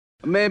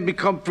A man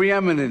become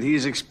preeminent, he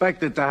is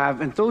expected to have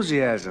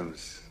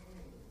enthusiasms.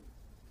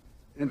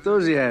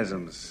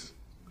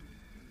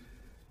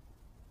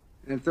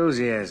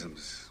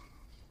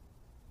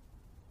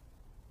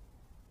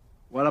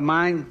 What are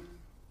mine?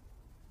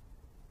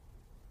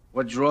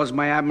 What draws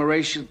my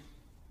admiration?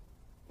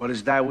 What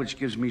is that which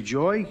gives me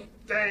joy?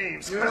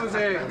 James.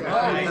 Music.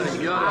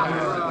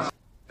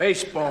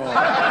 Baseball.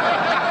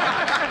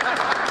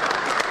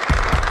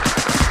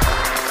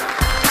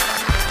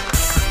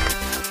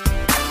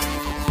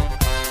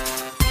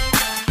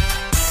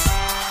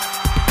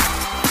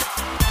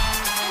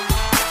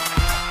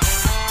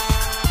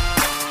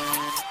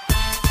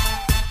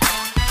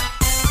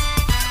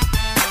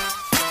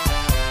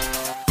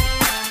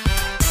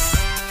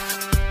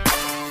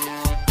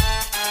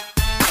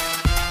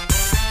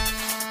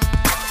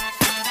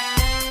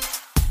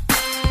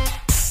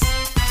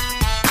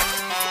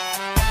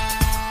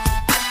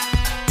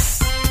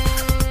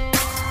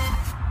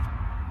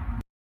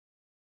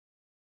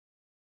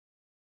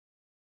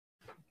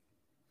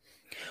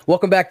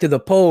 Welcome back to the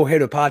Pole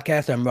Hitter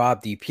Podcast. I'm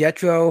Rob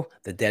DiPietro,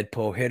 the Dead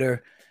Pole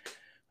Hitter.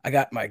 I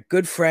got my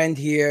good friend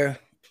here,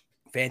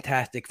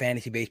 fantastic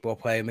fantasy baseball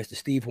player, Mr.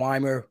 Steve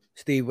Weimer.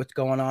 Steve, what's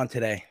going on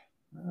today?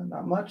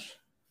 Not much.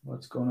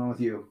 What's going on with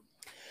you?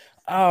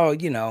 Oh,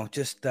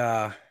 just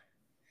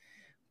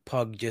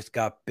Pug just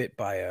got bit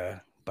by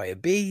a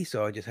bee,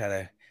 so I just had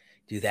to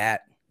do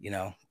that.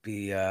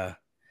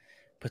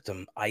 Put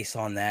some ice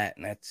on that,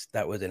 and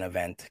that was an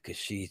event because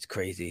she's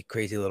crazy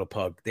little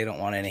pug. They don't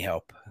want any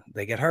help.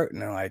 They get hurt,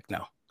 and they're like,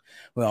 no,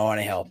 we don't want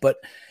any help. But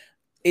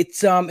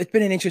it's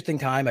been an interesting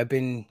time. I've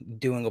been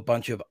doing a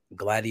bunch of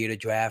gladiator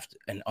drafts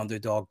and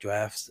underdog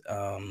drafts,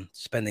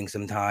 spending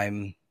some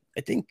time.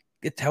 I think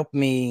it's helped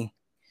me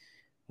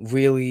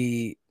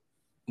really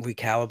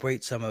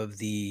recalibrate some of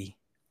the,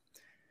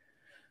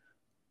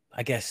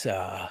 I guess,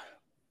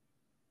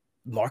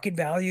 market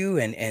value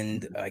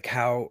and like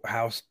how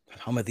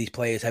some of these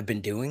players have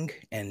been doing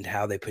and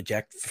how they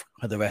project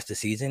for the rest of the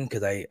season,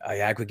 because I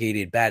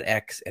aggregated Bat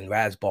X and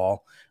Razzball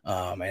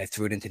and I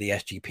threw it into the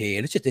SGP,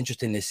 and it's just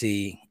interesting to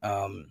see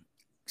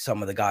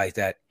some of the guys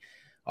that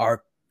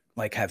are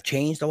like have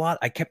changed a lot.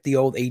 I kept the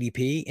old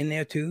ADP in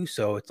there too,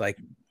 so it's like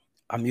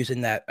I'm using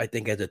that, I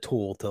think, as a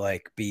tool to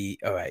like be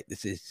all right.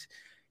 This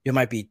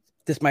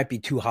might be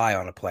too high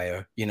on a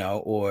player,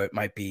 or it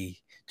might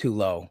be too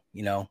low,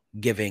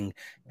 giving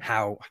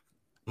how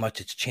much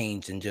it's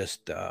changed, and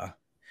just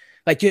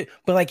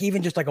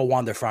even just like a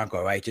Wander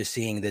Franco, right? Just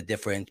seeing the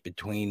difference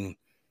between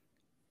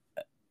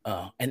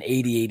an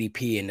 80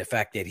 ADP and the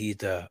fact that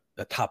he's a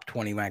top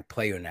 20 ranked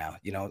player now.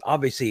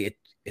 Obviously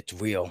it's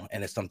real,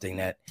 and it's something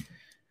that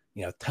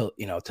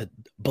to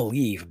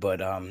believe, but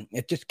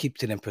it just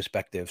keeps it in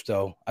perspective.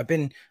 So I've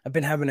been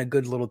having a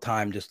good little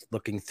time just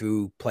looking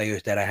through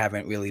players that I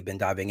haven't really been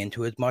diving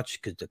into as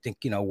much, because I think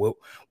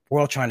we're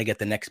all trying to get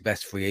the next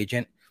best free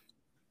agent,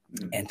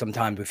 and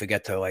sometimes we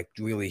forget to like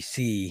really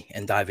see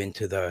and dive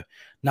into the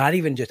not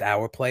even just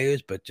our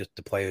players, but just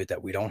the players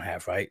that we don't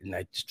have, right? And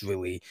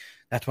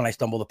that's when I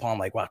stumbled upon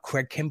like, wow,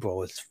 Craig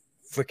Kimbrell is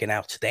freaking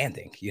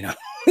outstanding.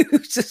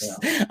 It's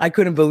just, yeah. I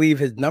couldn't believe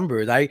his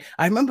numbers. I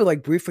remember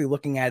like briefly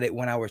looking at it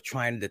when I was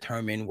trying to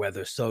determine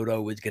whether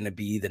Soto was going to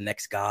be the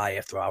next guy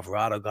after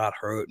Alvarado got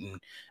hurt, and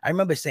I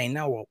remember saying,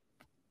 no,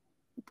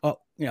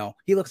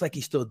 he looks like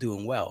he's still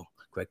doing well,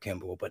 Craig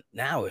Kimbrell, but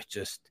now it's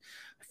just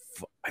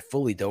I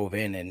fully dove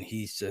in, and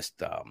he's just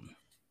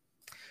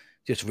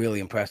really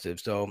impressive.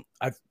 So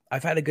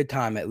I've had a good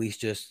time, at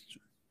least just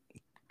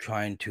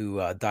trying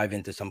to dive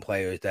into some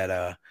players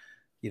that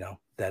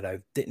that I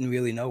didn't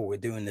really know were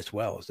doing this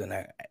well. And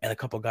a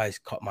couple of guys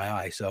caught my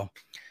eye. So,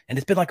 and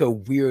it's been like a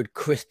weird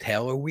Chris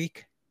Taylor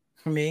week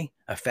for me.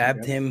 I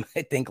fabbed him,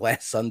 I think,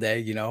 last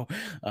Sunday,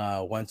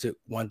 once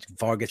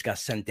Vargas got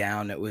sent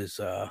down, it was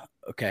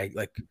okay,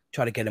 like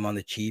try to get him on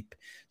the cheap.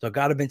 So I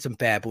got him in some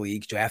fab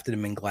leagues, drafted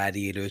him in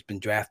gladiators, been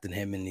drafting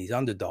him in these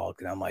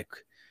underdogs. And I'm like,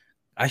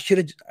 I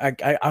think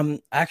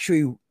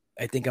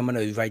I'm going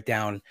to write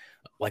down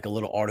like a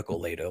little article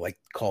later, like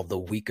called The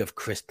Week of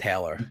Chris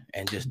Taylor,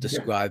 and just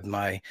describe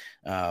my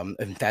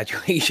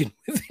infatuation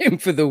with him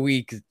for the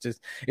week.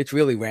 It's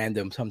really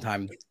random.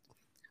 Sometimes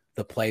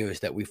the players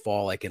that we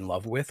fall like in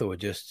love with, or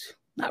just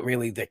not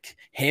really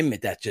him,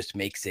 that just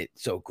makes it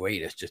so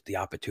great. It's just the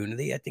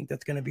opportunity, I think,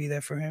 that's going to be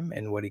there for him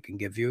and what he can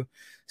give you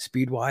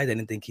speed wise. I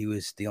didn't think he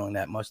was stealing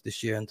that much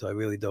this year until I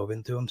really dove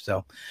into him.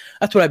 So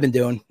that's what I've been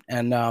doing.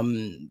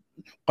 And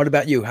what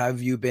about you? How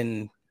have you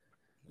been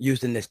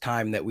using this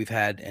time that we've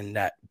had and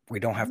that we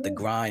don't have to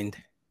grind?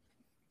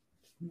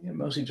 Yeah,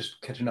 mostly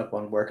just catching up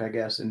on work, I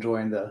guess,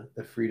 enjoying the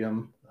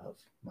freedom of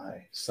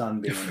my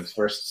son being in his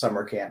first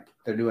summer camp.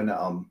 They're doing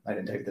I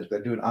didn't take this,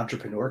 they're doing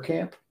entrepreneur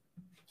camp,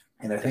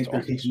 and I think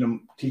they're teaching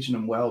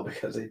them well,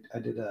 because I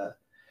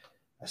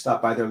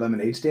stopped by their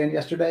lemonade stand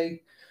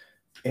yesterday,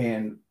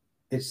 and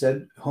it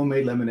said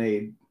homemade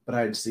lemonade, but I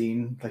had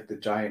seen like the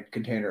giant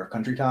container of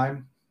Country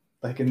Time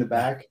like in the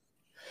back.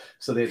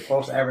 So they had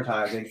false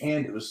advertising,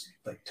 and it was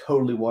like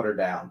totally watered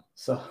down.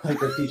 So like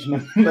they're teaching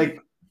them like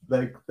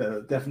like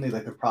definitely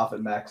like the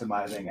profit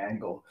maximizing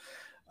angle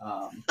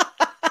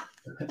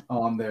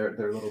on their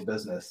little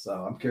business. So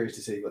I'm curious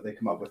to see what they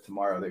come up with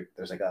tomorrow.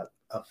 There's like a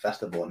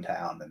festival in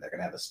town, and they're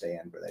gonna have a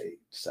stand where they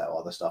sell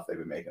all the stuff they've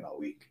been making all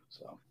week.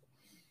 So.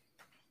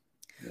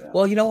 Yeah.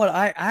 Well, you know what?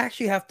 I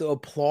actually have to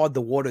applaud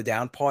the watered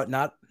down part,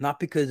 not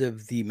because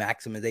of the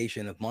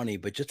maximization of money,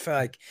 but just for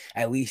like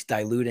at least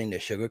diluting the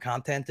sugar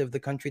content of the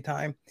country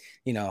time.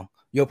 You know,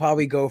 you'll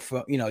probably go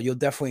from, you'll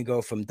definitely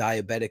go from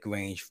diabetic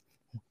range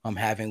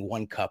having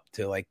 1 cup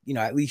to like,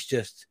 at least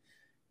just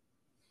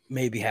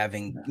maybe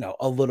having,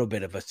 a little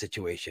bit of a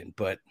situation.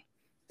 But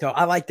so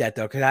I like that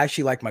though, because I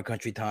actually like my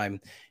country time.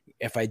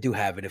 If I do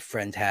have it, if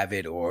friends have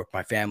it, or if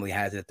my family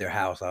has it at their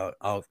house,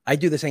 I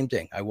do the same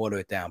thing. I water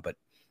it down, but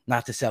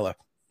not to sell it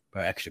for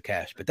extra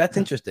cash. But that's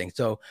interesting.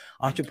 So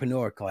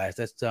entrepreneur class,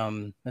 that's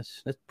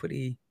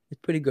pretty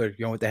good.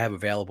 What they have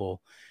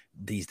available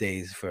these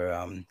days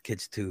for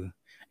kids to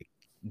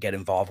get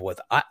involved with.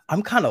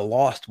 I'm kind of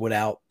lost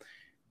without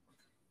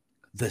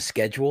the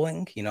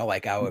scheduling,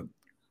 like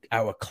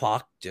our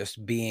clock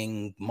just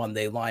being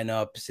Monday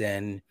lineups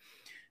and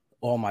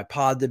all my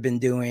pods have been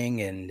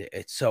doing, and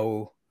it's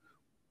so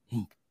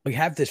we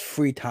have this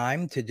free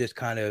time to just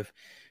kind of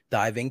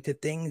dive into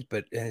things,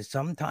 but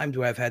sometimes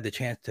where I've had the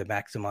chance to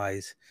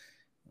maximize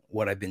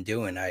what I've been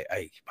doing,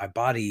 my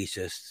body is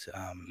just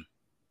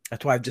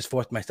that's why I've just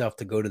forced myself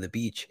to go to the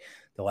beach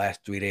the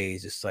last 3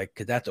 days. It's like,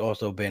 because that's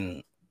also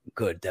been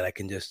good that I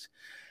can just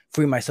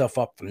free myself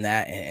up from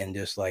that and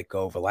just like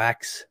go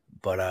relax.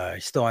 But I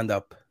still end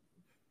up,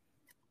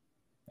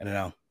 I don't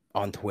know,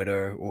 on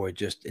Twitter or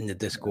just in the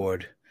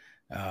Discord.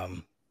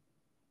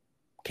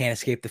 Can't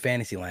escape the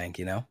fantasy land,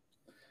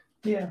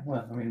 Yeah,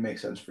 well, I mean, it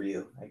makes sense for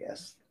you, I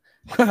guess.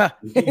 you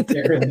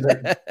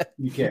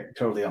you can't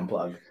totally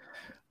unplug.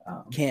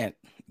 Can't.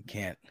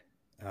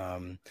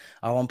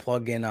 I'll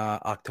unplug in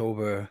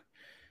October,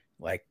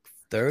 like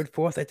 3rd,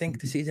 4th. I think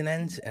the season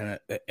ends, and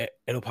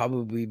it'll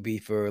probably be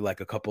for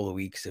like a couple of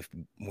weeks if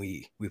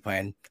we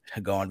plan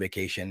to go on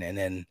vacation, and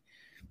then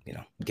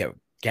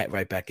get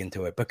right back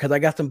into it, because I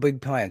got some big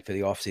plans for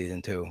the off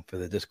season too, for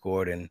the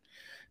Discord and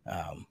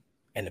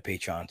the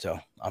Patreon. So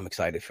I'm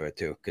excited for it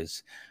too,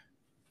 because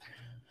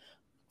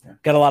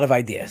got a lot of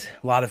ideas,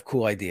 a lot of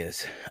cool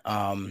ideas.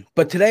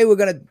 But today we're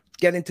going to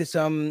get into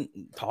some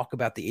talk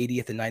about the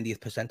 80th and 90th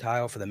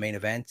percentile for the main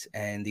event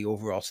and the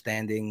overall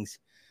standings.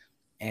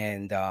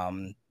 And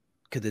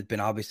because there's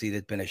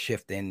been a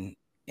shift in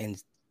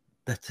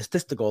the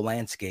statistical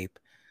landscape.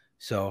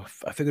 So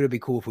I figured it'd be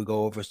cool if we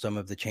go over some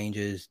of the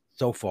changes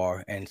so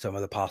far and some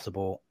of the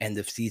possible end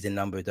of season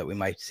numbers that we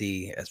might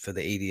see as for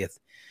the 80th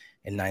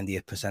and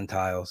 90th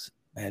percentiles,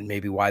 and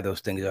maybe why those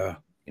things are,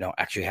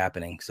 actually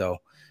happening. So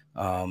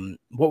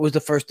what was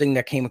the first thing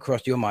that came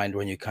across your mind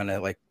when you kind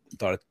of like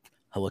thought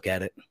a look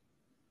at it?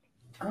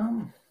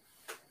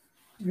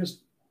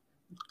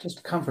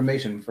 Just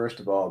confirmation, first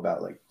of all,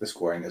 about like the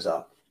scoring is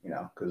up,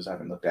 because I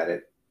haven't looked at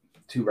it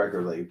too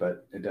regularly,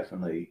 but it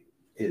definitely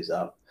is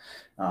up,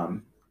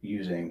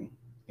 using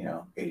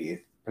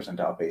 80th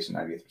percentile pace and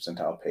 90th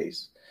percentile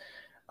pace.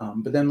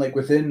 But then like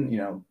within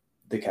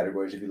the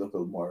categories, if you look a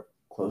little more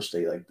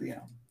closely, like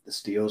the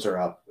steals are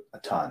up a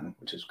ton,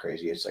 which is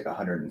crazy. It's like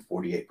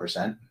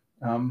 148%.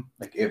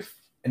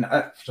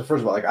 So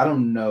first of all, like I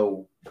don't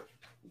know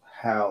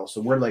how.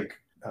 So we're like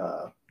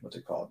what's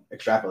it called?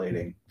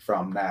 Extrapolating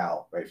from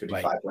now, right?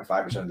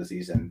 55.5% of the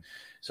season.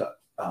 So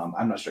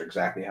I'm not sure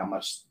exactly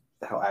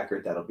how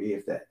accurate that'll be,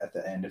 if that at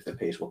the end, if the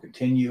pace will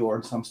continue or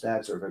in some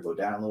stats, or if it'll go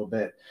down a little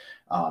bit.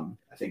 I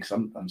think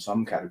on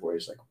some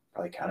categories, like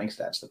probably counting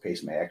stats, the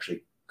pace may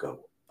actually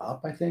go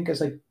up, I think,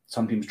 as like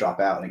some teams drop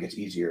out and it gets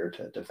easier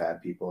to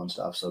fab people and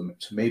stuff. So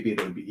maybe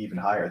it'll be even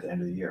higher at the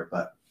end of the year.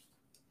 But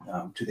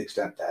to the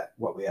extent that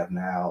what we have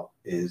now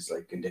is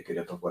like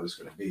indicative of what it's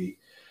going to be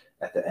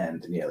at the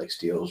end, and like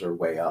steals are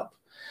way up.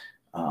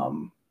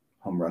 Home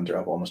runs are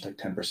up almost like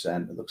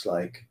 10%, it looks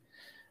like.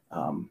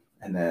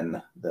 And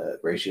then the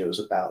ratio is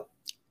about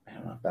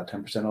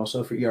 10%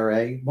 also for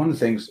ERA. One of the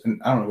things,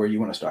 and I don't know where you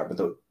want to start, but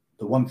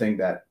the one thing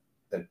that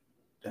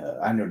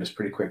I noticed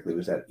pretty quickly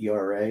was that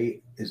ERA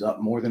is up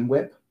more than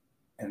WHIP,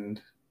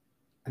 and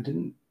I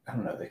don't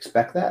know,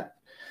 expect that,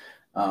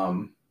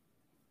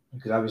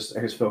 because I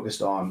was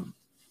focused on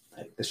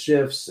like the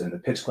shifts and the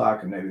pitch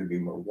clock, and maybe there'd be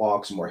more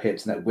walks, more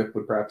hits, and that WHIP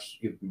would perhaps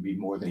even be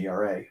more than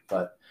ERA.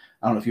 But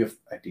I don't know if you have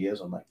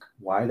ideas on like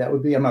why that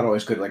would be. I'm not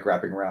always good at like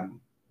wrapping around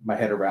my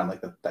head around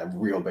like that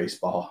real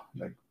baseball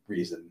like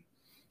reason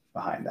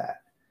behind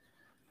that.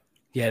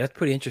 Yeah, that's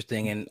pretty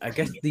interesting. And I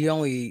guess the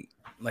only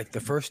the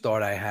first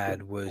thought I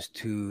had was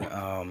to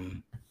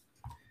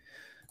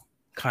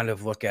kind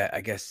of look at,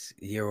 I guess,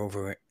 year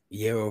over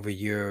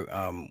year,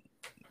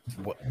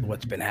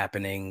 what's been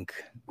happening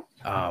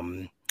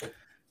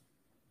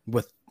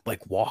with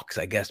like walks,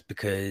 I guess,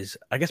 because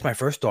I guess my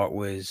first thought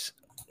was,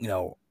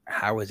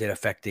 how is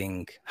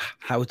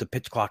the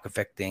pitch clock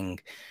affecting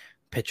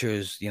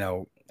pitchers?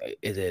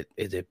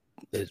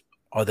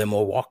 Are there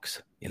more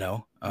walks?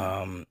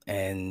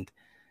 And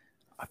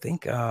I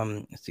think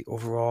it's the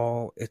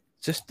overall. It's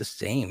just the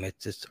same.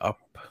 It's just up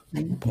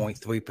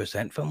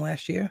 0.3% from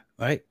last year,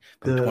 right?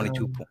 From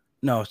 22.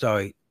 No,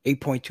 sorry,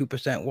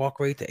 8.2% walk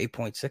rate to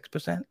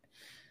 8.6%.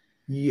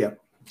 Yep,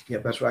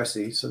 that's what I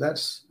see. So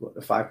that's what,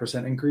 a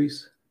 5%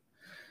 increase.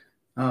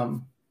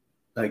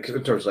 Like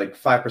in terms like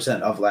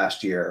 5% of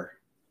last year,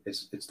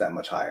 it's that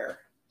much higher.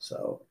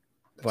 So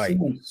that Right.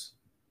 seems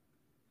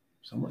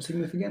somewhat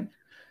significant.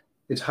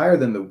 It's higher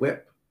than the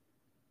whip,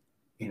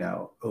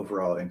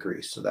 overall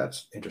increase. So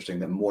that's interesting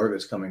that more of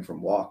it's coming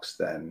from walks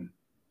than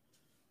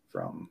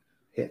from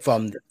hits.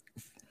 From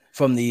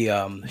the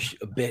a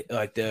bit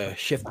like the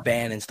shift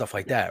ban and stuff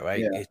like that, right?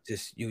 Yeah. It's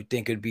just you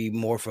think it'd be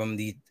more from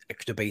the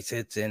extra base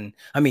hits, and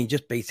I mean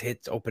just base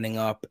hits opening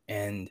up,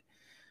 and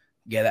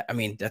yeah,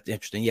 that's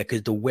interesting. Yeah,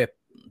 because the whip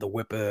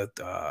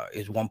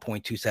is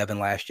 1.27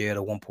 last year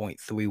to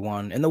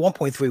 1.31, and the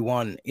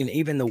 1.31 and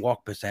even the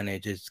walk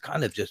percentage is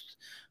kind of just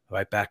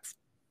right back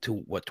to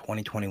what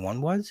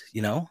 2021 was.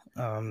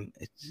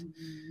 It's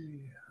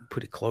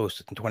pretty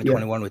close. In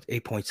 2021 with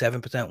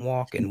 8.7%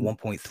 walk and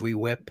 1.3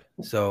 whip.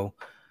 So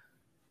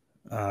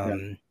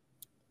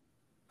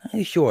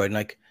sure, and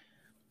I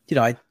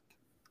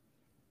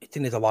think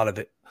there's a lot of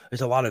it.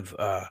 There's a lot of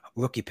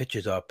rookie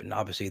pitchers up, and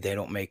obviously they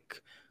don't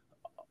make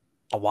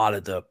a lot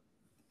of the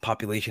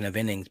population of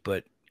innings,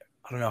 but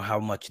I don't know how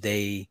much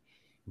they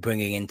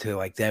bringing into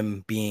like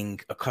them being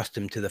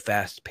accustomed to the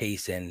fast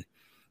pace and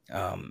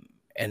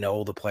the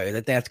older players. I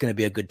think that's going to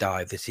be a good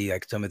dive to see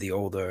like some of the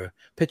older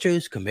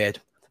pitchers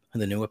compared to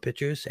the newer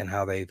pitchers and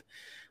how they've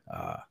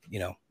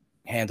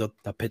handled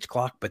the pitch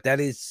clock. But that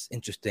is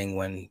interesting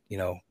when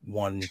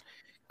one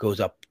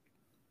goes up,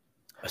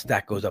 a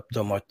stack goes up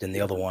so much than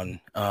the other one.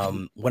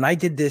 When I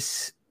did the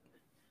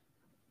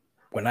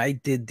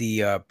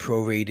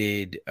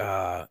prorated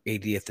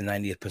 80th and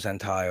 90th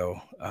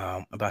percentile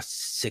about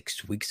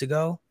 6 weeks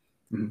ago,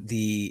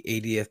 the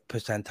 80th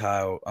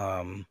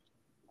percentile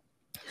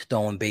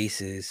stolen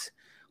bases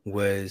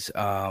was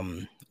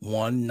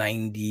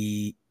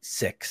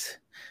 196,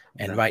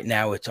 and right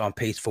now it's on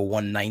pace for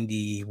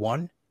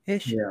 191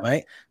 ish,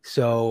 right?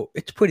 So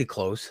it's pretty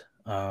close.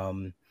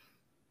 And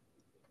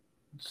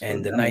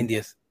the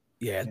 90th,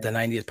 the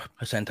 90th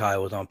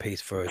percentile was on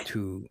pace for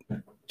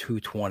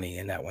 220,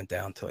 and that went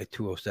down to like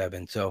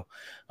 207. So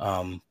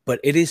but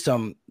it is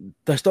the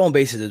stolen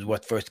bases is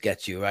what first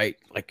gets you, right?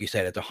 Like you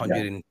said, it's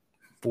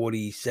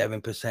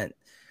 147%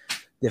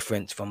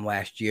 difference from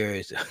last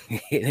year's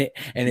and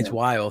it's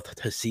wild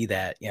to see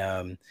that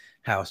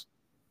how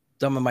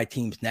some of my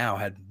teams now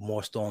had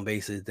more stolen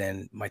bases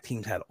than my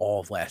teams had all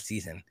of last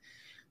season.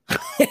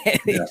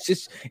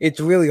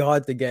 It's really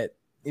hard to get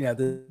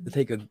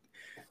to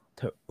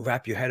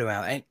wrap your head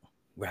around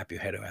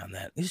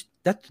that.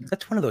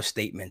 That's one of those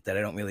statements that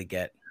I don't really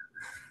get.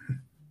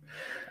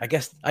 I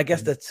guess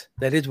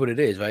that is what it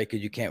is, right?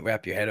 Because you can't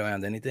wrap your head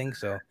around anything.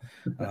 So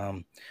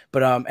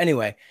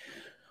anyway,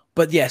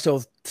 but yeah,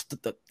 so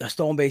the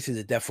stolen bases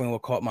is definitely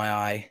what caught my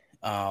eye.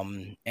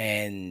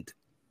 And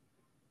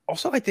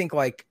also I think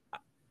I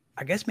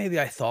guess maybe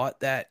I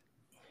thought that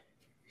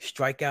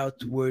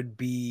strikeouts would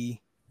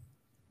be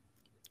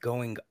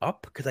going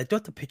up because I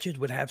thought the pitchers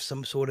would have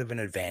some sort of an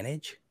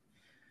advantage.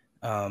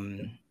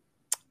 By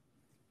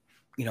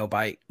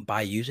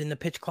using the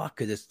pitch clock,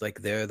 because it's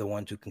like they're the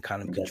ones who can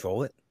kind of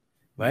control it,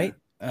 right?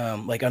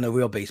 Like on a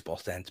real baseball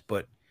sense,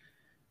 but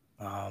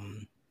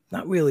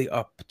not really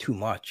up too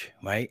much,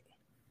 right?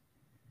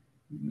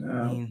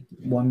 No,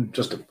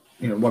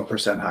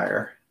 1%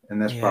 higher, and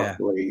that's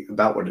probably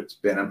about what it's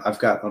been. I've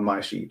got on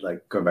my sheet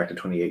like going back to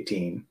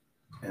 2018,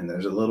 and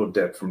there's a little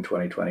dip from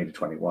 2020 to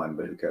 21,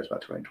 but who cares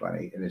about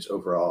 2020? And it's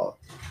overall,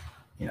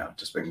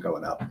 just been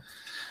going up.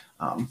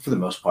 For the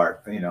most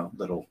part,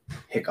 little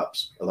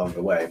hiccups along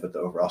the way, but the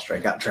overall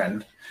strikeout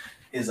trend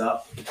is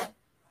up.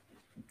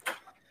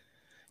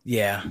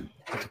 Yeah,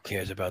 who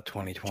cares about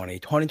 2020?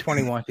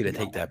 2020 wants you to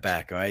take that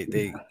back, right?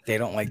 They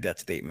don't like that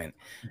statement.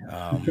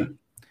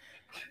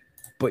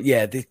 But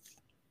yeah,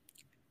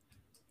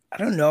 I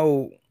don't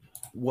know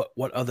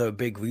what other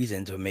big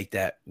reasons would make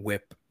that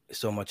whip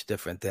so much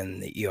different than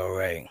the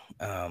ERA.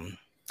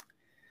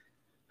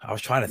 I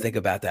was trying to think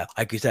about that.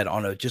 Like you said,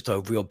 on just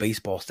a real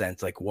baseball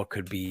sense, like what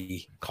could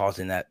be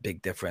causing that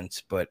big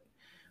difference. But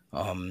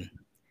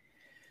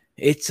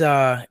it's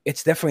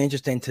definitely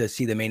interesting to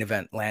see the main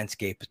event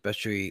landscape,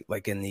 especially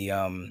like in the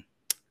and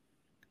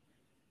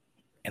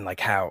like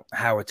how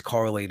it's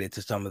correlated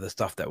to some of the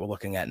stuff that we're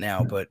looking at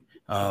now. But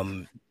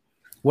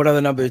what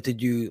other numbers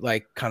did you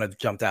like kind of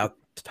jumped out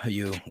to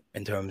you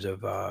in terms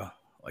of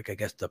like I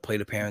guess the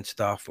plate appearance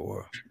stuff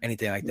or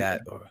anything like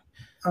that, or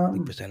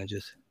league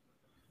percentages?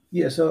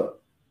 Yeah, so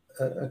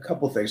a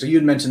couple things. So you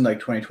had mentioned like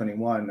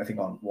 2021, I think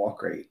on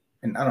walk rate,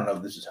 and I don't know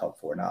if this is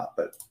helpful or not,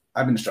 but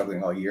I've been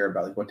struggling all year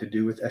about like what to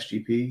do with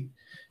SGP,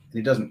 and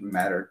it doesn't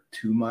matter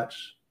too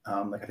much.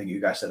 Like I think you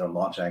guys said on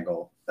launch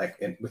angle, like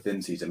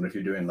within season, but if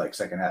you're doing like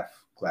second half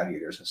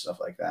gladiators and stuff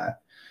like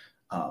that.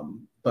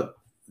 But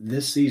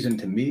this season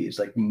to me is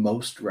like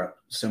most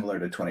similar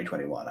to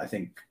 2021. I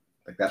think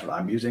like that's what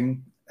I'm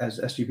using. as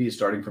SGP is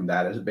starting from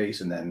that as a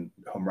base, and then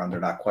home runs are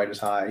not quite as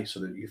high, so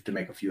that you have to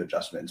make a few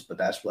adjustments. But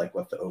that's like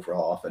what the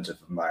overall offensive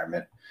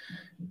environment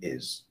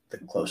is the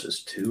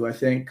closest to, I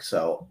think.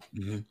 So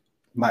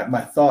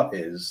my thought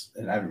is,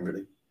 and I haven't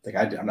really like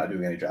I'm not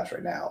doing any drafts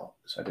right now,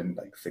 so I didn't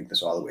like think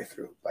this all the way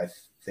through. But I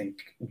think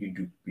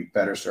you'd be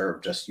better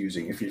served just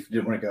using, if you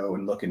didn't want to go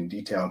and look in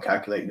detail and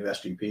calculate new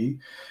SGP,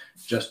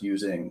 just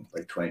using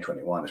like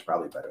 2021 is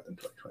probably better than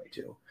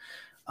 2022.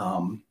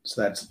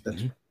 So that's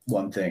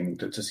one thing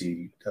to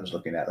see. I was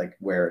looking at like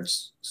where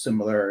it's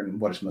similar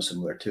and what it's most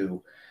similar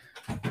to.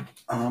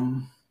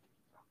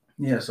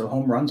 So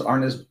home runs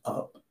aren't as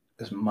up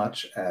as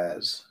much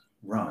as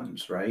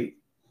runs, right?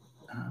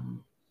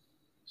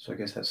 So I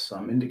guess that's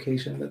some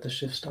indication that the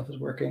shift stuff is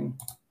working,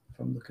 if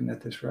I'm looking at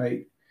this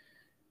right.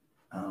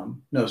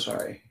 No,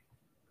 sorry.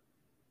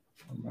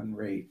 Home run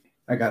rate.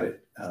 I got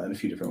it in a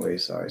few different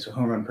ways. Sorry. So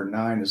home run per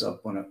 9 is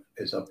up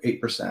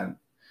 8%.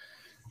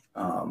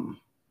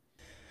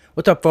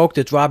 What's up, folks?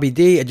 It's Robbie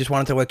D. I just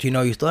wanted to let you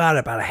know you still have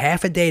about a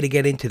half a day to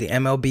get into the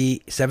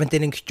MLB 7th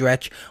inning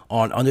stretch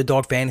on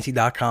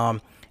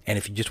UnderdogFantasy.com. And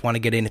if you just want to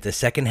get in at the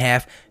second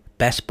half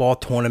best ball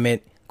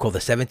tournament called the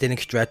 7th inning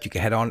stretch, you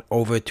can head on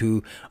over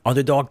to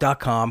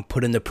Underdog.com,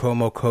 put in the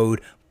promo code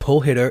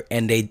PULLHITTER,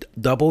 and they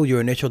double your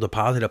initial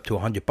deposit up to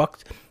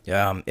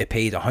 $100. It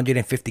pays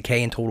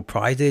 $150K in total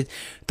prizes,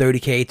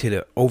 $30K to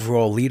the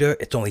overall leader.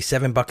 It's only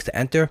 $7 to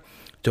enter.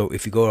 So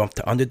if you go up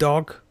to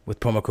Underdog with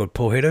promo code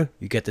PULLHITTER,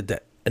 you get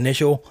the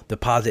initial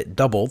deposit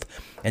doubled,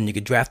 and you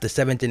could draft the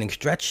 7th inning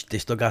stretch. They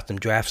still got some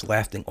drafts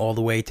lasting all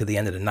the way to the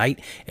end of the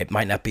night. It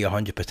might not be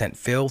 100%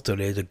 filled, so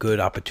there's a good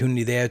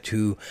opportunity there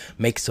to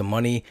make some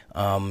money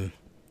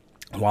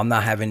while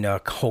not having a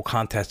whole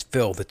contest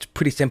filled. It's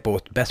pretty simple.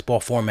 It's best ball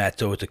format,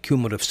 so it's a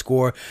cumulative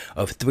score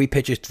of 3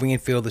 pitchers, 3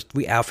 infielders,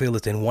 3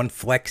 outfielders, and 1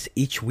 flex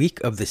each week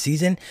of the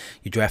season.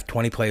 You draft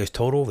 20 players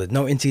total. There's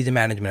no in-season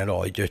management at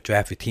all. You just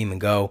draft your team and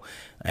go.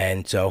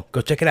 And so go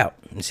check it out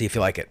and see if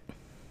you like it.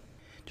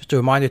 Just a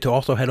reminder to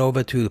also head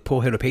over to the Pull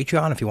Hitter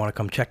Patreon if you want to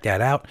come check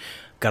that out.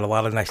 Got a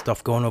lot of nice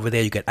stuff going over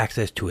there. You get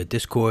access to a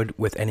Discord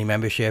with any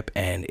membership,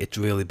 and it's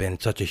really been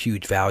such a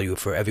huge value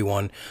for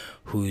everyone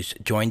who's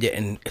joined it,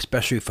 and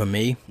especially for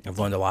me. I've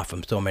learned a lot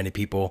from so many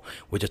people.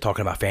 We're just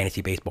talking about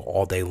fantasy baseball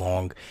all day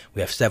long.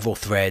 We have several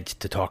threads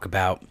to talk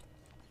about,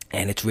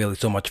 and it's really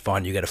so much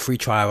fun. You get a free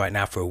trial right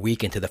now for a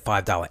week into the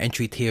 $5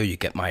 entry tier. You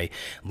get my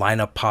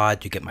lineup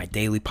pod. You get my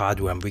daily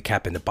pod where I'm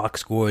recapping the box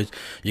scores.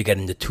 You get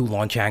into 2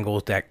 launch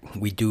angles that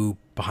we do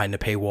behind the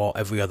paywall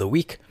every other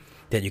week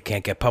that you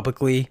can't get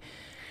publicly.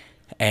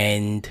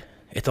 And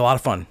it's a lot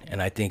of fun.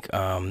 And I think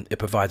it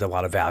provides a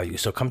lot of value.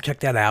 So come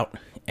check that out,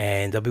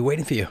 and I'll be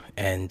waiting for you.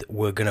 And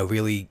we're going to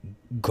really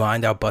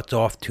grind our butts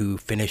off to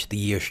finish the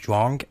year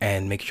strong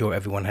and make sure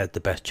everyone has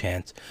the best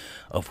chance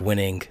of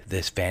winning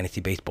this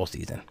fantasy baseball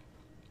season.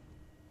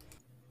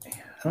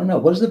 I don't know.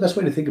 What is the best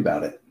way to think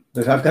about it?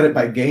 Because I've got it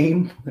by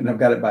game and I've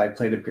got it by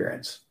plate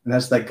appearance. And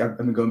that's like, I've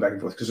been going back and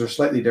forth because they're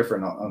slightly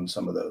different on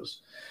some of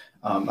those.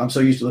 I'm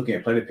so used to looking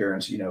at plate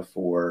appearance,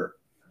 for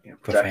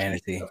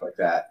fantasy stuff like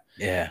that.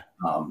 Yeah.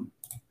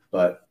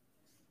 But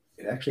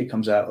it actually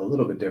comes out a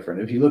little bit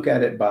different. If you look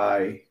at it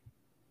by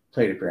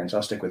plate appearance,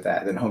 I'll stick with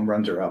that. Then home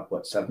runs are up,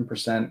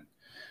 7%?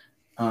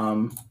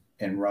 And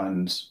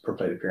runs per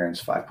plate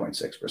appearance,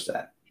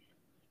 5.6%.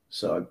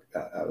 So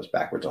I was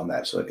backwards on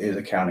that. So it is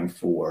accounting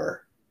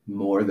for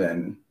more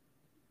than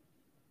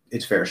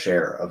its fair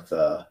share of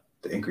the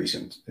increase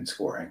in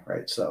scoring,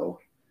 right? So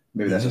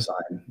maybe that's a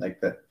sign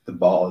like that the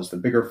ball is the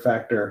bigger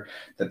factor,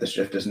 that the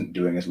shift isn't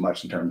doing as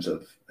much in terms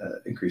of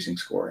increasing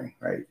scoring,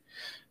 right?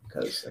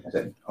 Because like I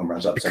said, home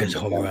runs up. Because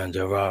home runs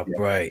are up, yeah.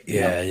 right?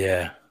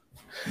 Yeah.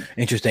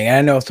 Interesting. And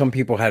I know some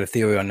people had a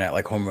theory on that,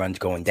 like home runs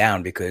going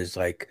down because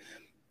like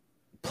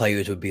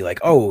players would be like,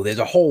 oh, there's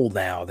a hole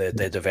now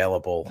that's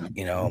available,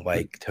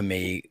 like to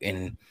me.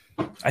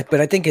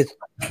 But I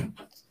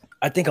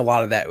think a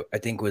lot of that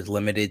was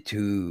limited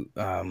to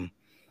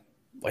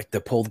like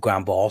the pulled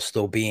ground ball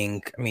still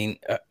being,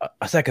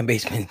 a second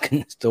baseman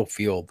can still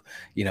field,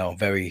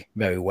 very,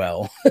 very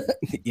well,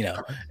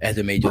 as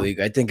a major league.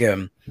 I think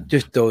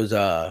just those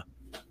the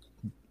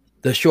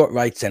short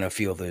right center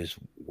fielders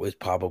was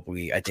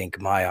probably, I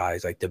think, my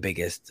eyes, like the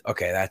biggest.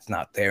 Okay, that's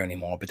not there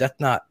anymore, but that's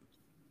not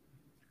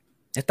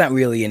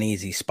really an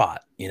easy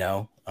spot,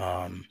 and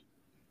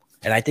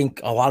I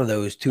think a lot of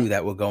those too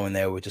that were going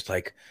there were just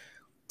like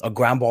a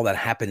ground ball that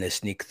happened to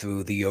sneak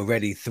through the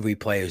already 3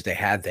 players they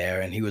had there.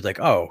 And he was like,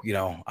 oh,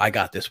 I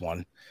got this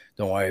one.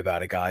 Don't worry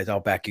about it, guys. I'll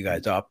back you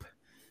guys up.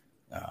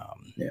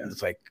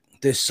 It's like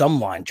there's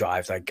some line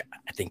drives, like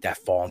I think that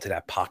fall into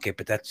that pocket,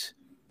 but that's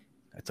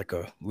like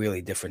a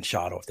really different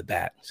shot off the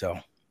bat. So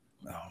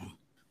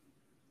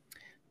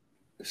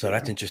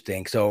that's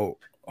interesting. So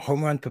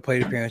home run per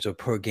plate appearance or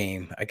per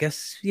game, I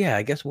guess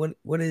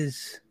what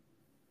is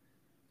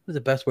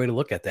the best way to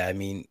look at that?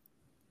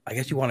 I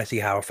guess you want to see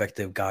how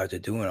effective guys are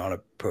doing on a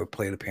per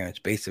plate appearance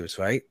basis,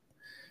 right?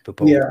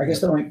 Yeah, I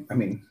guess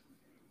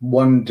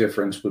one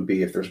difference would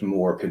be if there's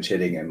more pitch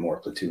hitting and more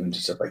platoons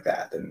and stuff like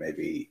that, then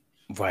maybe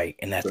Right,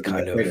 and that's So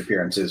kind the plate of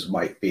appearances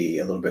might be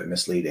a little bit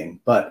misleading,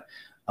 but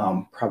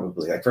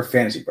probably like for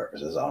fantasy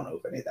purposes, I don't know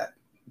if any of that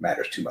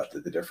matters too much.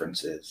 That the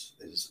difference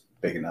is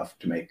big enough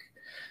to make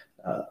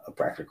a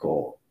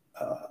practical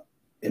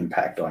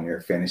impact on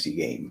your fantasy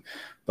game.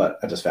 But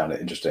I just found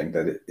it interesting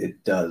that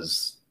it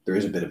does. There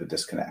is a bit of a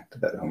disconnect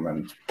that home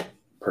run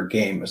per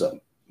game is up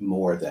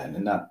more than,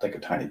 and not like a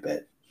tiny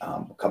bit,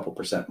 a couple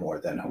percent more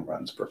than home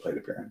runs per plate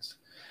appearance.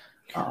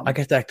 I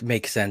guess that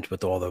makes sense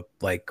with all the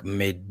like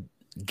mid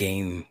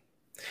game.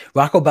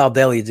 Rocco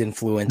Baldelli is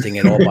influencing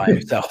it all by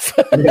himself.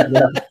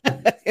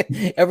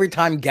 Every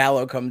time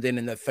Gallo comes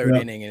in the third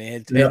inning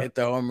and hit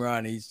the home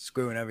run, he's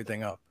screwing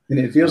everything up. And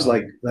it feels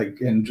like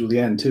in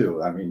Julian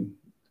too. I mean,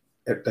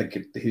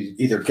 he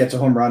either gets a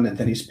home run and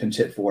then he's pinch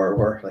hit for,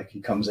 or like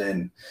he comes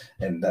in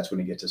and that's when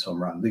he gets his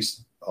home run. At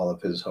least all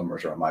of his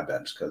homers are on my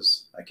bench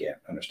because I can't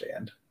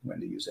understand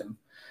when to use him.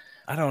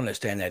 I don't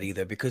understand that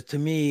either, because to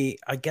me,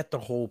 I get the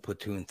whole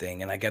platoon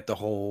thing and I get the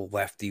whole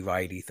lefty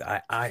righty.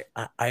 I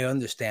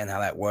understand how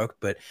that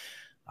worked, but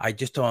I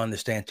just don't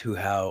understand too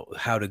how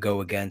to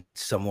go against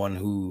someone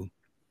who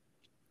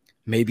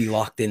may be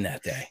locked in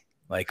that day.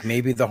 Like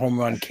maybe the home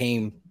run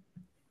came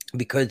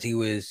because he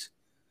was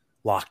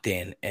locked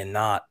in and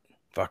not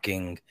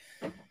fucking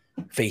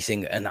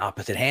facing an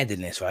opposite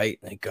handedness, right?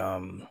 Like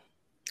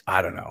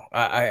I don't know.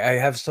 I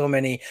have so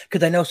many,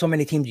 because I know so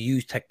many teams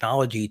use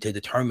technology to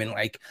determine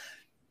like,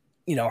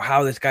 you know,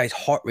 how this guy's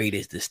heart rate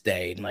is this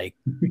day, and like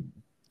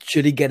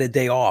should he get a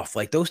day off?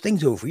 Like those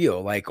things are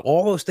real. Like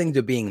all those things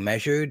are being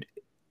measured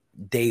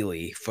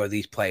daily for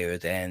these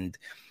players, and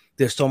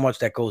there's so much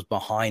that goes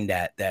behind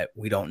that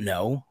we don't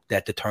know,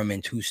 that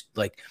determines who's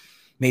like,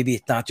 maybe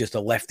it's not just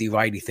a lefty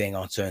righty thing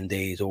on certain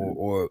days,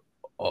 or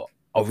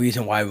a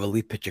reason why a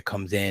relief pitcher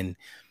comes in.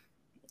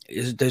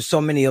 There's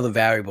so many other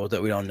variables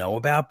that we don't know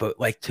about. But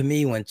like to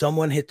me, when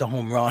someone hit the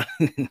home run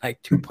in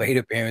like 2 plate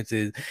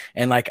appearances,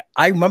 and like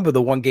I remember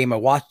the one game I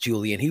watched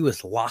Julian, he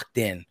was locked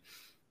in.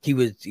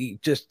 He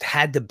just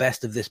had the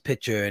best of this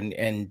pitcher,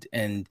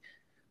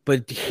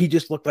 but he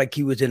just looked like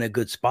he was in a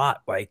good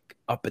spot, like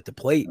up at the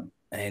plate.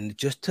 And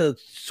just to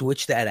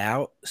switch that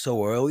out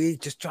so early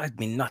just drives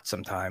me nuts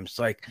sometimes.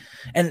 Like,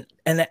 and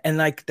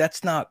like,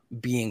 that's not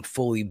being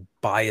fully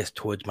biased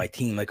towards my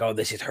team. Like, oh,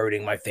 this is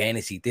hurting my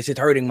fantasy. This is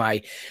hurting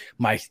my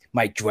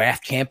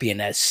draft champion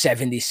at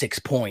 76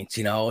 points.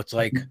 You know, it's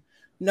like,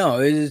 no,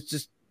 it's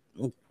just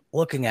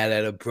looking at it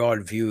at a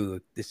broad view.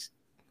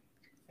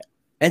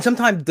 And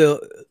sometimes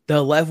the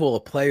level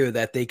of player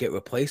that they get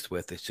replaced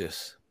with is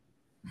just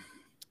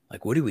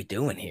like, what are we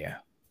doing here?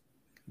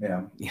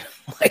 Yeah.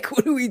 Like,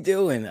 what are we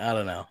doing? I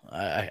don't know.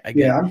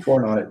 I'm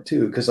torn on it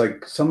too, because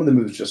like some of the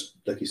moves, just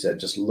like you said,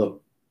 just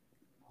look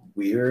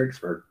weird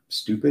or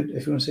stupid,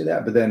 if you want to say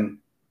that. But then,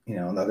 you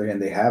know, on the other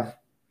hand, they have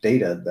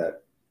data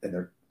that, and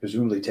they're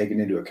presumably taking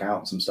into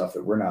account some stuff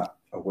that we're not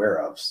aware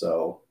of.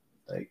 So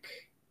like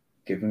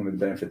giving them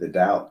the benefit of the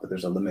doubt, but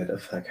there's a limit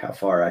of like how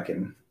far I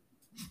can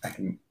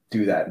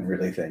do that and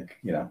really think,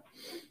 you know,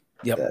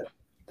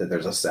 that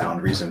there's a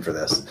sound reason for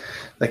this.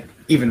 Like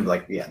even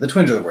like, the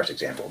Twins are the worst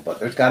example, but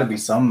there's got to be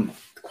some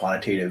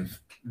quantitative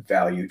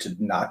value to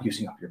not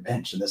using up your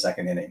bench in the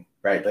second inning,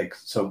 right? Like,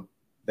 so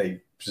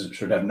they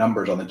should have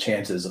numbers on the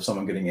chances of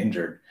someone getting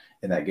injured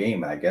in that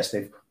game. And I guess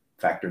they've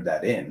factored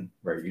that in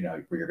where, you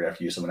know, where you're going to have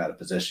to use someone out of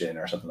position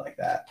or something like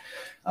that.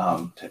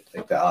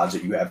 Like the odds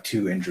that you have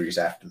 2 injuries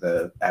after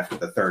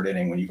the third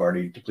inning when you've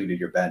already depleted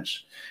your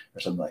bench or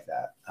something like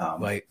that.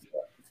 Right.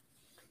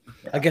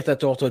 I guess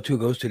that's also too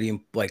goes to the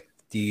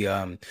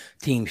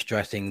team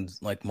stressing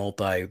like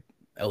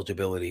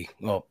multi-eligibility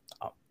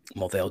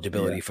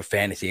for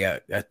fantasy.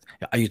 I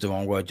used the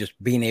wrong word. Just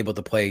being able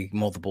to play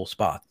multiple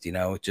spots, you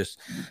know, it just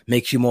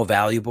makes you more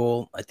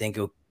valuable. I think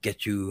it'll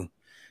keep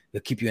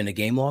you in the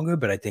game longer,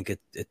 but I think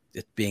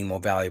it's being more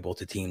valuable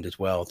to teams as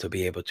well to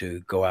be able to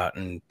go out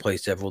and play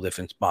several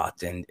different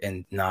spots and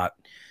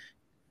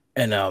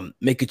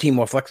make your team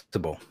more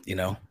flexible, you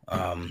know.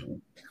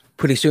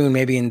 Pretty soon,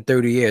 maybe in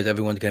 30 years,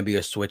 everyone's going to be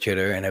a switch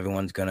hitter and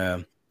everyone's going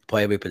to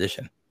play every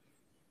position.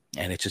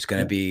 And it's just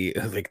going to be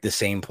like the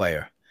same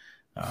player.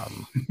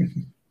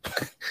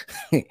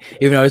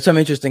 Even though it's some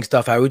interesting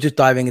stuff. I was just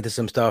diving into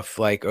some stuff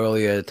like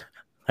earlier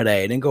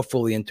today. I didn't go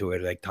fully into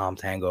it. Like Tom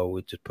Tango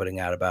was just putting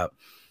out about,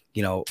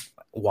 you know,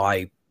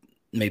 why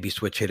maybe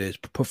switch hitters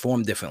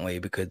perform differently,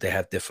 because they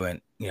have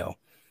different, you know,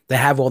 they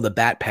have all the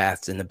bat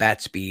paths and the bat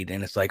speed.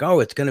 And it's like, oh,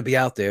 it's going to be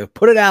out there.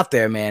 Put it out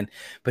there, man.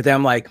 But then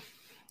I'm like,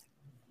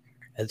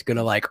 it's going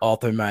to like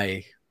alter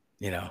my,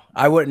 you know,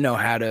 I wouldn't know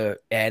how to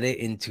add it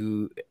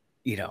into,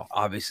 you know,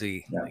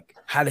 obviously, like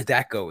how did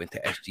that go into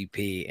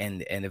SGP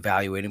and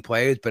evaluating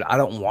players? But I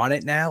don't want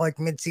it now, like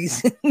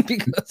mid-season,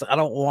 because I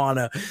don't want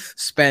to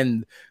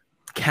spend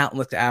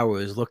countless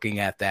hours looking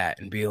at that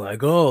and be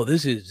like, oh,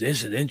 this is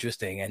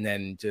interesting. And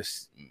then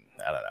just,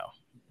 I don't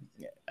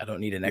know. I don't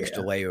need an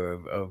extra layer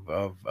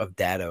of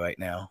data right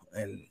now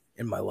in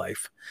my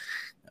life.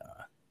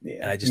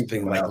 And I just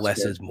think like less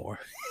is more.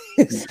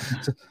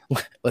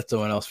 Let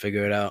someone else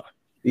figure it out.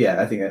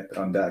 Yeah, I think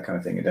on that kind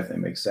of thing, it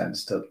definitely makes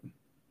sense to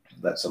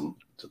let some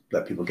to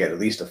let people get at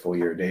least a full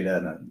year of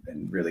data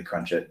and really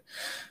crunch it.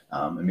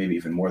 And maybe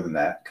even more than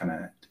that kind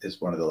of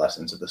is one of the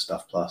lessons of the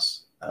Stuff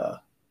Plus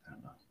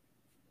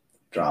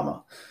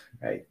drama,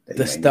 right?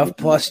 The Stuff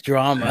Plus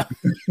drama.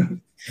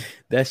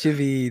 That should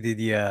be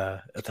the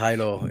a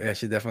title. It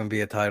should definitely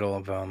be a title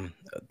of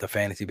the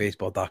fantasy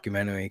baseball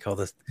documentary called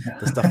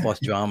the Stuff Plus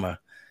drama.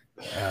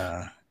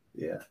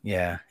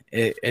 Yeah,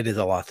 it is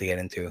a lot to get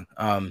into.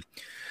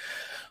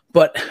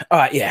 But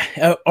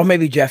yeah, or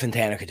maybe Jeff and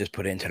Tanner could just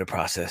put it into the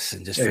process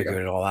and just figure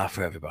it all out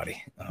for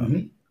everybody.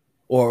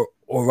 Or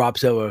Rob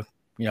Silver,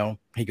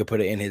 he could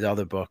put it in his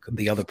other book,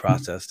 The Other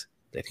Process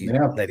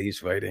that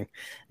he's writing.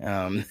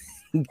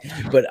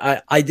 But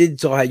I did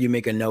saw how you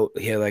make a note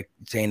here, like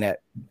saying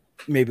that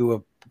maybe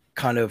we're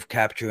kind of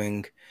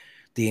capturing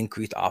the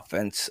increased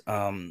offense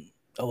a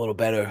little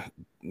better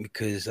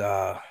because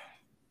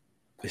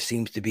it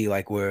seems to be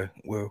like we're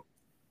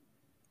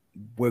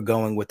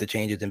going with the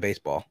changes in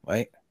baseball,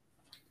 right?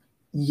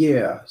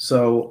 Yeah.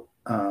 So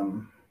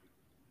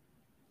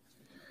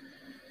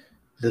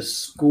the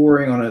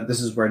scoring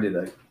this is where I did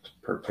a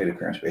per plate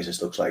appearance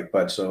basis looks like,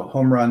 but so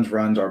home runs,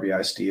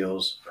 RBI,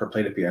 steals, per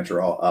plate appearance are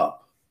all up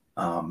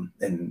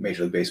in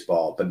Major League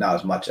Baseball, but not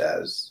as much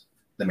as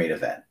the main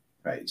event,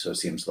 right? So it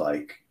seems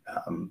like,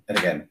 and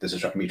again, this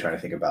is me trying to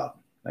think about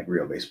like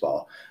real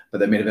baseball, but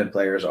the main event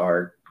players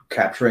are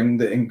capturing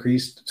the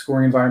increased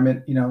scoring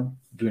environment,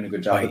 doing a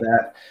good job of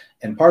that.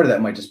 And part of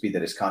that might just be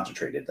that it's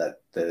concentrated, that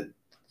the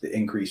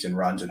increase in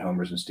runs and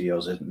homers and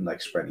steals isn't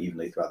like spread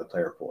evenly throughout the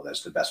player pool.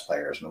 That's the best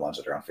players and the ones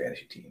that are on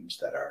fantasy teams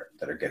that are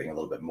getting a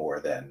little bit more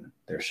than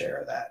their share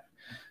of that.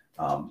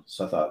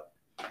 So I thought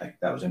like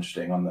that was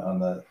interesting on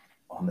the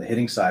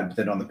hitting side, but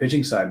then on the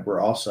pitching side,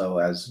 we're also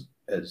as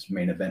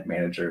main event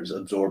managers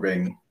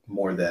absorbing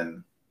more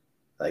than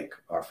like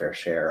our fair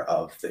share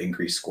of the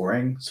increased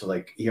scoring. So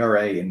like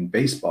ERA in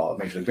baseball,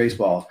 Major League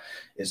Baseball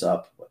is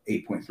up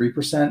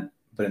 8.3%,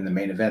 but in the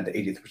main event, the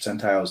 80th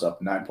percentile is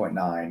up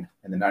 9.9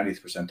 and the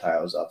 90th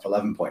percentile is up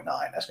 11.9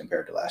 as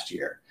compared to last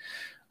year.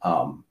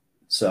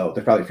 So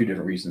there's probably a few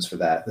different reasons for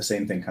that. The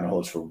same thing kind of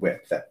holds for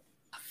WHIP, that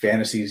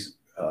fantasy's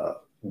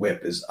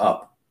WHIP is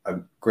up a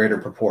greater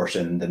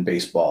proportion than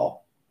baseball.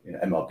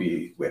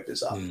 MLB WHIP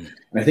is up. And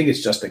I think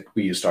it's just like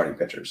we use starting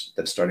pitchers,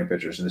 and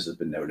this has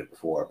been noted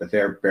before, but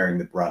they're bearing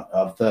the brunt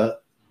of the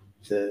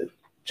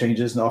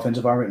changes in the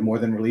offensive environment more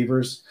than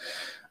relievers.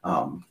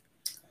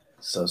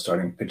 So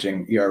starting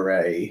pitching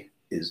ERA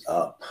is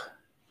up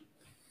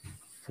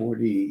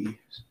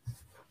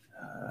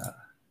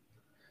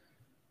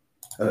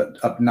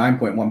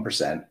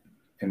 9.1%,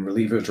 and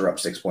relievers are up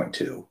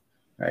 6.2%.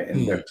 Right.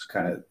 And WHIP's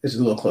it's a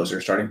little closer.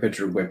 Starting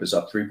pitcher WHIP is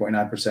up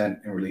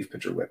 3.9% and relief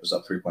pitcher WHIP is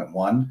up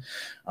 3.1%.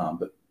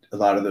 But a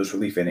lot of those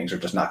relief innings are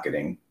just not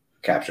getting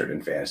captured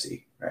in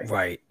fantasy.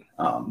 Right.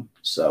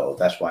 So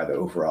that's why the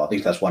overall, I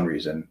think that's one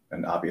reason,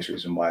 an obvious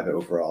reason why the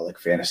overall like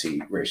fantasy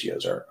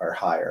ratios are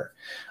higher.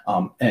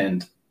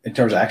 And in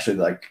terms of actually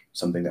like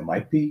something that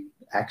might be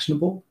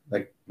actionable,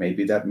 like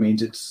maybe that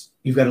means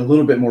you've got a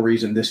little bit more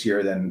reason this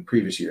year than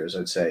previous years,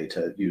 I'd say,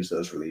 to use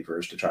those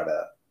relievers to try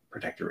to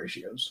protect your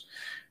ratios.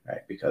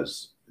 Right,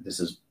 because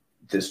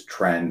this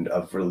trend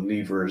of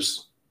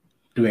relievers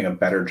doing a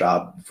better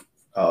job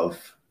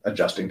of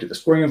adjusting to the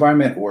scoring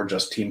environment, or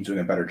just teams doing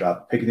a better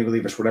job picking the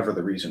relievers, whatever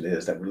the reason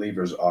is, that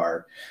relievers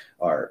are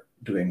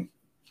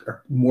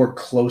more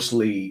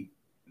closely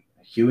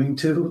hewing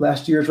to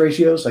last year's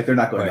ratios. Like they're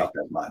not going up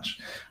that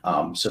much.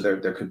 So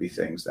there could be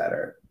things that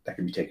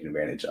can be taken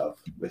advantage of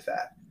with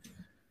that.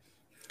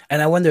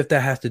 And I wonder if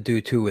that has to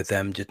do too with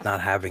them just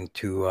not having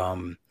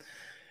to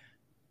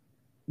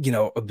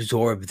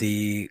absorb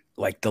the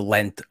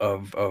length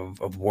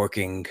of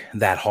working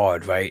that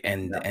hard, right?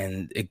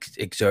 And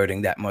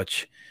exerting that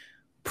much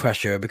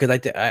pressure, because I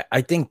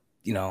think,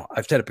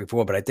 I've said it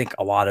before, but I think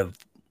a lot of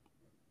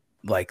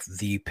like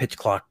the pitch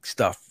clock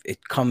stuff,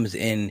 it comes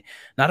in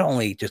not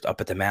only just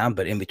up at the mound,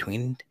 but in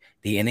between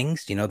the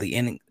innings. The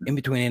in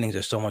between innings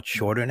are so much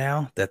shorter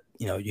now that,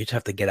 you just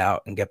have to get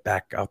out and get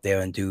back out there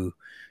and do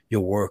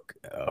your work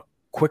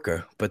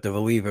quicker. But the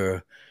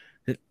reliever,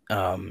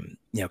 can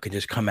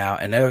just come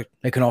out, and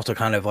they can also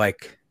kind of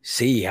like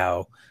see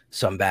how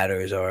some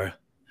batters are,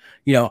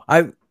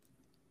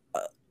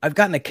 I've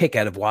gotten a kick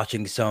out of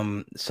watching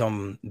some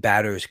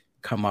batters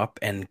come up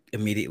and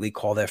immediately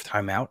call their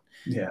timeout.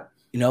 Yeah.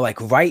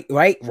 Like right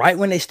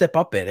when they step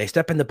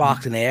in the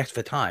box and they ask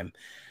for time.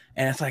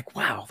 And it's like,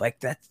 wow, like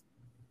that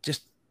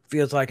just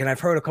feels like, and I've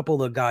heard a couple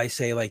of the guys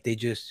say like they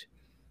just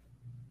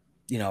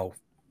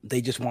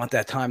want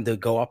that time to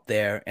go up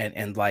there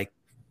and like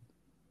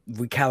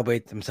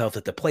recalibrate themselves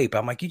at the plate. But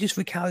I'm like, you just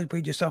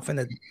recalibrate yourself in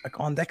the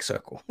on deck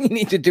circle. You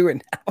need to do it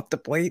now at the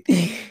plate.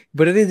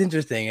 But it is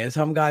interesting, and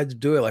some guys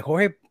do it. Like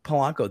Jorge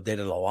Polanco did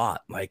it a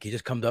lot. Like he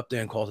just comes up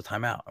there and calls a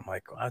timeout. I'm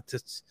like, well,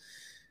 it's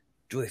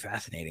really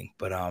fascinating.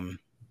 But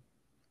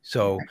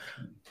so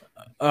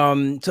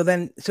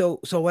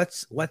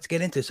let's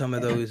get into some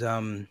of those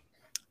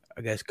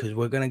I guess, because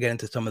we're going to get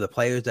into some of the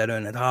players that are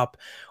in the top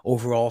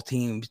overall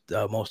teams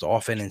most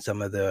often in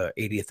some of the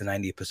 80th and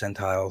 90th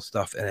percentile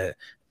stuff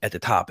at the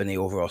top in the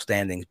overall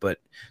standings. But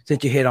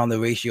since you hit on the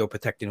ratio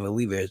protecting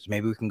relievers,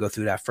 maybe we can go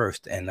through that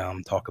first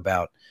and talk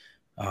about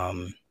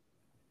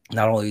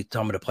not only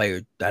some of the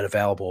players that are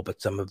available,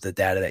 but some of the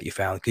data that you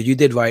found. Because you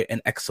did write an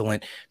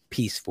excellent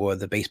piece for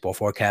the Baseball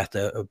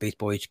Forecaster of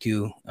Baseball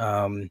HQ.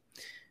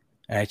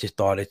 And I just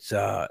thought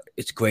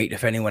it's great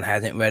if anyone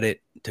hasn't read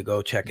it to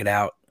go check it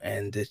out.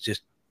 And it's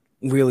just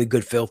really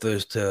good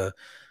filters to.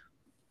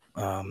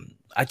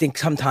 I think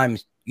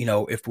sometimes,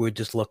 if we're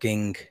just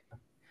looking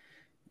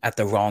at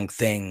the wrong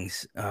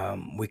things,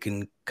 we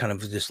can kind of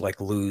just like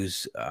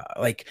lose.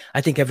 I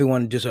think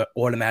everyone just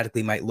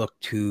automatically might look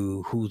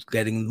to who's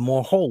getting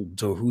more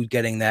holds or who's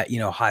getting that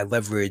high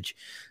leverage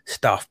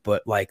stuff.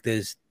 But like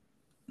there's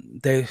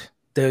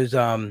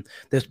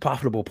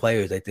profitable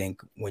players, I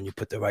think, when you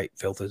put the right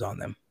filters on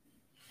them.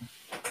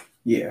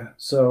 Yeah.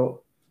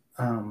 So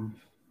I don't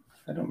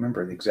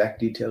remember the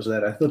exact details of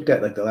that. I looked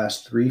at like the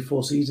last 3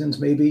 full seasons,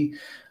 maybe,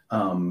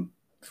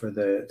 for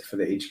the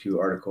HQ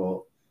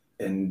article,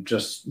 and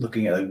just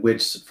looking at like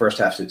which first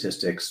half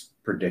statistics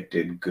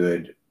predicted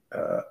good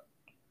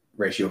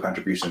ratio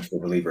contributions for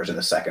relievers in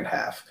the second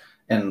half.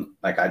 And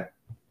like I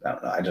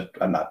don't know.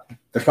 I'm not.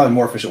 There's probably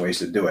more efficient ways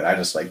to do it. I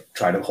just like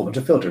tried a whole bunch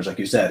of filters, like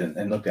you said,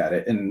 and looked at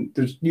it. And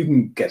you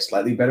can get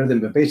slightly better than,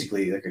 but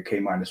basically like a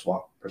K-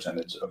 walk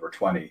percentage over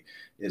 20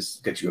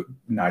 gets you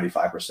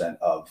 95%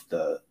 of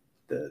the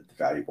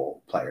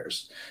valuable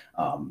players.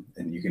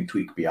 And you can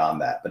tweak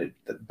beyond that, but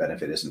the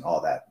benefit isn't all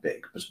that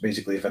big. But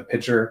basically, if a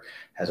pitcher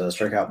has a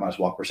strikeout minus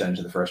walk percentage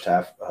in the first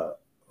half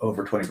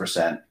over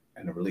 20%,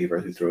 and a reliever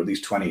who threw at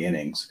least 20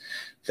 innings,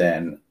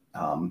 then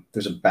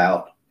there's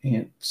about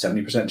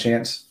 70%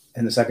 chance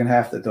in the second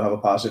half that they'll have a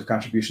positive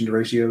contribution to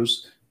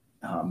ratios.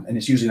 And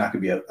it's usually not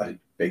going to be a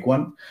big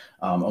one.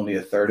 Only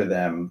a third of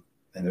them,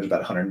 and there's about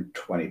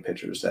 120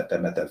 pitchers that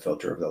met that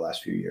filter over the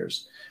last few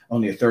years.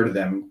 Only a third of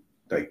them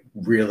like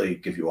really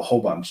give you a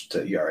whole bunch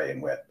to ERA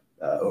and WHIP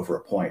over a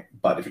point.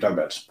 But if you're talking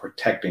about just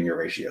protecting your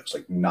ratios,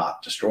 like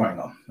not destroying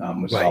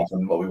them, which is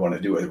often what we want to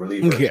do with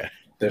relievers,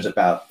 there's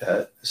about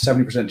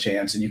 70%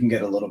 chance, and you can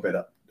get a little bit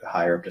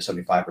higher, up to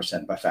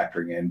 75% by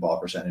factoring in ball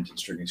percentage and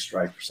swinging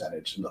strike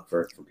percentage, and look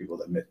for people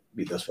that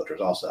meet those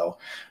filters also.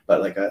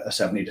 But like a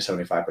 70 to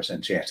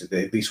 75% chance that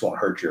they at least won't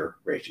hurt your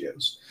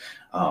ratios.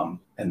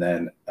 And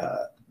then,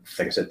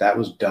 like I said, that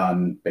was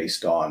done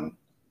based on,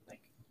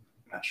 like,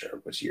 I'm not sure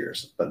which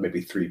years, but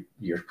maybe 3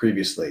 years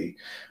previously.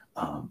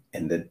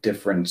 And the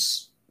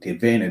difference, the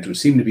advantage would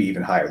seem to be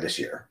even higher this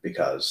year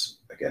because,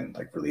 again,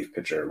 like relief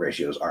pitcher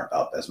ratios aren't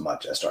up as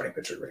much as starting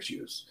pitcher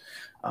ratios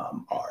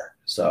are.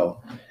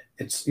 So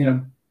it's,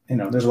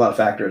 there's a lot of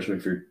factors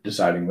if you're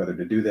deciding whether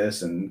to do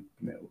this, and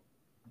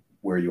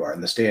where you are in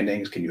the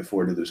standings, can you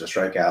afford to lose a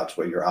strikeouts,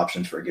 what are your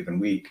options for a given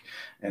week,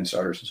 and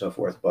starters and so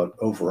forth. But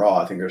overall,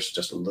 I think there's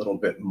just a little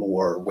bit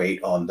more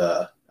weight on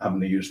I'm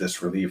going to use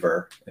this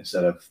reliever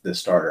instead of this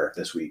starter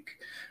this week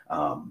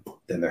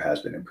than there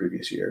has been in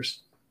previous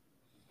years.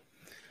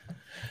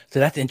 So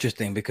that's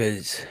interesting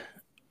because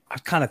I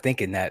was kind of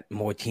thinking that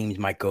more teams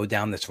might go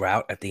down this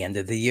route at the end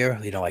of the year,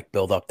 like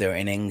build up their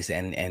innings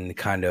and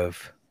kind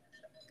of,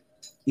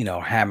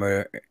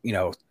 hammer,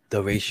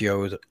 the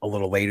ratios a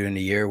little later in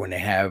the year when they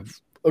have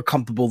a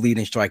comfortable lead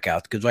in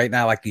strikeouts. Because right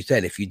now, like you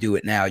said, if you do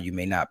it now, you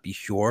may not be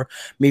sure.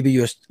 Maybe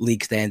your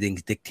league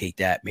standings dictate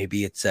that.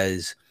 Maybe it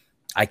says,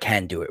 I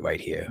can do it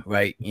right here,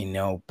 right?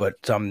 But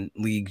some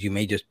leagues you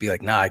may just be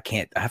like, nah, I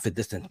can't. I have to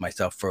distance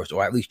myself first,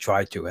 or at least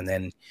try to, and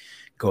then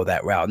go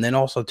that route. And then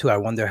also, too, I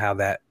wonder how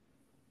that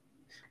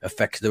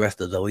affects the rest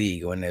of the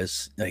league when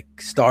there's like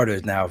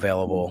starters now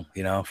available,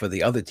 for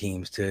the other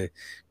teams to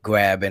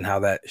grab, and how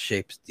that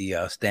shapes the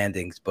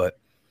standings. But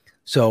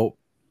so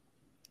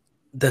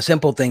the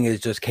simple thing is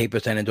just K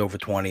percentage over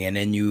 20, and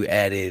then you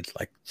added,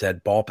 like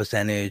said, ball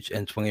percentage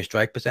and swing and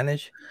strike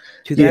percentage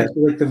to that. Yeah, so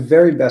like the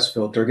very best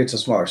filter gets a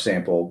smaller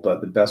sample,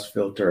 but the best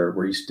filter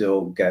where you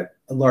still get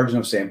a large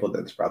enough sample that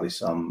there's probably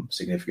some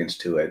significance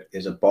to it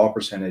is a ball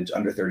percentage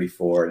under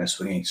 34 and a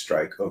swinging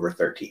strike over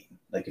 13.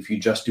 Like if you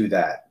just do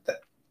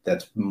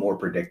that's more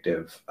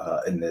predictive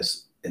in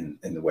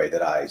the way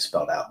that I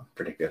spelled out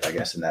predictive, I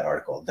guess, in that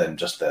article than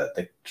just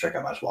the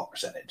strikeout minus walk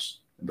percentage,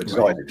 which is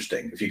always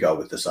interesting. If you go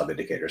with the sub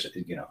indicators,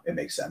 it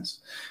makes sense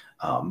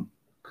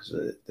because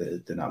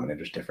the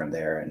denominator is different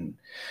there, and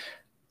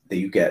that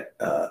you get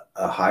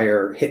a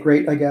higher hit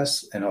rate, I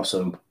guess, and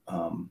also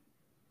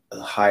a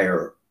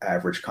higher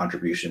average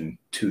contribution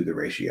to the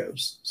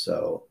ratios.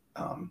 So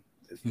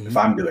if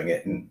I'm doing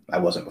it, and I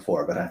wasn't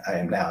before, but I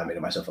am now, I made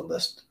myself a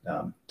list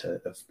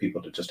of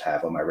people to just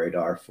have on my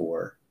radar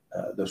for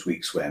those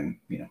weeks when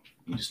you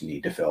just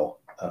need to fill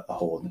a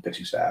hole in the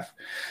pitching staff.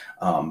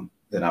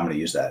 Then I'm going to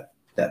use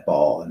that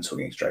ball and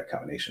swinging strike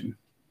combination.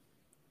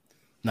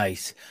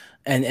 Nice,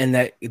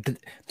 and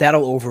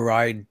that'll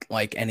override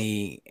like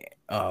any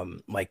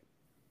like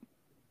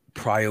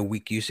prior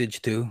week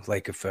usage too.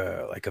 Like if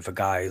a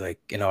guy, like,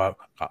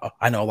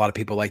 I know a lot of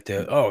people like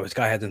to, oh, this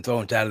guy hasn't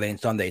thrown Saturday and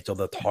Sunday, so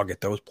they'll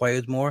target those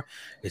players more.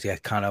 Is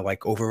that kind of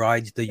like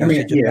overrides the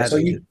usage of that? So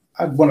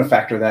I want to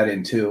factor that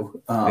in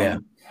too. Yeah.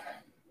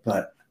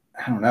 But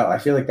I don't know. I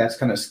feel like that's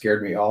kind of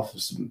scared me off.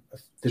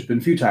 There's been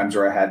a few times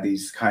where I had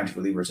these kinds of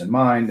relievers in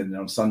mind, and then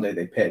on Sunday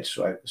they pitch,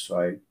 so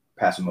I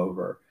pass them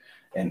over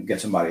and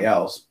get somebody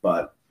else.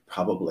 But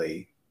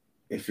probably,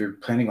 if you're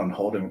planning on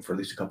holding for at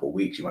least a couple of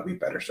weeks, you might be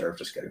better served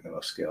just getting the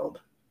most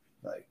skilled,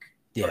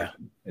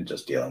 and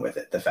just dealing with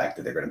it. The fact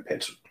that they're going to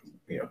pitch,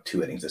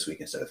 2 innings this week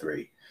instead of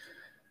 3.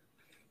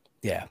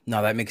 Yeah,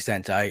 no, that makes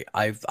sense. I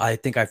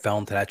think I fell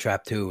into that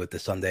trap too with the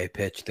Sunday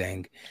pitch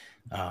thing.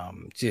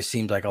 It just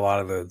seems like a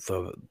lot of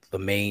the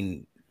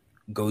main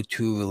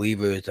go-to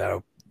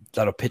relievers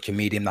that'll pitch a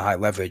medium to high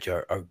leverage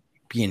are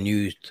being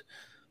used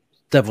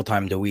several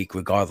times a week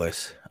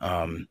regardless.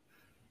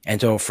 And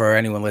so for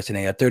anyone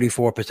listening, a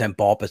 34%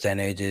 ball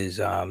percentage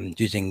is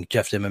using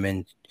Jeff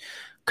Zimmerman's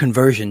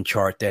conversion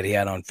chart that he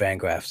had on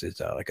Fangraphs is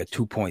like a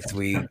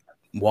 2.3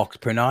 walks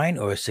per 9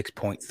 or a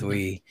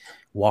 6.3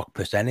 walk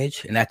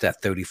percentage, and that's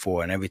at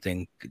 34, and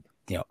everything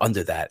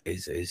under that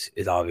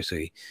is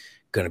obviously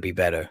going to be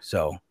better.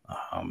 So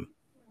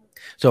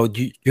so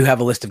do you have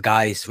a list of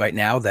guys right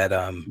now that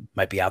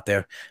might be out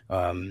there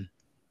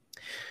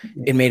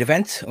in main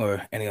events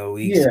or any other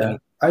leagues? Yeah,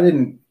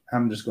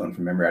 I'm just going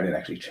from memory. I didn't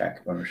actually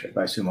check ownership.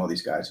 I assume all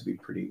these guys would be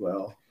pretty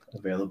well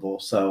available.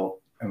 So,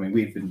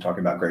 we've been talking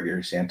about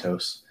Gregory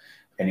Santos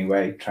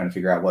anyway, trying to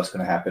figure out what's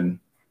going to happen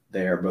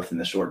there, both in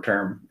the short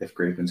term, if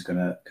Graveman's going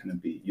to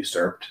be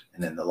usurped,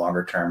 and then the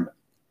longer term,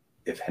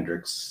 if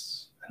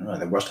Hendricks, I don't know,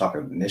 there was talk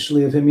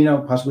initially of him,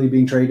 possibly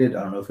being traded.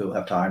 I don't know if he'll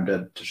have time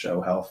to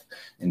show health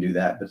and do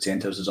that, but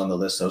Santos is on the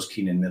list. So is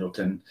Keenan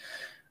Middleton,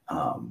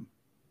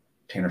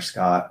 Tanner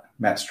Scott,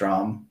 Matt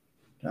Strom,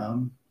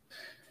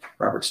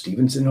 Robert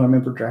Stevenson, who I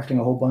remember drafting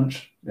a whole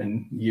bunch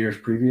in years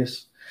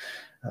previous,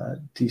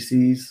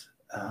 TCs,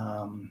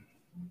 and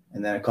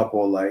then a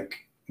couple like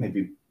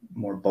maybe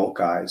more bulk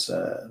guys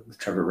with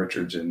Trevor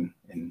Richards and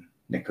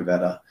Nick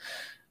Pivetta.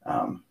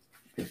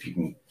 If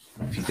you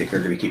think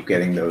they're going to keep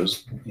getting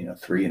those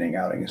 3 inning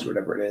outings or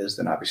whatever it is,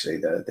 then obviously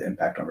the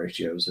impact on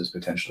ratios is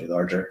potentially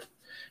larger,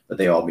 but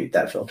they all meet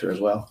that filter as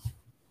well.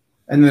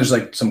 And then there's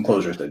like some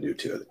closers that do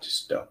too that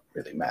just don't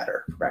really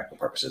matter for practical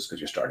purposes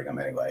because you're starting them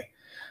anyway.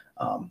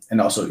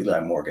 And also Eli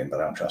Morgan, but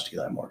I don't trust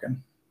Eli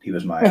Morgan. He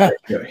was my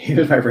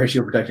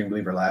ratio protecting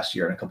reliever last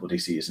year in a couple of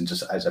DCs, and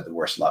I just had the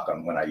worst luck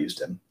on when I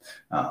used him.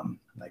 I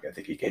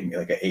think he gave me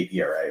like an 8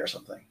 ERA or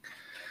something.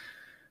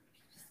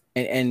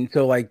 And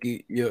so like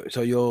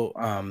you'll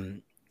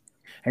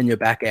in the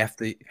back half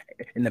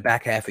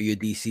of your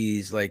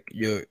DCs, like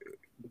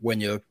when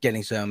you're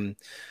getting some,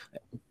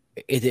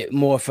 is it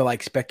more for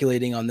like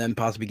speculating on them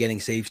possibly getting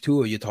saves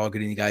too, or you're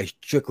targeting the guys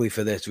strictly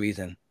for this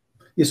reason?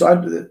 Yeah,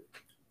 so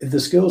if the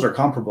skills are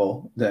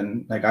comparable,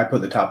 then like I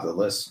put the top of the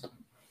list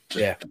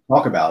to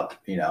talk about,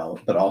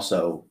 but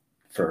also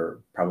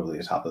for probably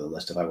the top of the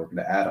list, if I were going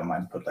to add them,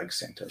 I'd put like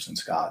Santos and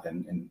Scott,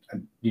 and I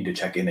need to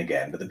check in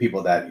again. But the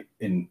people that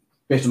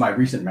based on my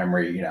recent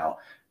memory,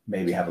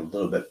 maybe have a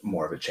little bit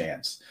more of a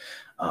chance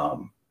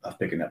of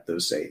picking up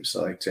those saves.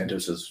 So like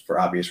Santos is, for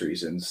obvious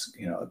reasons,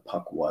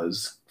 Puck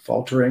was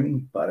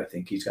faltering, but I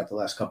think he's got the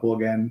last couple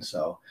again.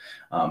 So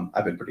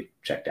I've been pretty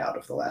checked out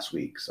of the last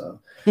week. So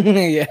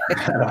yeah,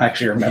 I don't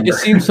actually remember. It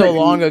seems so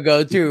long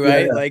ago too,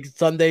 right? Yeah. Like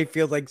Sunday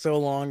feels like so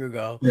long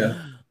ago.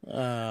 Yeah.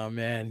 Oh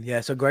man.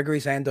 Yeah. So Gregory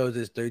Santos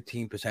is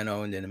 13%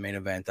 owned in the main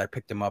event. I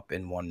picked him up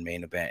in one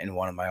main event in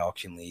one of my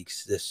auction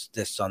leagues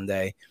this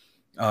Sunday.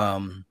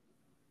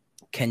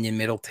 Kenyon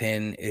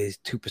Middleton is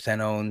 2%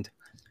 owned.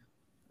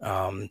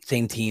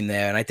 Same team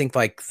there, and I think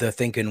like the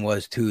thinking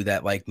was too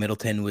that like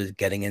Middleton was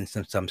getting in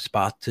some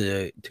spots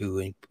to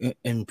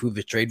improve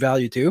his trade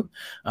value too,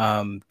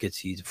 because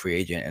he's a free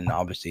agent, and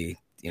obviously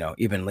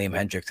even Liam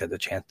Hendricks has a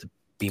chance to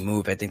be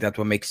moved. I think that's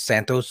what makes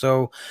Santos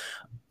so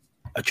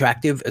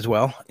attractive as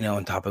well.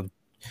 On top of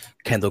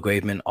Kendall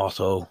Graveman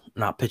also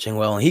not pitching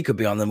well, and he could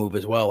be on the move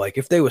as well. Like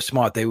if they were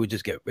smart, they would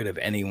just get rid of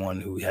anyone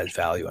who has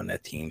value on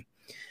that team.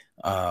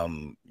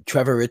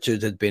 Trevor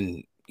Richards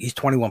he's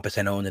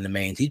 21% owned in the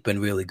mains. He's been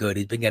really good.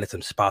 He's been getting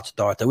some spot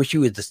starts. I wish he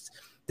was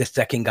the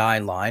second guy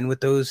in line with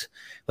those.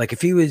 Like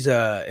if he was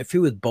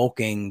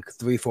bulking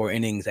 3-4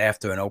 innings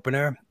after an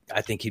opener,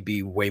 I think he'd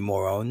be way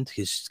more owned.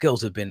 His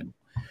skills have been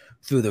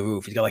through the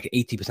roof. He's got like an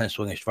 80%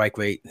 swing and strike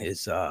rate.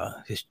 His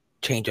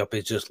changeup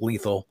is just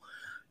lethal.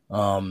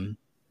 Tanner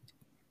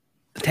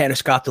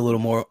Scott's a little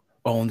more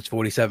owned,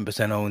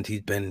 47% owned. He's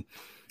been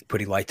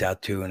pretty lights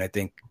out too, and I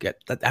think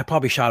that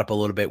probably shot up a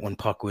little bit when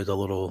Puck was a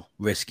little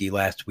risky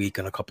last week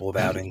on a couple of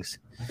outings.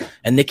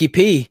 And Nicky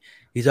P,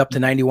 he's up to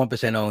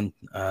 91% owned.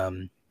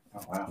 Oh,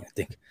 wow. I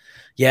think,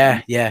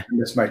 yeah. I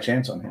missed my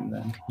chance on him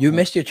then. You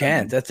missed your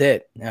chance. That's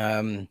it.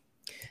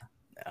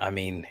 I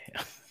mean,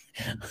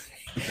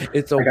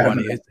 it's so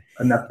funny.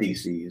 enough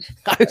DCs.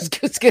 I was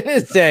just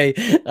gonna say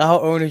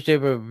our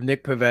ownership of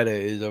Nick Pivetta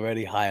is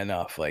already high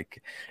enough.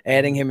 Like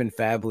adding him in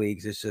fab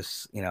leagues is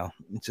just,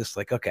 it's just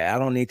like, okay, I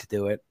don't need to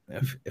do it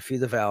if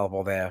he's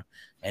available there,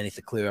 and it's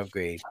a clear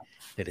upgrade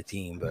to the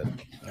team. But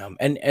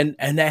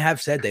and they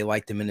have said they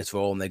liked him in this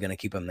role and they're gonna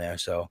keep him there.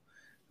 So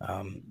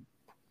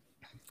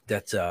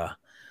that's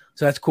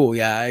cool.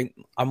 Yeah,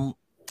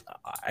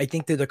 I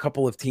think there's a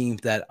couple of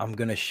teams that I'm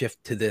gonna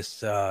shift to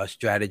this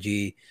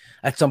strategy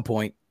at some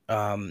point.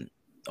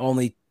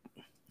 Only,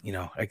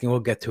 we'll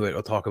get to it.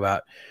 We'll talk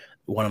about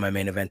one of my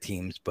main event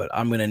teams, but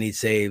I'm going to need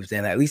saves.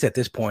 And at least at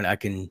this point, I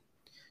can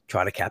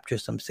try to capture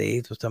some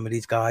saves with some of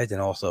these guys and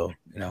also,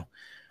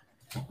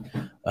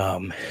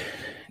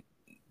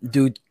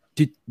 do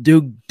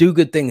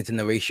good things in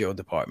the ratio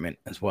department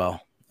as well.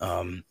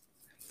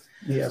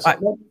 Yeah. So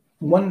I'm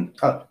going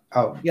to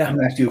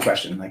ask you a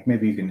question. Like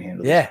maybe you can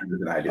handle this better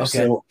than I do.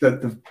 Okay. So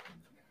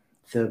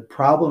the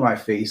problem I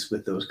face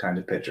with those kind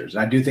of pitchers,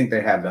 and I do think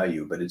they have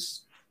value, but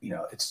it's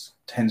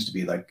tends to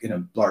be like in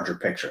a larger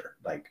picture,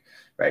 like,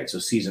 right. So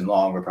season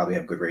long, we'll probably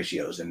have good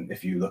ratios. And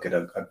if you look at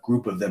a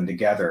group of them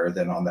together,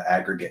 then on the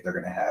aggregate, they're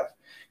going to have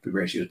good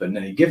ratios. But in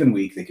any given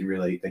week, they can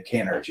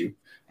hurt you.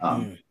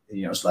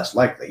 It's less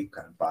likely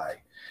kind of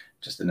by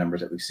just the numbers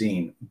that we've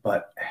seen,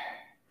 but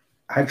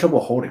I have trouble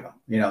holding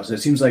them, so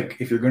it seems like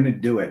if you're going to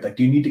do it, like,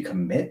 do you need to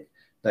commit?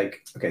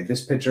 Like, okay,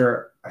 this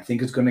pitcher, I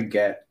think is going to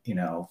get,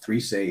 3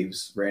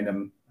 saves,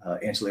 random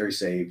ancillary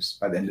saves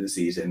by the end of the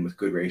season with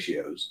good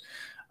ratios.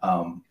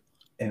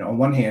 And on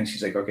one hand,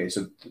 she's like, okay,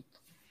 so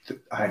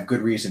I have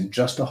good reason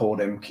just to hold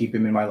him, keep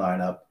him in my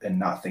lineup and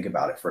not think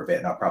about it for a bit.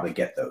 And I'll probably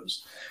get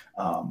those.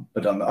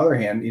 But on the other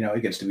hand,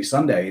 it gets to be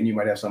Sunday and you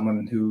might have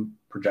someone who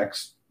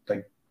projects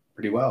like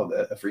pretty well,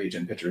 a free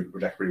agent pitcher who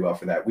projects pretty well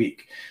for that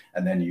week.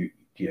 And then you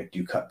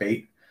cut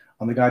bait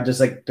on the guy.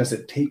 Does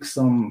it take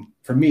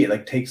for me,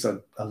 it takes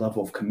a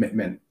level of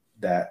commitment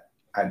that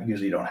I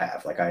usually don't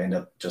have. Like I end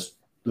up just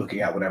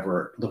looking at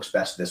whatever looks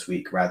best this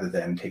week rather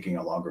than taking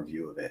a longer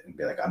view of it and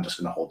be like, I'm just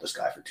going to hold this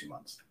guy for 2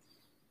 months.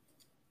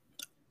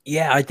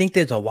 Yeah, I think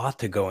there's a lot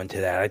to go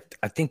into that.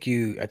 I think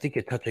you're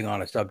touching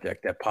on a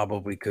subject that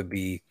probably could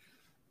be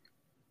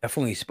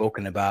definitely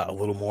spoken about a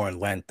little more in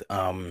length.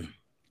 I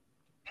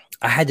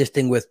had this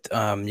thing with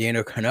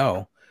Yainer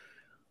Cano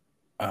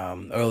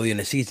early in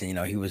the season.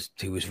 He was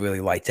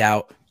really lights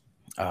out,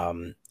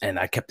 and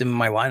I kept him in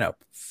my lineup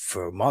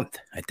for a month,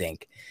 I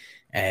think.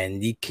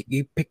 And he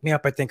picked me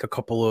up, I think, a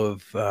couple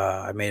of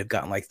I may have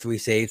gotten like 3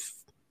 saves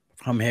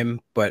from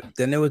him. But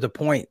then there was a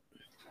point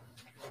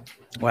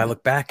where I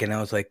looked back and I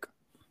was like,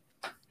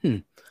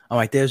 I'm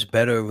like, there's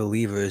better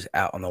relievers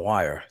out on the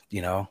wire,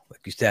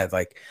 like you said,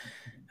 like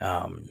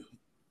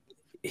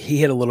he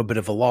hit a little bit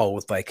of a lull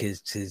with like he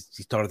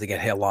started to get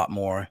hit a lot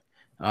more.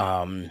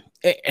 And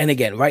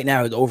again, right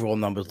now his overall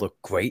numbers look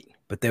great,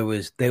 but there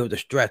was a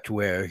stretch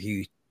where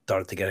he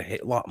started to get a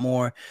hit a lot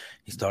more.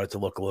 He started to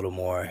look a little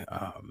more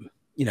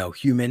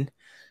human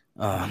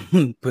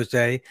per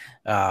se,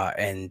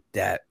 and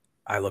that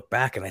I look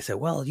back and I said,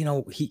 well,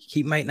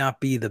 he might not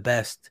be the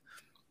best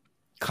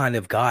kind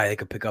of guy that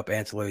could pick up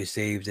ancillary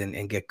saves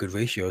and get good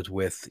ratios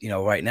with,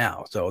 right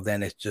now. So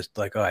then it's just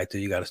like, all right, so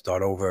you got to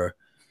start over,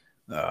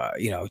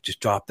 just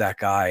drop that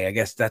guy. I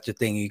guess that's the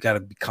thing. You got to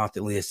be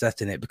constantly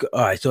assessing it. Because,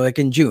 all right, so like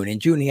in June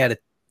he had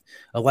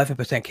a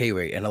 11% K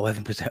rate and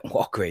 11%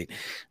 walk rate.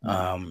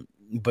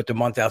 But the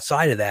month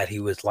outside of that, he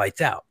was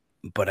lights out.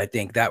 But I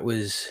think that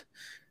was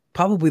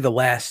probably the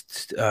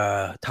last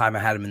time I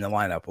had him in the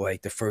lineup,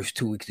 like the first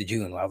 2 weeks of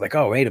June. I was like,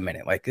 oh, wait a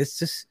minute. Like,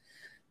 it's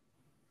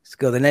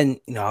good. And then,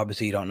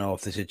 obviously you don't know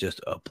if this is just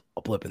a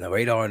blip in the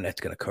radar and that's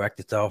going to correct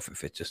itself,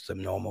 if it's just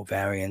some normal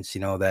variance,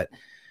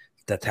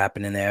 that's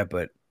happening there.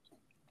 But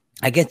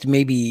I guess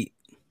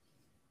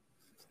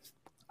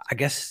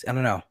I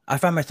don't know. I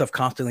find myself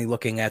constantly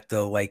looking at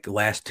the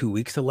last 2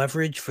 weeks of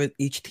leverage for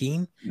each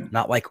team,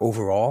 not like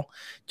overall,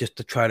 just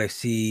to try to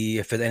see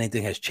if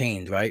anything has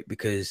changed, right?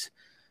 Because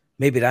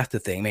maybe that's the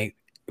thing.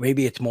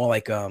 Maybe it's more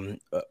like a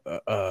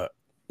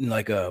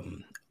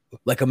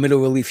middle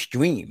relief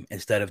stream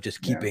instead of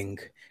just keeping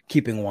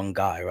one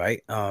guy,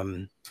 right?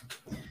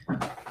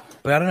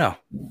 But I don't know,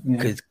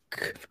 because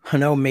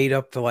Hano made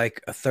up for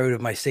like a third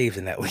of my saves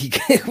in that league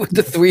with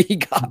the 3 he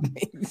got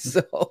me.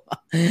 So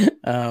I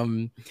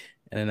don't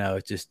know.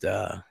 It's just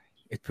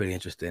it's pretty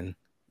interesting.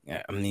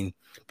 Yeah, I mean,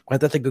 but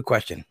that's a good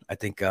question. I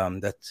think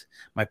that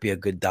might be a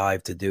good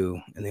dive to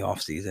do in the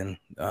off season.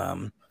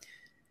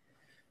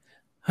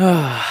 Man,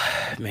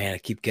 I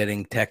keep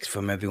getting texts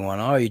from everyone.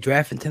 Oh, you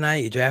drafting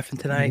tonight?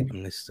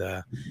 I'm just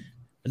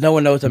no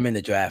one knows I'm in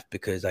the draft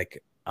because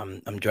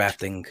I'm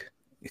drafting.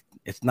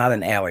 It's not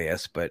an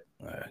alias, but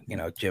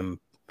Jim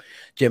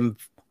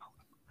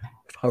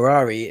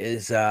Ferrari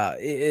is a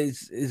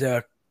is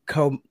a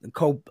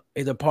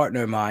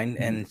partner of mine,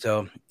 and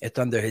so it's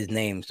under his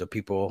name. So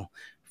people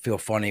feel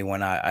funny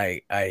when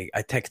I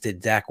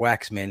texted Zach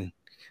Waxman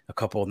a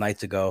couple of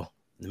nights ago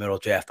in the middle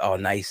of draft. Oh,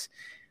 nice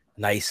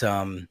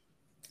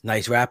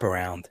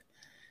wraparound.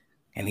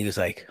 And he was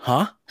like,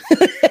 huh?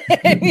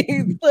 And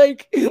he's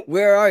like,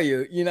 where are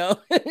you? You know?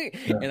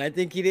 And I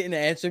think he didn't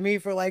answer me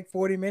for like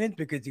 40 minutes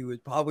because he was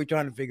probably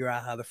trying to figure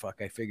out how the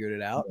fuck I figured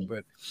it out.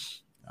 But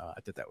I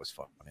thought that was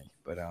funny.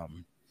 But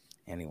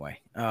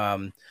anyway.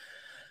 All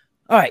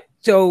right.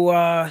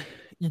 So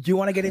do you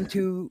want to get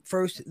into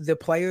first the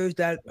players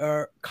that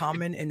are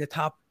common in the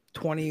top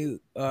 20,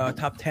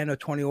 top 10 or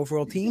 20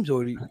 overall teams,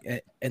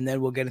 and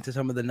then we'll get into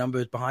some of the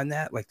numbers behind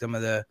that, like some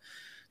of the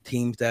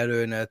teams that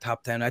are in the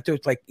top 10. I thought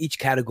it's like each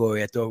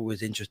category I thought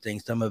was interesting.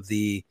 Some of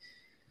the,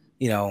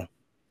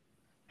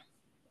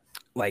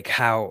 like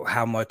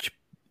how much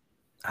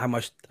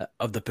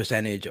of the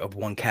percentage of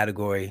one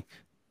category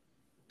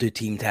do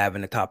teams have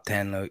in the top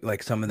 10?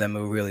 Like some of them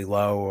are really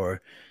low,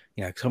 or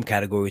some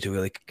categories are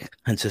really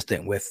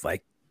consistent with,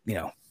 like,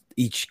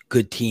 each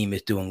good team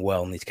is doing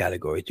well in these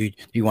categories. Do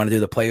you want to do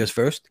the players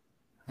first?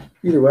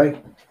 Either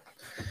way.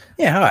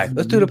 Yeah, all right.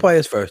 Let's do the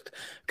players first,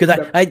 because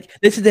I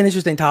this is an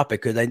interesting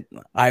topic, because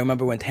I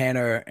remember when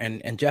Tanner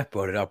and Jeff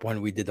brought it up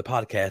when we did the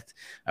podcast,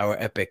 our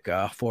epic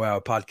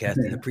 4-hour podcast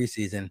in the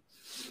preseason.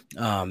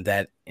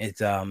 That it's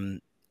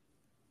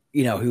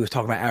he was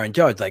talking about Aaron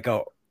Judge, like,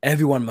 oh,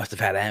 everyone must have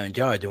had Aaron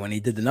Judge, and when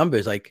he did the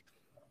numbers, like,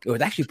 it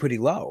was actually pretty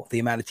low, the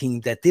amount of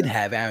teams that did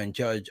have Aaron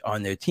Judge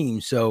on their team.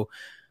 So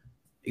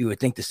you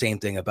would think the same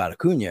thing about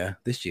Acuna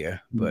this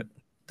year, but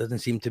doesn't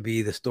seem to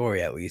be the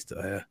story, at least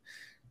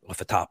off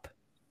the top.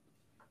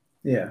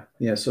 Yeah.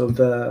 So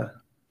the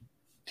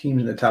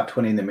teams in the top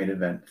 20 in the main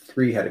event,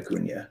 3 had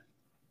Acuna,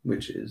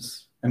 which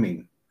is,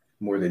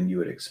 more than you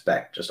would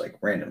expect, just like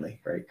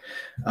randomly, right?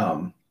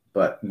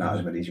 But not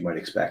as many as you might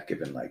expect,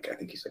 given, like, I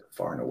think he's like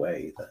far and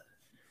away the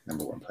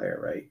number one player,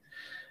 right?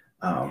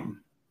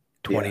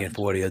 20 and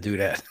 40 will do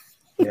that.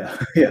 Yeah.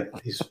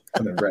 He's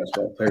on the Reds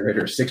player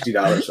rater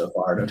 $60 so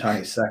far.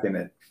 Otani's second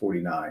at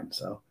 49.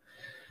 So,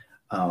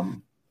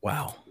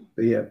 wow.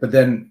 But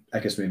then I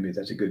guess maybe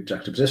that's a good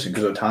juxtaposition,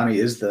 because Ohtani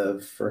is the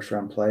first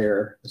round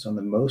player that's on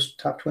the most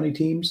top 20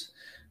 teams,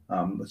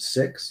 with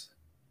 6.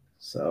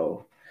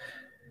 So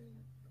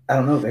I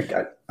don't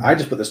know. I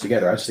just put this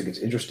together. I just think it's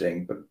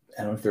interesting, but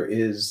I don't know if there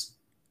is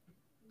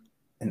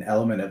an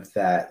element of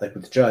that. Like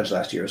with Judge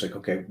last year, it was like,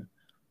 okay,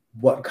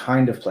 what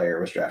kind of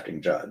player was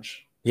drafting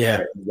Judge? Yeah.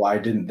 Right? Why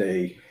didn't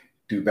they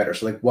do better?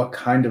 So, like, what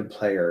kind of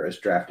player is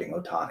drafting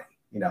Ohtani?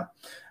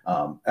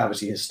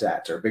 Obviously his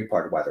stats are a big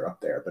part of why they're up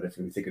there. But if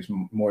we think it's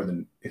more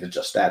than, if it's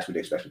just stats, we'd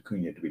expect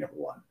Acuna to be number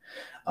one.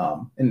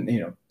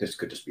 And this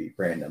could just be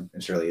random,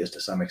 and surely is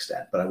to some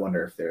extent. But I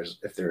wonder if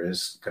there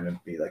is going to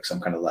be like some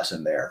kind of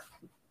lesson there,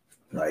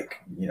 like,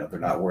 they're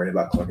not worried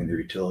about collecting their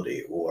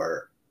utility,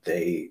 or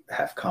they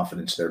have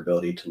confidence in their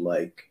ability to,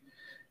 like,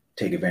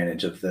 take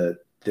advantage of the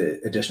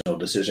additional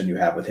decision you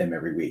have with him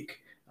every week.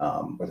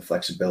 Or the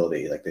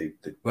flexibility, like the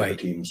other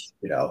teams,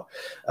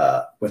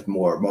 with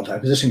more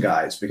multi-position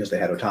guys, because they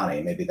had Ohtani,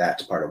 and maybe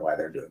that's part of why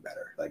they're doing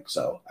better. Like,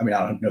 so, I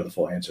don't know the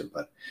full answer,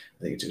 but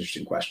I think it's an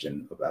interesting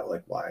question about,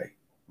 like, why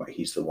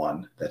he's the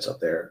one that's up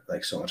there,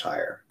 like, so much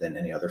higher than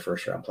any other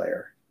first round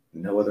player.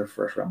 No other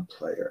first round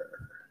player.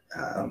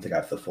 I don't think I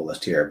have the full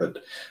list here,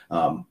 but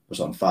was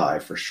on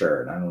 5 for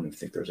sure, and I don't even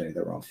think there was any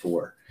that were on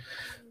 4.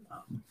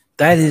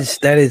 That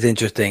is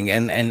interesting,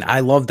 and I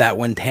love that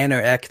when Tanner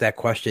asked that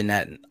question,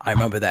 that I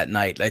remember that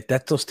night, like,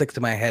 that still sticks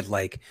to my head,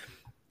 like,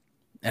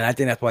 and I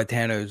think that's why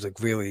Tanner is, like,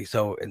 really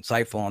so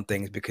insightful on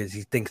things, because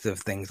he thinks of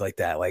things like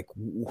that, like,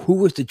 who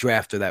was the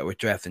drafter that was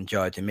drafting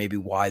Judge, and maybe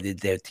why did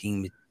their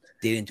team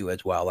didn't do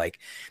as well? Like,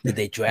 did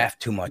they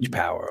draft too much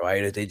power,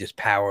 right? Or did they just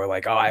power,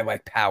 like, oh, I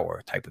like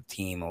power type of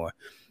team, or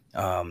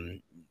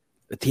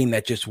a team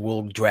that just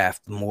will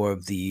draft more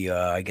of the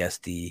I guess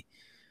the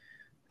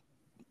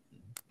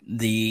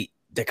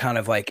kind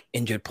of, like,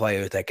 injured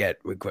players that get,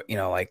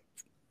 like,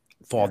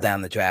 fall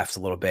down the drafts a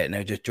little bit, and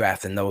they're just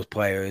drafting those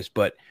players.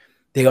 But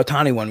the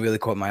Ohtani one really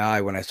caught my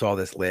eye when I saw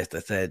this list. I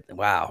said,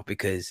 wow,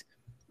 because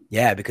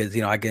I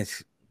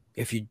guess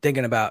if you're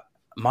thinking about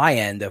my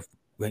end of,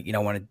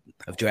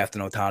 of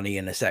drafting Ohtani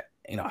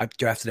in I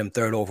drafted him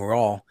 3rd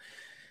overall,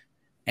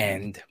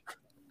 and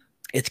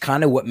it's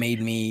kind of what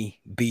made me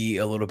be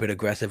a little bit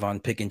aggressive on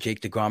picking Jake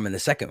DeGrom in the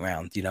 2nd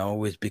round,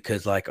 was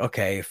because, like,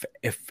 okay,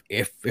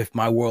 if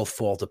my world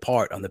falls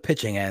apart on the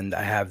pitching end,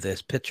 I have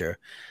this pitcher,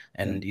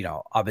 and,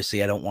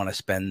 obviously I don't want to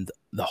spend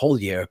the whole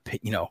year,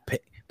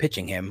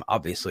 pitching him.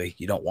 Obviously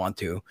you don't want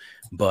to,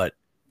 but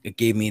it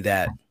gave me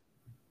that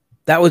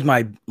was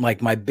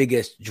my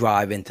biggest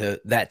drive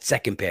into that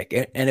 2nd pick.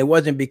 And it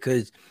wasn't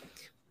because,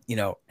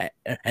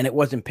 and it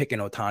wasn't picking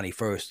Ohtani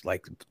first.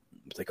 Like,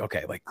 it's like,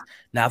 okay, like,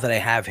 now that I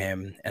have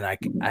him and I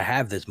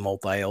have this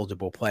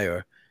multi-eligible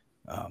player,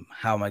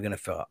 how am I going to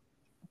fill up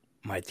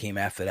my team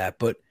after that?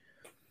 But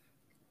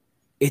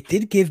it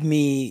did give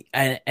me,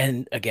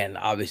 and again,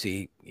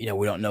 obviously, we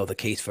don't know the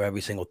case for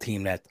every single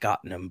team that's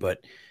gotten him,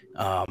 but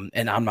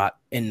and I'm not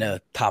in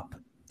the top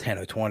 10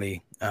 or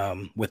 20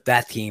 with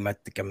that team. I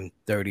think I'm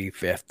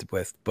 35th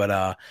with,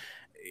 but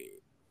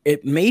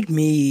it made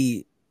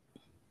me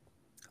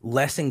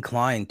less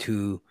inclined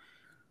to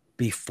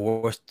be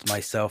forced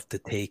myself to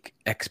take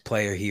X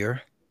player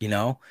here,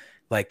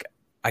 like,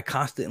 I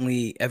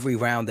constantly, every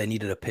round I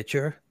needed a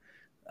pitcher.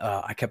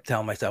 I kept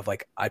telling myself,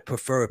 like, I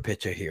prefer a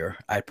pitcher here.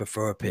 I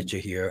prefer a pitcher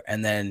here.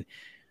 And then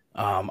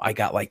I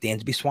got like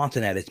Dansby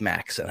Swanson at its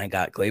max, and I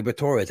got Gleyber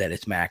Torres at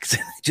its max.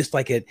 Just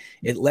like it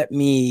let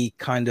me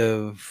kind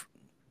of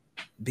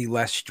be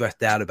less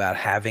stressed out about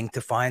having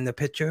to find the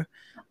pitcher.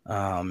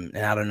 And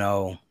I don't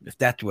know if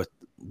that's what,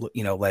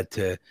 led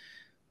to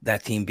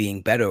that team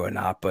being better or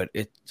not, but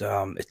it's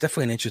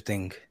definitely an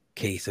interesting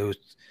case.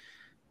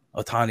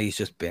 Ohtani's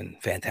just been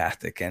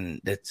fantastic, and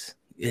it's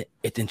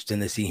interesting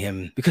to see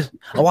him, because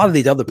a lot of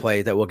these other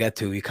plays that we'll get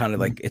to, you kind of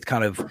like, it's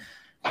kind of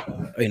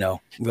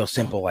real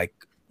simple, like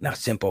not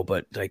simple,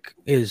 but like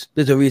there's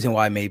a reason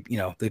why, maybe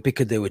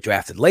because they were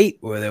drafted late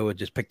or they were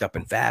just picked up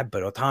in fab.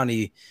 But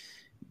Ohtani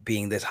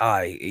being this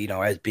high,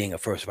 as being a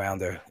first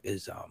rounder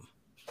is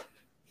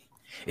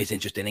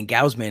interesting. And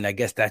Gausman, I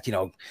guess that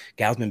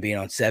Gausman being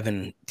on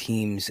 7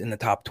 teams in the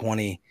top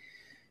 20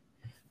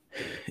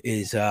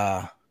 is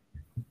that's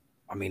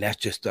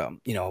just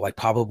like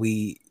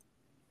probably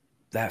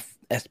that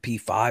SP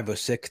 5 or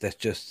 6 that's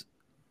just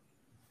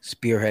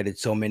spearheaded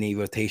so many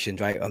rotations,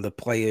 right? On the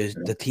players,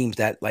 the teams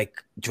that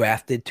like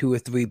drafted 2 or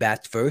 3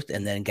 bats first,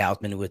 and then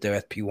Gausman was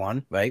their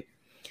SP1, right?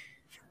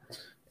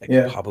 That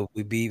could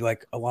probably be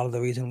like a lot of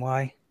the reason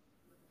why.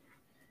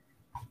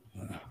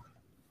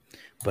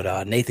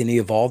 But Nathan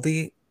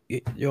Eovaldi,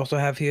 you also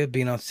have here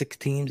being on 6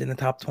 teams in the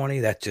top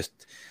 20. That's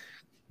just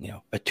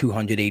a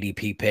 200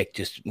 ADP pick,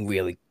 just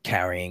really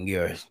carrying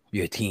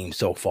your team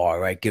so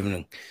far, right?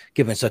 Given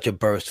such a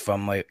burst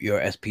from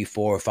your SP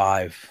 4 or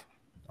 5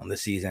 on the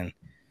season.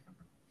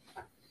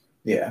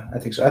 Yeah, I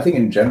think so. I think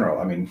in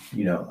general, I mean,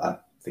 I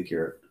think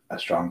you're a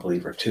strong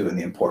believer too in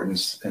the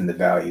importance and the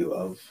value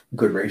of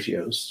good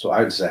ratios. So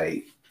I would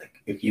say,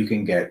 like, if you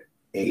can get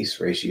ace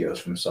ratios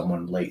from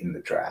someone late in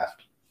the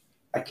draft,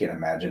 I can't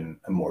imagine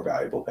a more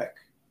valuable pick,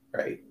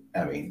 right?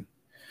 I mean,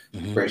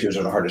 ratios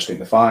are the hardest thing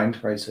to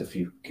find, right? So if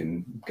you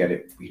can get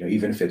it,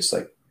 even if it's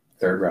like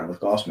 3rd round with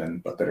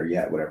Gossman, but better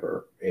yet,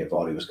 whatever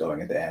Eovaldi was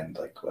going at the end,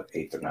 like what,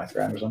 8th or 9th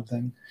round or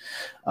something.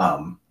 I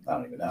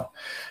don't even know.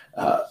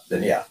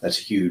 Then yeah, that's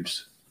a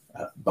huge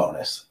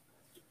bonus.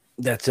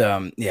 That's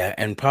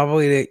and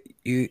probably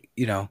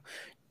that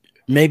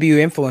maybe you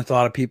influenced a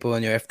lot of people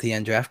in your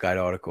FTN draft guide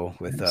article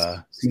with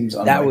seems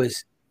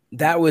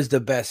that was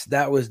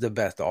the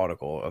best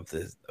article of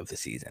the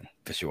season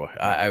for sure.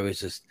 I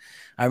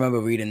remember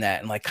reading that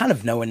and like kind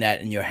of knowing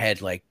that in your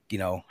head, like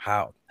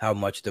how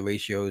much the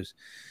ratios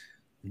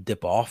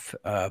dip off,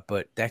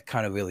 but that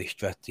kind of really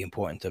stressed the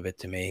importance of it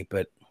to me.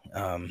 But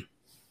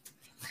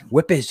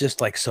whip is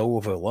just like so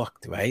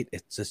overlooked, right?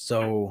 It's just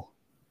so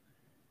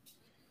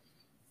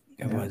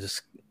everyone's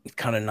just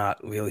kind of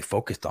not really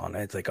focused on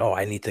it. It's like, oh,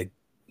 I need to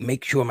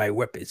make sure my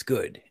whip is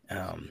good.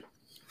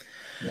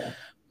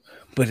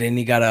 But then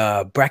you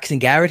got Braxton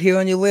Garrett here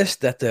on your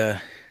list. That's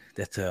a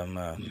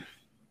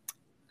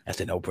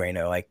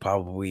no-brainer. Like,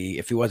 probably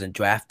if he wasn't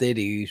drafted,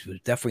 he was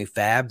definitely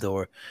fabbed,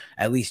 or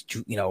at least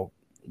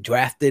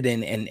drafted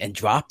and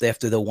dropped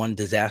after the one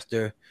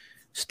disaster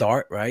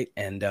start, right?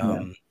 And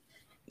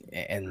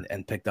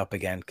and picked up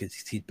again because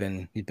he's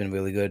been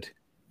really good.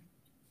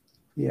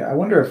 Yeah, I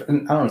wonder if,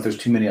 and I don't know if there's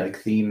too many like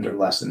themes or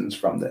lessons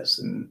from this,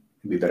 and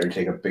it'd be better to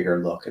take a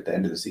bigger look at the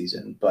end of the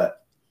season.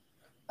 But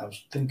I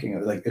was thinking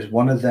of like, is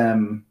one of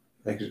them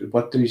like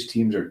what these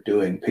teams are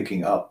doing,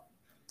 picking up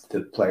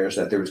the players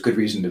that there was good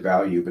reason to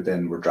value, but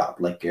then were dropped,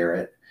 like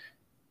Garrett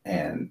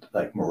and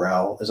like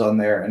Morel is on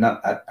there. And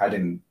I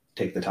didn't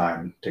take the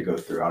time to go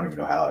through. I don't even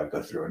know how I'd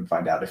go through and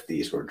find out if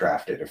these were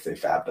drafted, if they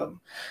fabbed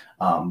them.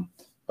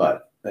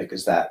 But like,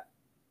 is that,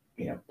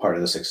 part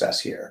of the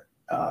success here?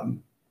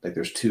 Like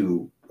there's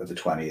 2 of the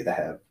 20 that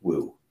have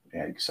Woo.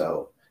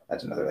 So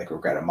that's another like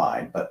regret of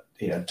mine, but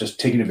just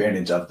taking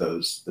advantage of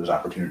those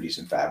opportunities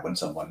in fab when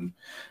someone,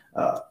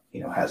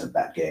 has a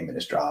bad game and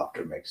is dropped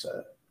or makes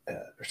or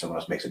someone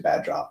else makes a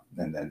bad drop,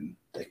 and then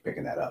like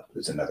picking that up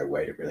is another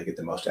way to really get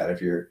the most out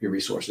of your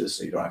resources.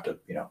 So you don't have to,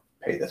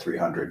 pay the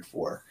 300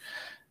 for,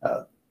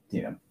 the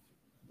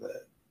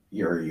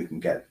year you can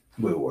get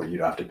Woo, or you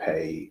don't have to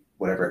pay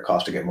whatever it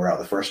costs to get Morel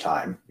the first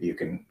time. You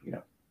can,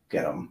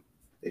 get him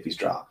if he's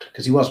dropped,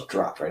 because he was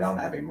dropped, right? I don't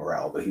have a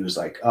Morel, but he was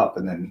like up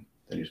and then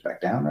he was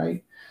back down,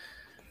 right?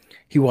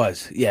 He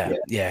was, yeah.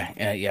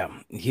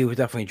 He was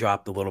definitely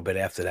dropped a little bit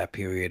after that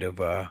period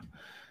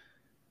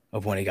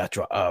of when he got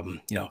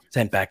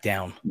sent back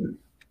down. Mm-hmm.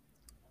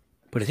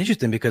 But it's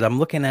interesting because I'm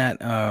looking at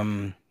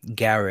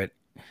Garrett.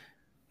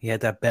 He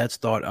had that bad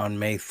start on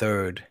May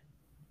 3rd.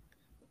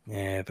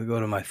 And if I go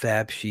to my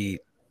fab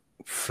sheet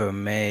for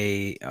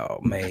May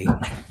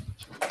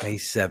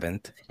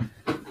 7th,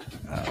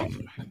 how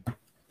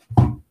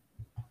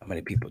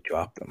many people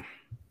dropped him?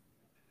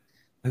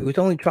 He was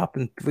only dropped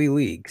in 3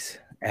 leagues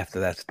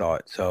after that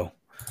start. So,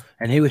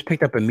 and he was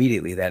picked up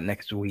immediately that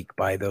next week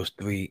by those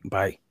 3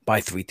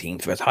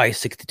 teams for as high as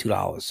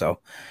 $62. So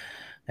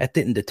that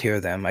didn't deter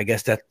them. I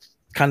guess that's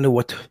kind of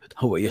what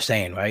you're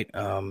saying, right?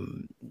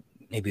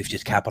 Maybe it's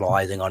just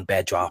capitalizing on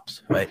bad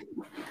drops, right?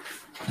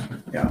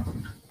 Yeah.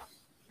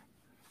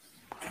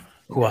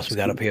 Who else we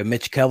got up here?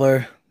 Mitch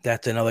Keller.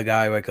 That's another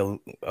guy, like a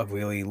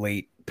really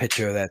late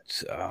pitcher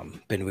that's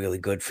been really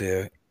good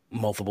for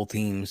multiple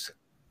teams.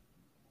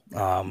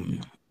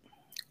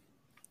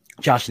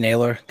 Josh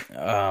Naylor.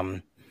 Yeah,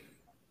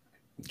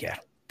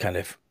 kind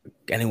of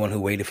anyone who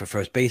waited for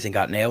first base and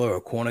got Naylor, or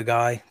a corner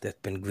guy,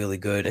 that's been really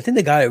good. I think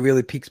the guy that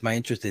really piques my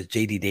interest is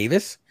JD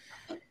Davis.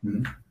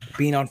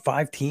 Being on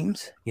 5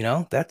 teams,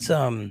 that's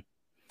 5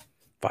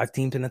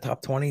 teams in the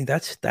top 20.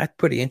 That's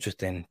pretty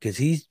interesting, because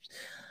he's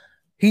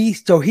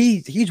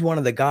one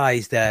of the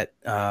guys that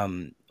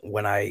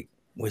when I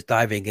was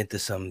diving into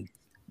some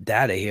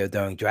data here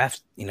during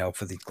drafts,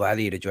 for the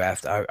Gladiator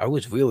draft, I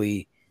was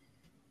really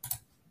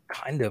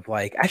kind of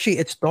like, actually,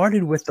 it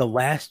started with the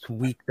last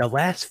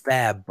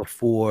fab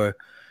before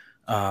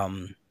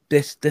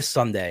this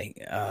Sunday,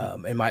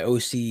 in my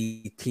OC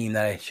team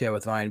that I share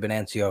with Ryan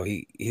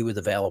Venancio. He was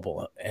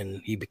available,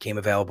 and he became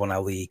available in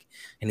our league,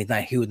 and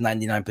he was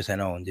 99%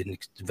 owned and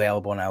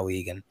available in our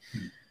league, and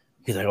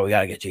he's like, "Oh, we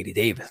gotta get JD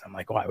Davis." I'm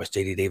like, "Why? What's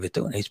JD Davis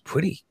doing?" He's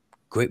pretty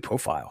great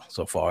profile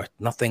so far.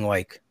 Nothing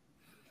like,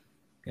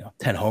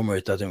 10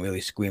 homers doesn't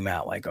really scream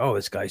out like, "Oh,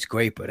 this guy's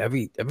great," but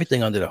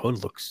everything under the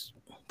hood looks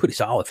pretty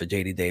solid for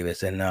JD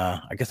Davis. And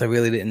I guess I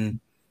really didn't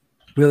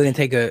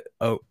take a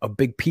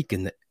big peek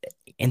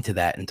into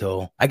that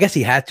until, I guess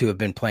he had to have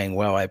been playing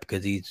well, right?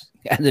 Because he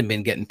hasn't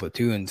been getting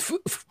platoons for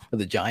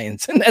the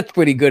Giants, and that's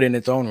pretty good in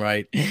its own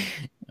right.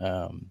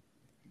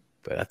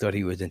 But I thought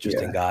he was an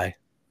interesting guy.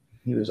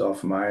 He was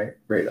off my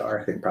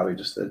radar. I think probably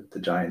just the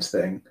Giants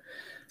thing.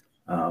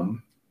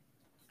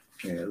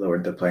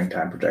 Lowered the playing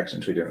time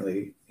projections. We didn't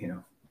really,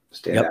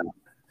 stand out.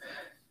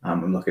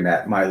 I'm looking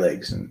at my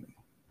leagues, and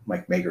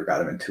Mike Mager got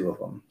him in 2 of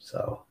them.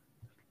 So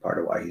part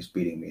of why he's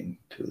beating me in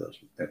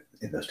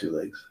those 2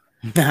 leagues.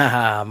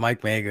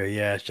 Mike Mager,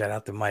 yeah. Shout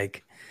out to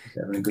Mike. He's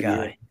having a good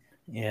guy.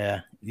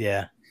 Year.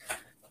 Yeah.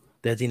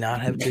 Does he not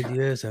have good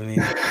years? I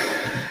mean,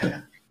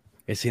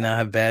 does he not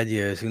have bad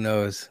years? Who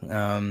knows? Who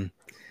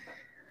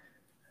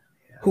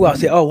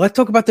else? Oh, let's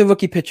talk about the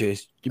rookie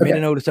pitchers. You made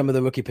a note of some of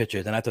the rookie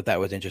pitchers, and I thought that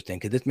was interesting,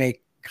 because this may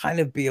kind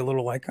of be a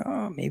little like,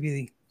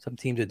 maybe some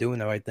teams are doing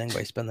the right thing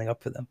by spending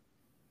up for them.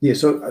 Yeah,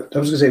 so I was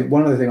going to say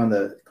one other thing on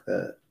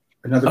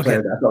another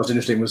player that I thought was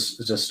interesting was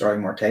just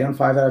starting Marte on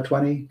 5 out of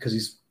 20, because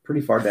he's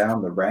pretty far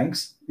down the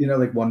ranks,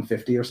 like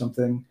 150 or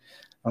something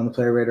on the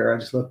player radar. I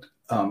just looked,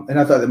 and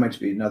I thought that might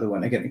be another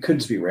one. Again, it could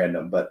just be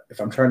random, but if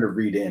I'm trying to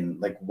read in,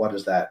 like, what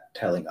is that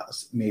telling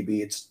us?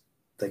 Maybe it's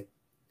like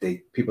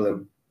people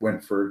that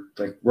went for,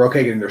 like, we're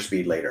okay getting their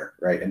speed later,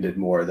 right, and did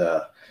more of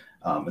the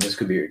and this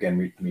could be,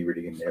 again, me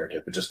reading a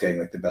narrative, but just getting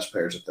like the best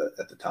players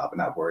at the top and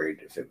not worried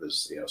if it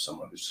was,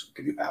 someone who's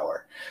give you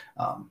power,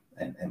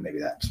 and maybe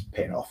that's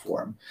paying off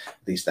for him.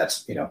 At least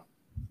that's,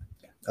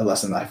 a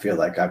lesson that I feel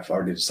like I've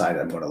already decided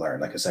I'm going to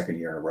learn, like a second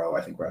year in a row.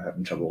 I think we're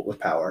having trouble with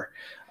power,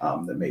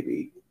 that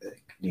maybe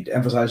need to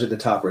emphasize at the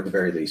top, or at the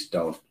very least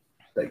don't,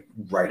 like,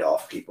 write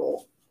off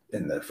people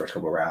in the first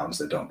couple of rounds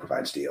that don't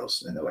provide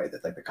steals in the way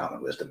that, like, the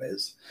common wisdom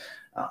is.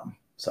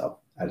 So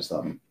I just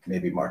thought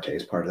maybe Marte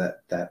is part of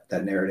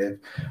that narrative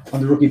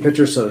on the rookie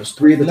pitcher. So it's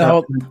 3 of the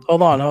top.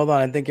 Hold on.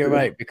 I think you're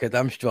right, because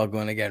I'm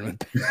struggling again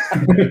with.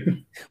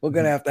 We're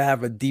gonna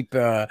have a deep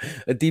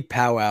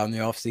powwow in the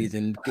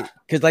offseason,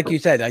 because, like you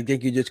said, I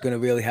think you're just gonna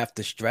really have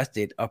to stress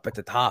it up at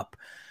the top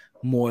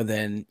more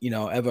than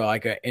ever.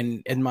 Like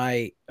in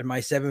my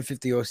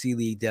 750 OC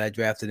league that I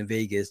drafted in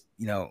Vegas,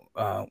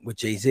 with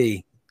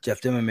Jay-Z,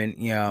 Jeff Zimmerman,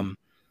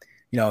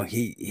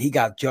 he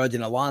got Judge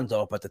and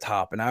Alonso up at the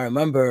top, and I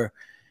remember,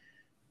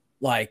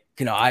 like,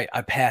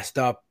 I passed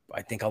up,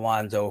 I think,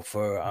 Alonso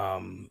for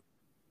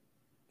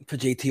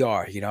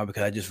JTR,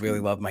 because I just really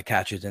love my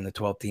catchers in the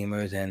 12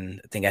 teamers. And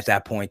I think at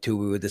that point too,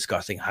 we were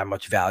discussing how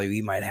much value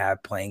he might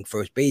have playing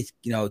first base,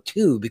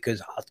 too,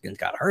 because Hoskins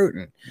got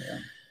hurt.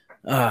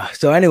 And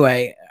so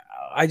anyway,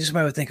 I just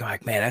remember thinking,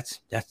 like, man,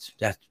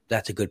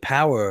 that's a good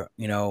power,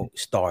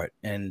 start.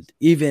 And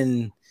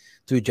even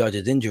through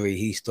Judge's injury,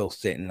 he's still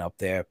sitting up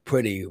there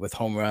pretty with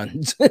home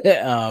runs.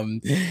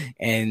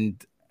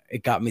 And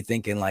it got me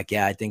thinking, like,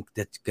 I think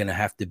that's going to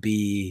have to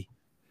be,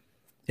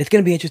 it's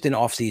going to be interesting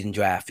off-season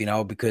draft,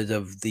 because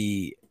of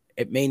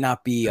it may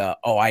not be,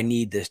 I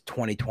need this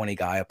 2020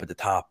 guy up at the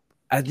top,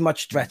 as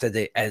much stress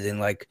as in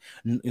like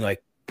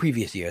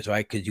previous years,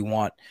 right? Because you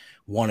want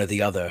one or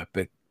the other,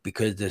 but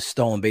because the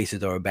stolen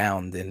bases are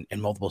abound in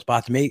multiple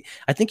spots. I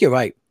think you're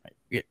right.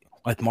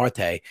 With Marte,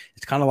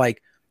 it's kind of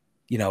like,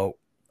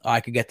 I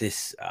could get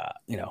this,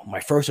 my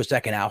first or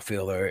second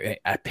outfielder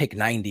at pick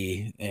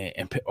 90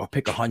 or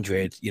pick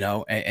 100,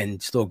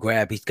 and still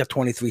grab. He's got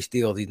 23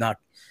 steals. He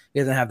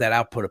doesn't have that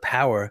output of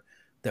power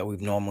that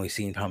we've normally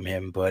seen from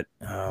him, but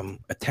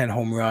a 10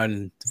 home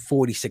run,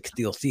 46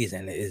 steal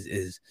season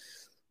is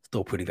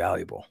still pretty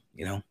valuable,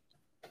 Yeah.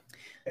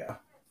 I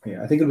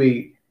think it'll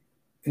be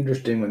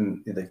interesting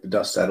when, like, the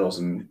dust settles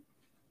and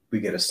we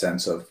get a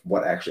sense of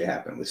what actually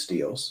happened with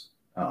steals.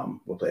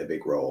 Will play a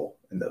big role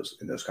in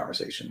those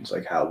conversations.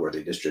 Like, how were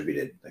they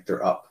distributed? Like,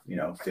 they're up,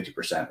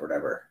 50% or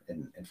whatever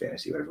in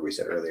fantasy, whatever we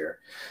said earlier.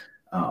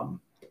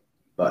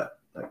 But,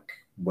 like,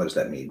 what does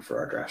that mean for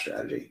our draft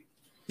strategy?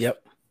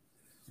 Yep.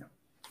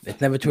 It's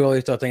never too early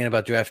to start thinking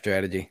about draft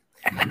strategy.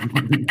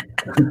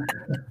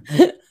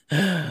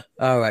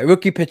 All right,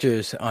 rookie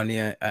pitchers on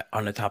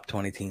the top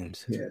 20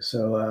 teams. Yeah,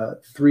 so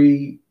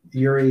 3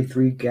 Yuri,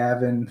 3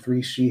 Gavin,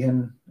 3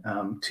 Sheehan,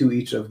 2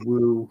 each of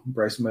Wu,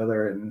 Bryce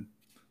Miller, and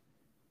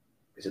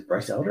is it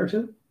Bryce Elder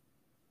too?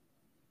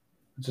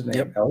 What's his name?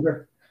 Yep.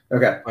 Elder.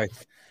 Okay. Right.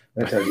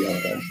 I tell you all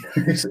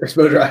that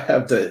exposure I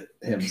have to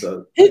him.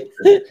 So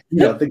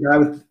the guy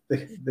with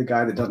the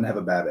guy that doesn't have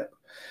a BABIP.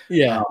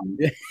 Yeah.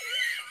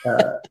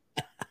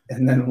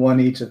 And then 1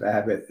 each of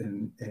Abbott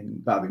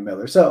and Bobby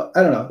Miller. So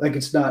I don't know. Like,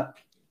 it's not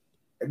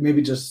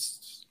maybe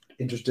just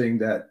interesting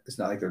that it's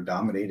not like they're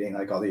dominating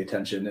like all the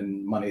attention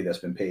and money that's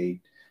been paid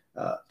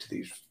to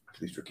these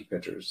rookie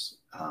pitchers.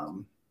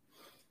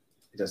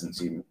 It doesn't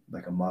seem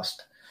like a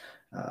must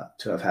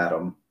to have had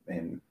them,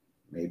 and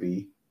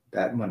maybe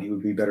that money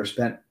would be better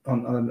spent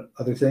on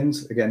other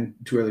things. Again,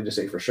 too early to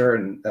say for sure.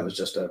 And that was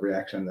just a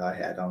reaction that I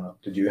had. I don't know.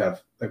 Did you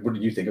have what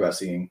did you think about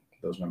seeing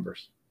those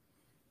numbers?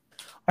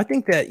 I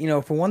think that,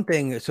 for one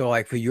thing, so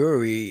like for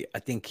Yuri, I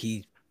think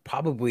he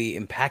probably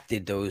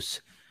impacted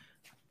those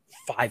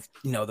 5,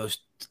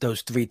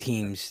 those 3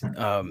 teams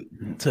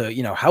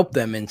to, help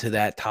them into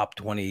that top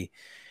 20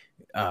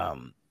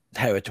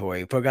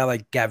 territory. For a guy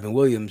like Gavin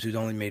Williams, who's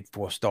only made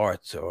 4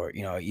 starts, or,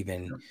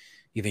 even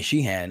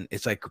Sheehan,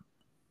 it's like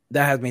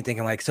that has me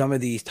thinking like some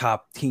of these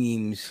top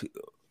teams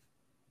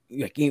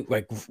like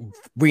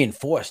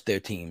reinforced their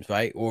teams,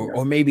 right?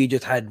 Or maybe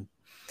just had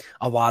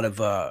a lot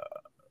of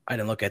I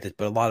didn't look at this,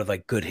 but a lot of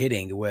like good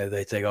hitting where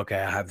they say, okay,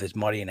 I have this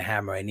money and a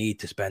hammer I need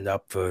to spend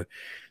up for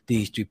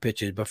these 2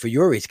 pitches. But for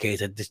Yuri's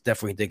case, I just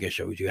definitely think it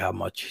shows you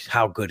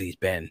how good he's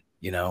been,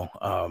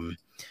 in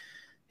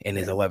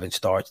his 11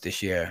 starts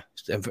this year.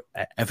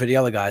 And for the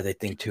other guys, I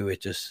think too,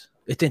 it's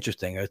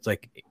interesting. It's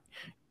like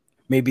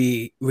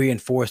maybe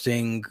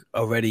reinforcing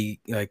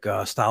already like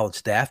a solid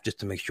staff just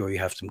to make sure you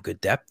have some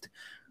good depth.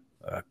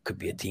 Could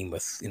be a team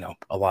with,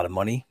 a lot of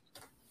money.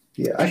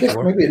 Yeah, I guess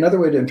maybe another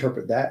way to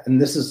interpret that,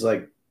 and this is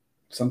like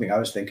something I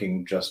was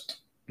thinking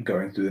just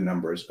going through the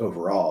numbers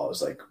overall,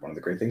 is like one of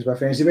the great things about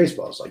fantasy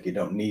baseball is like you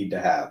don't need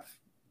to have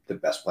the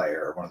best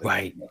player or one of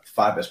the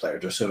 5 best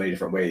players. There's so many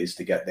different ways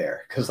to get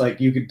there, because like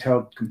you could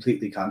tell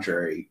completely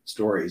contrary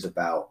stories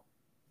about,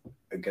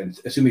 again,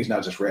 assuming it's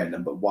not just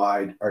random, but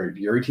why are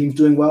your teams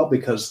doing well?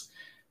 Because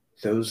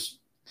those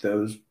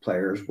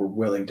players were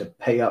willing to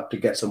pay up to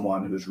get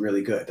someone who's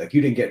really good. Like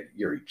you didn't get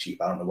Yuri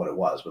cheap. I don't know what it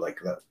was, but like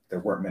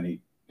there weren't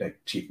many like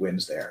cheap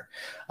wins there.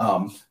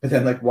 But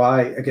then like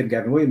why, again,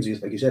 Gavin Williams,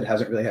 like you said,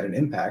 hasn't really had an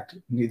impact.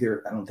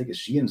 Neither, I don't think,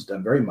 Sheehan's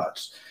done very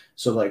much.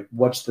 So like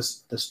what's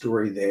the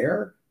story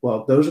there?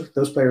 Well,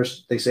 those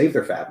players, they saved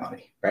their fat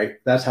money, right?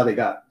 That's how you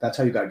got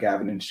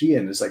Gavin and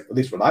Sheehan. It's like, at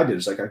least what I did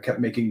is like I kept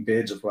making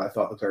bids of what I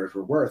thought the players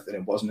were worth, and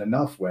it wasn't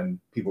enough when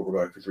people were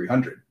going for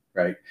 300,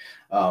 right?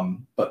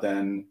 But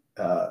then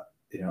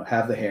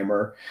have the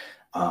hammer,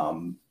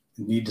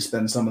 need to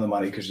spend some of the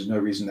money because there's no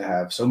reason to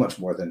have so much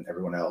more than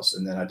everyone else.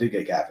 And then I did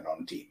get Gavin on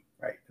the team,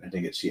 right? And I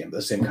did get Sheehan, but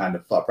the same kind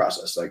of thought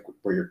process, like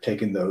where you're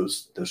taking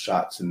those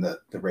shots in the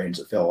range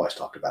that Phil always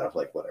talked about of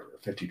like whatever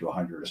 50 to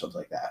 100 or something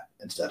like that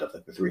instead of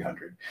like the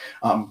 300.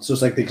 So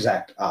it's like the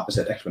exact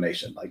opposite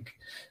explanation. Like,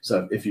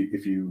 so if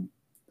you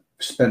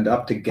spend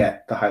up to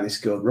get the highly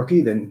skilled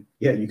rookie, then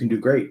yeah, you can do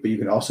great, but you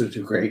can also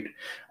do great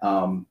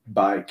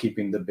by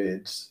keeping the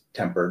bids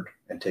tempered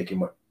and taking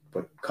what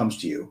comes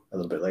to you a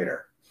little bit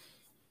later.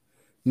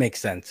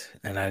 Makes sense.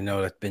 And I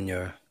know that's been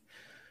your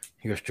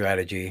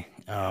strategy.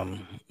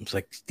 It's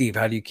like, Steve,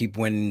 how do you keep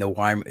winning the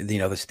Weimer,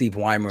 the Steve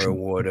Weimer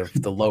award of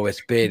the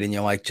lowest bid? And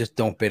you're like, just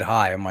don't bid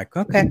high. I'm like,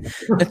 okay,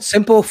 that's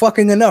simple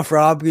fucking enough,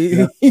 Rob.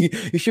 You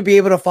should be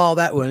able to follow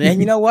that one. And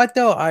you know what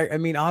though? I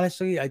mean,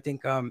 honestly, I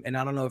think, and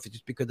I don't know if it's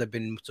just because I've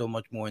been so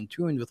much more in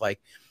tune with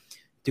like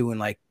doing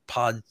like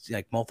pods,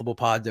 like multiple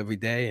pods every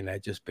day, and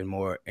I've just been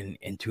more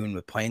in tune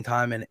with playing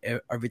time and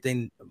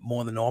everything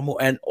more than normal.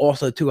 And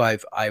also too,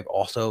 I've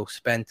also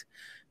spent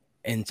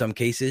in some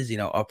cases,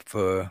 up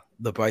for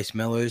the Bryce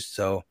Millers,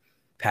 so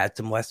had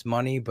some less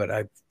money, but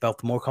I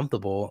felt more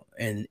comfortable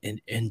in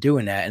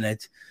doing that. And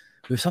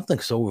there's something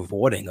so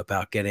rewarding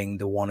about getting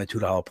the $1 or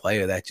 $2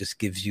 player that just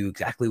gives you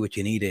exactly what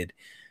you needed.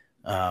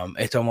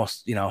 It's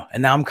almost,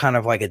 and now I'm kind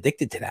of like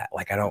addicted to that.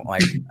 Like I don't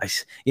like,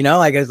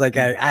 like it's like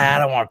I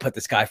don't want to put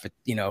this guy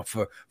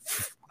for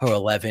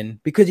 11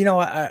 because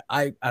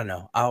I don't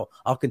know.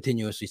 I'll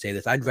continuously say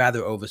this. I'd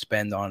rather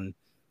overspend on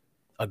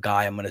a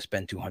guy I'm going to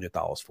spend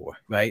 $200 for,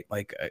 right?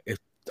 Like if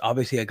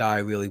obviously a guy I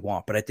really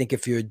want, but I think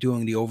if you're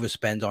doing the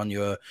overspend on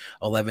your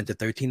 $11 to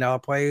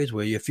 $13 players,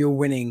 where if you're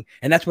winning,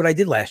 and that's what I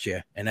did last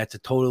year, and that's a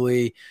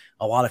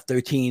lot of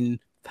 13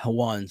 to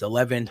 1s,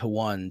 11 to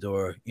 1s,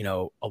 or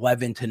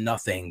 11 to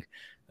nothing,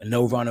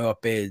 no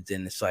runner-up bids,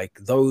 and it's like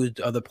those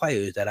are the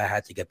players that I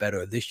had to get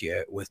better this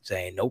year with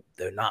saying nope,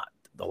 they're not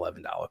the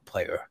 $11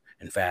 player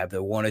in Fab,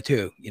 they're 1 or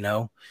 2,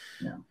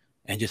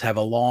 and just have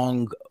a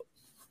long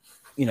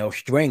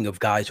string of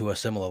guys who are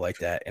similar like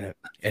that, and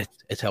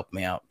it's helped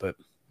me out. But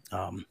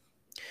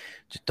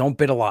Just don't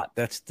bid a lot.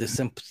 That's the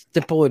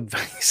simple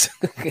advice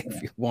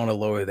if you want to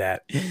lower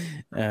that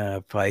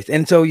price.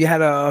 And so you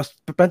had a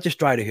bunch of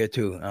Strider here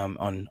too,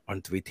 on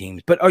 3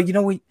 teams. But I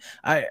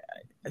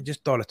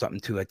just thought of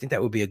something too. I think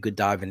that would be a good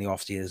dive in the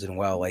offseason as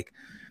well. Like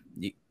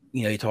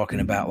you're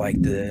talking about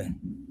like the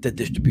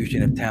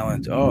distribution of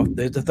talent. Oh,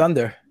 there's the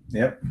Thunder.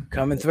 Yep,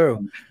 coming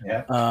through.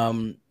 Yeah.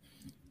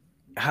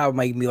 How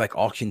maybe like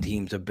auction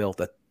teams are built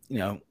at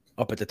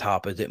up at the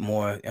top? Is it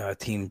more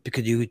team,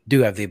 because you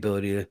do have the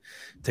ability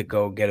to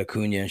go get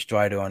Acuna and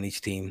Strider on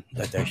each team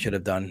that they should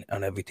have done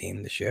on every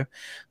team this year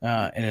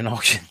in an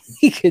auction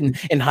league.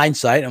 In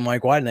hindsight, I'm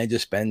like, why didn't I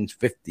just spend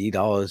 $50,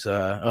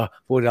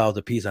 $40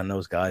 a piece on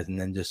those guys and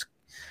then just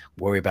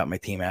worry about my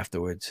team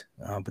afterwards?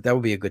 But that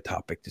would be a good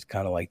topic, just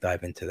kind of like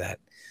dive into that.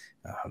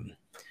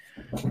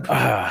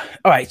 All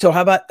right, so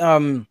how about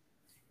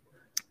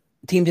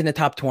teams in the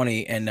top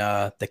 20 and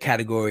the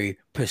category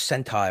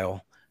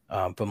percentile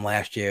from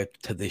last year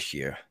to this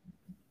year?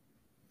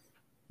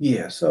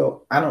 Yeah,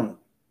 so I'm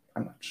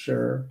not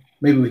sure.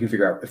 Maybe we can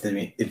figure out if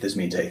this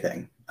means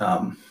anything.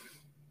 I'm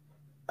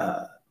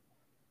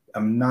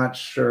not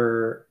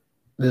sure.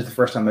 This is the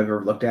first time I've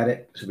ever looked at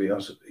it. So we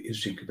also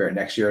interesting to compare it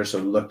next year. So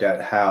we looked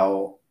at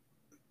how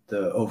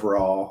the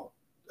overall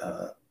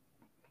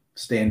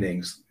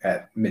standings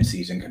at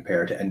midseason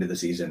compare to end of the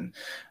season.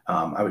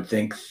 I would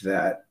think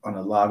that on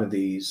a lot of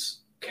these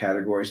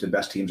categories, the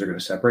best teams are going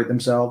to separate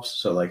themselves.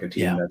 So like a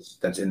team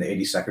that's in the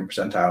 82nd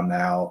percentile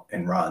now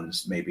in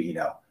runs, maybe,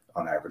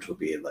 on average would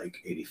be like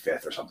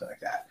 85th or something like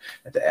that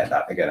at the end.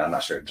 Again, I'm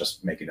not sure,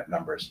 just making up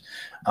numbers.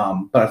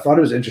 But I thought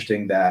it was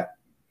interesting that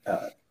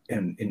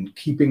in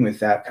keeping with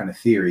that kind of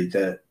theory,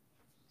 the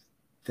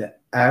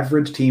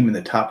average team in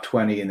the top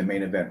 20 in the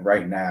main event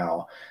right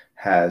now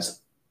has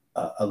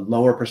a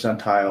lower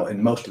percentile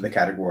in most of the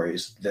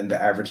categories than the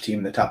average team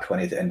in the top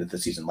 20 at the end of the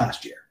season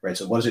last year, right?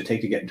 So what does it take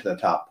to get into the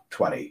top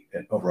 20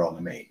 overall in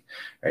the main,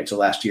 right? So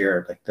last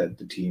year, like the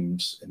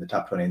teams in the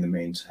top 20 in the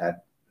mains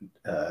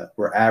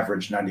were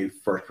average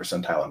 91st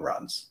percentile in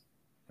runs,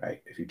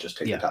 right? If you just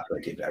take the top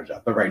 20 teams average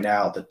out. But right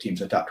now, the teams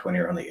in the top 20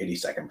 are only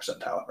 82nd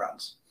percentile in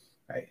runs,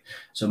 right?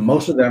 So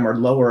most of them are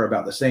lower,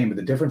 about the same, but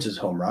the difference is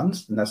home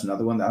runs. And that's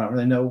another one that I don't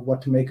really know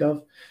what to make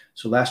of.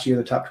 So last year,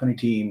 the top 20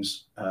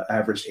 teams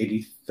averaged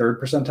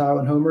 83rd percentile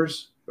in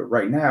homers, but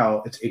right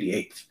now it's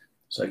 88th.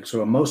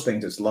 So on most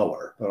things it's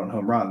lower, but on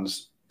home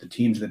runs, the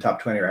teams in the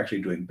top 20 are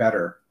actually doing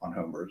better on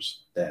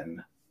homers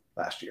than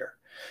last year.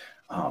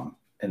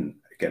 And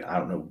again, I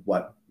don't know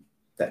what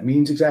that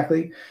means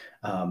exactly.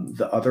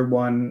 The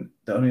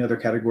only other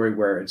category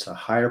where it's a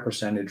higher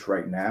percentage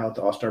right now at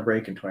the All-Star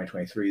break in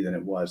 2023 than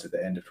it was at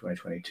the end of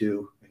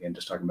 2022. Again,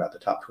 just talking about the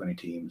top 20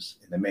 teams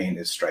in the main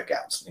is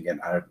strikeouts. Again,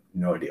 I have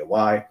no idea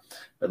why,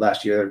 but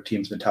last year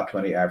teams in the top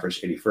 20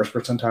 averaged 81st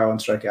percentile in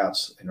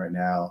strikeouts, and right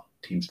now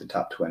teams in the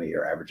top 20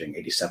 are averaging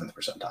 87th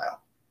percentile.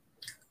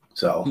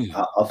 So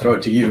I'll throw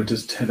it to you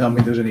just to tell me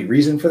if there's any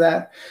reason for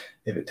that,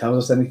 if it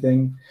tells us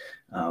anything.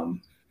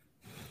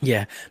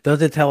 Yeah,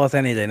 does it tell us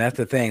anything? That's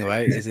the thing,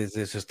 right? It's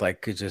just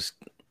like, I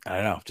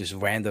don't know, just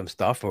random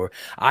stuff. Or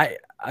I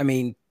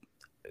mean,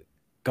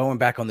 going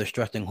back on the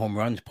stressing home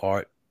runs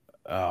part,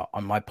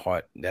 on my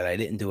part, that I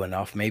didn't do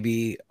enough.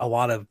 Maybe a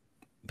lot of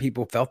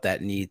people felt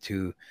that need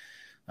to,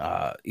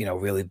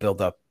 really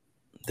build up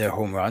their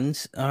home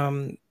runs,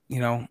 early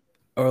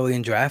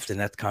in draft, and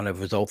that's kind of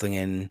resulting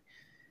in,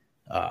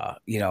 I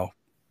don't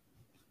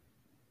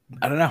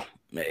know.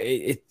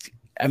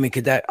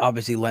 Because that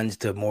obviously lends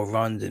to more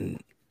runs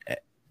and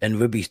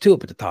ribbies too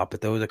up at the top,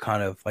 but those are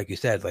kind of, like you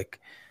said, like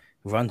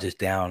runs is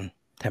down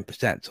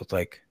 10%. So it's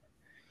like,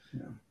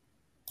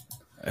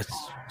 it's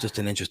just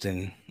an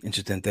interesting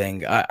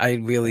thing. I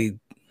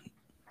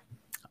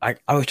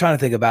was trying to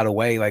think about a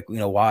way, like,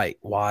 why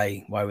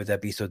would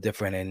that be so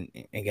different? And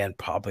again,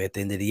 probably at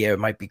the end of the year, it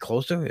might be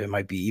closer, it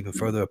might be even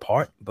further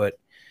apart, but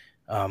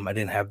I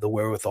didn't have the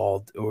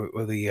wherewithal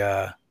or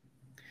the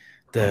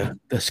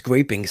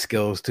scraping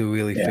skills to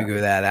really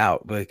figure that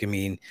out. But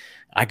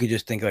I could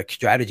just think, like,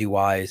 strategy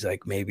wise,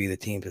 like maybe the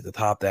teams at the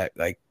top that,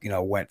 like,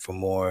 went for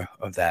more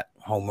of that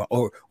home run,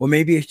 or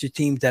maybe it's just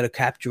teams that are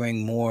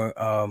capturing more,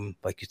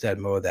 like you said,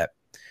 more of that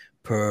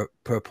per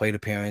plate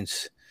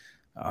appearance,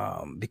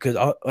 because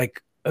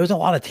like there's a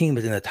lot of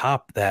teams in the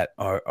top that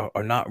are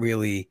not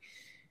really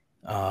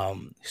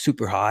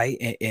super high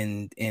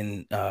in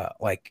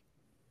like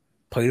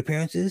plate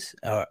appearances,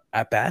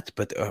 at bats,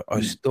 but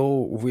are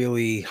still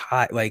really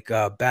high. Like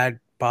bad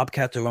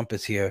Bobcats or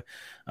Rumpus here,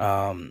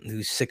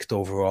 who's 6th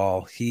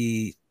overall.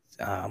 He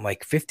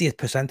like 50th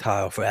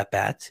percentile for at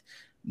bats,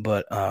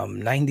 but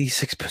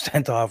 96th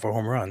percentile for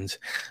home runs.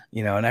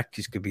 And that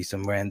just could be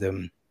some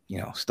random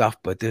stuff.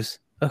 But there's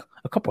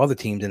a couple other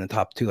teams in the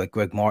top 2, like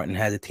Greg Martin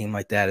has a team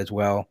like that as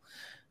well,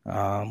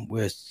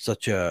 where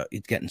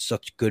he's getting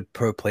such good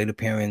per plate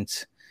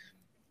appearance,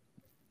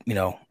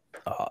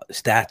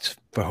 stats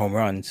for home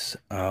runs.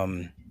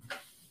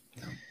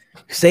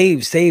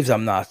 Saves,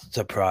 I'm not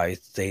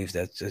surprised. Saves,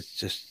 it's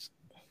just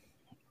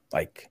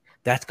like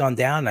that's gone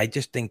down. I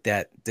just think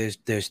that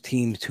there's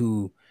teams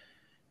who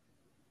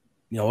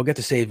we'll get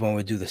to saves when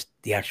we do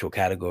the actual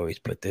categories,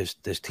 but there's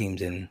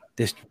teams in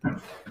this.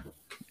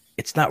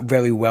 It's not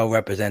very well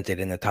represented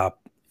in the top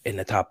 10,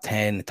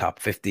 the top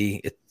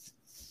 50.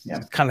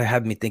 It's kind of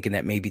had me thinking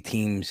that maybe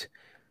teams,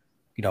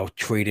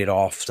 traded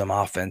off some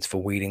offense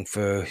for waiting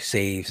for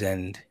saves,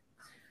 and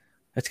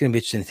that's going to be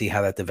interesting to see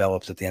how that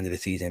develops at the end of the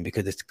season,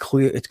 because it's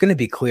going to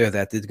be clear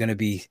that there's going to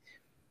be.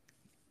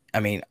 I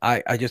mean,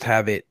 I just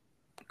have it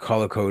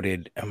color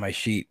coded on my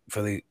sheet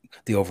for the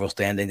overall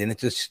standings, and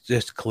it's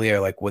just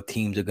clear like what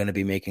teams are going to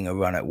be making a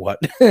run at what,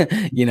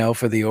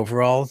 for the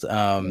overalls.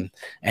 And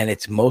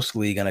it's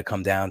mostly going to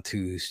come down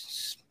to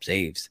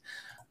saves.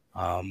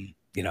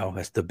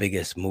 That's the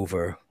biggest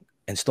mover,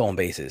 and stolen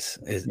bases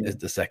is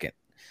the second.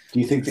 Do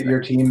you think that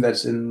your team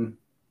that's in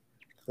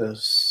the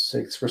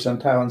 6th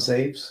percentile in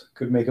saves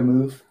could make a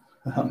move?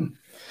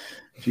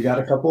 If you got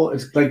a couple,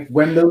 it's like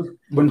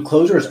when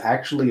closers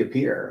actually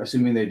appear,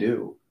 assuming they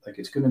do, like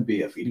it's going to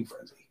be a feeding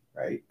frenzy,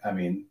 right? I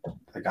mean,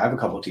 like I have a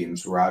couple of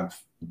teams where I've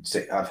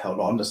held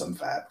on to some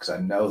fab because I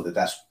know that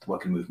that's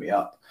what can move me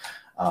up.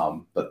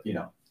 But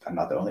I'm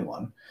not the only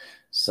one,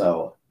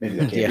 so maybe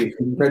there can't be a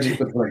feeding frenzy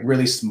with like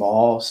really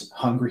small,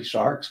 hungry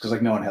sharks because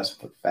like no one has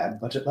a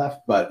fab budget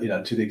left. But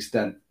to the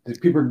extent that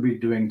people are going to be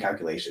doing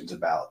calculations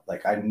about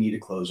like I need a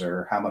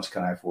closer, how much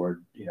can I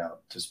afford,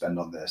 to spend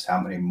on this? How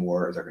many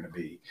more are there going to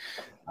be?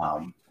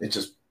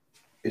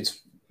 It's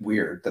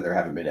weird that there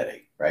haven't been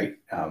any, right?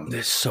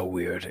 It's so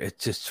weird.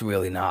 It's just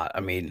really not. I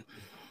mean,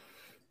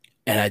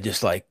 and I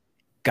just like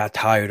got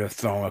tired of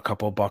throwing a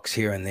couple bucks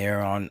here and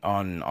there on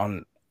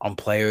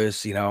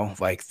players,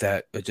 like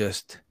that are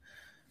just.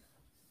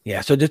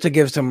 Yeah, so just to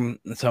give some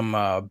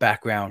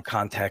background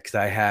context,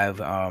 I have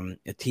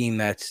a team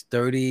that's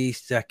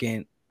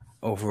 32nd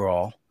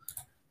overall,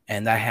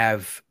 and I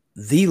have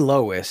the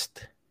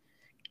lowest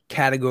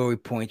category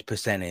points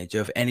percentage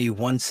of any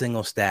one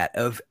single stat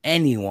of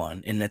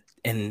anyone in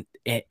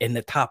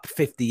the top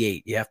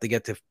 58. You have to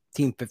get to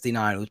team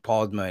 59, who's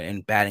Palsma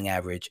in batting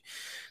average.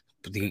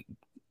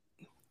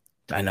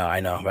 I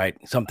know, right?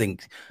 Something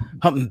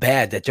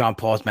bad that John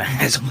Palsma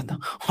has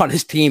on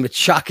his team. It's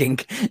shocking.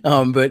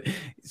 But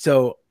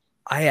so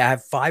I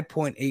have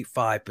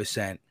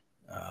 5.85%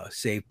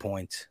 save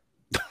points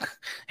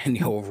in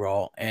the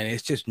overall, and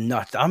it's just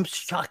nuts. I'm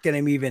shocked that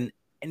I'm even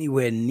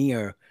anywhere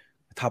near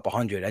the top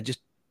 100. I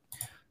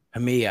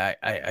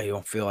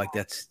don't feel like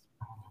that's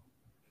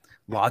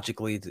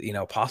logically,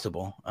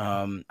 possible.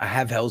 I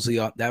have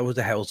Helsley on. That was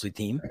a Helsley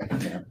team,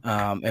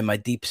 and my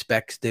deep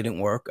specs didn't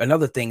work.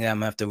 Another thing that I'm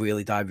gonna have to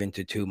really dive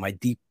into too. My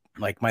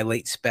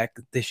late spec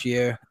this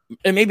year,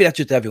 and maybe that's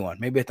just everyone.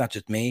 Maybe it's not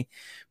just me,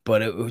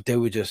 but they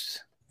were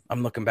just.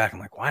 I'm looking back. I'm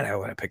like, why the hell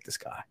would I pick this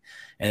guy?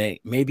 And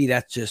maybe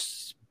that's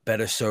just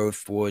better served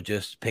for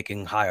just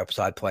picking high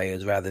upside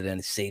players rather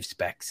than safe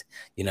specs.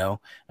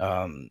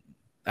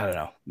 I don't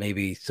know,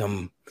 maybe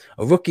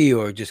a rookie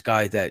or just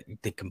guys that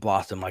they can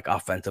blossom like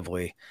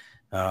offensively.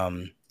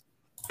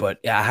 But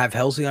yeah, I have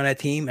Helsley on that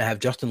team. I have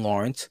Justin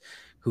Lawrence,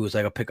 who was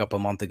like a pickup a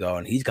month ago,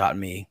 and he's gotten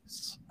me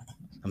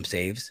some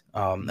saves.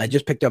 I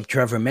just picked up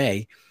Trevor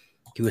May.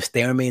 He was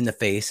staring me in the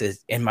face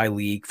in my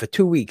league for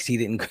 2 weeks.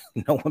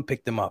 No one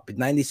picked him up.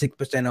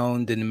 96%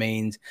 owned in the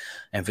mains.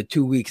 And for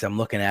 2 weeks, I'm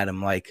looking at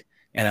him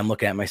and I'm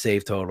looking at my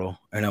save total,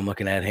 and I'm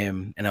looking at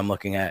him, and I'm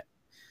looking at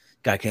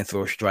guy can't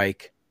throw a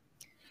strike.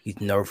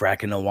 He's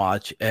nerve-wracking to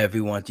watch.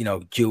 Everyone,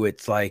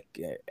 Jewett's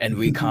and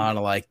Recon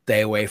are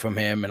stay away from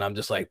him. And I'm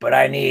just like, but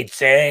I need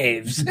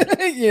saves, and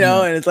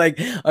it's like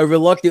I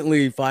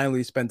reluctantly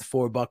finally spent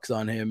 $4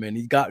 on him, and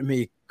he got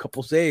me a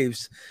couple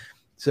saves.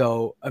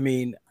 So, I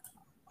mean,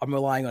 I'm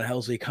relying on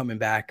Helsley coming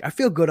back. I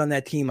feel good on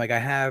that team. Like I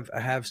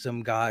have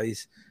some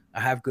guys,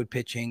 I have good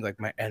pitching,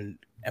 and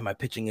my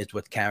pitching is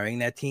what's carrying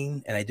that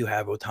team. And I do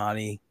have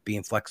Ohtani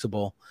being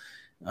flexible.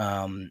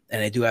 And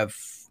I do have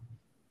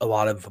a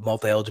lot of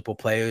multi-eligible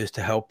players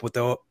to help with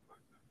the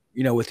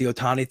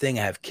Ohtani thing.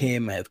 I have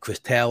Kim, I have Chris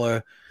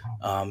Taylor.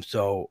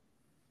 So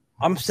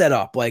I'm set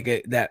up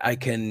that I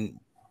can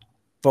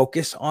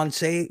focus on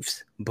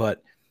saves,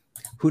 but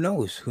who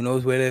knows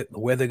where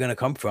they're going to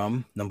come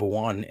from, number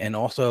one. And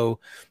also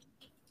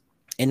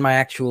in my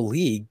actual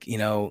league,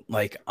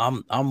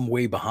 I'm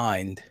way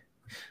behind.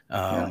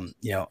 I'm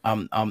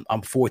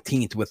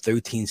 14th with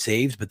 13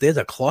 saves, but there's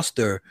a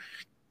cluster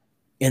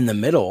in the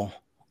middle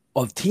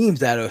of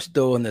teams that are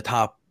still in the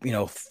top,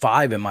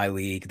 5 in my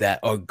league that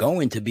are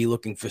going to be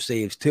looking for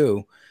saves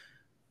too.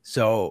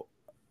 So,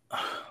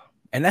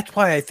 and that's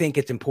why I think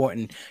it's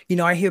important.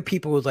 I hear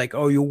people was like,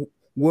 oh, you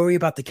worry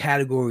about the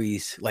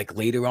categories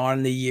later on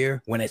in the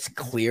year when it's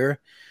clear,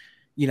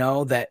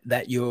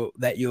 that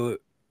you're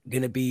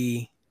going to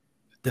be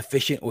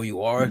deficient or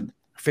you are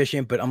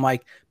efficient. But I'm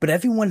like, but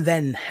everyone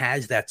then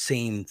has that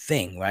same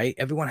thing, right?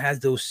 Everyone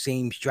has those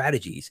same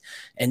strategies,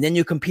 and then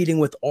you're competing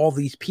with all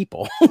these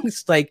people.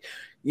 It's like,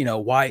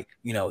 why,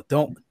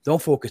 don't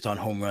focus on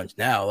home runs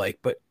now.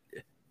 But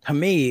to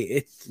me,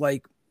 it's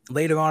like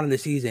later on in the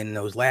season,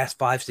 those last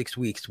 5-6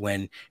 weeks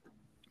when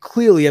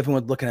clearly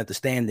everyone's looking at the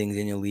standings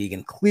in your league,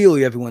 and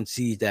clearly everyone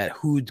sees that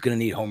who's going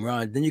to need home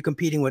runs. Then you're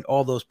competing with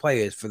all those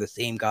players for the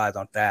same guys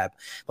on Fab.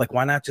 Like,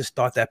 why not just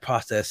start that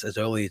process as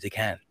early as you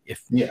can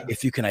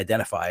if you can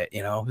identify it?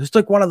 It's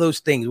like one of those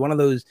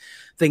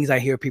things I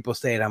hear people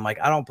say, and I'm like,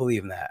 I don't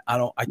believe in that.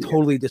 I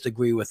totally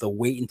disagree with the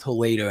wait until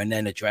later and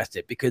then address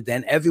it, because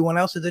then everyone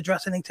else is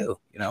addressing it too.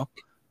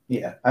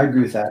 Yeah, I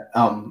agree with that.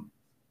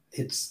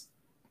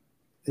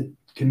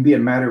 It can be a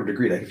matter of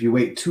degree. Like, if you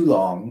wait too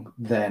long,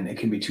 then it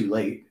can be too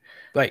late.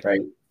 Right.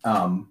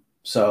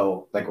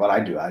 So like what I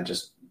do, I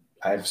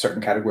have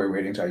certain category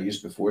ratings I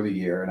use before the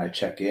year, and I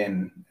check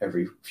in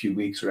every few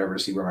weeks or whatever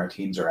to see where my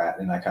teams are at,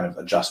 and I kind of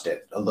adjust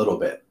it a little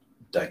bit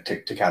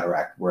to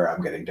counteract where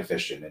I'm getting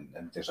deficient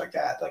and things like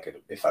that.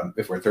 Like,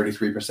 if we're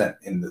 33%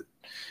 into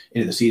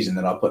the season,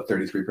 then I'll put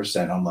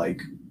 33% on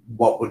like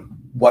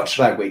what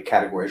should I weight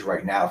categories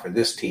right now for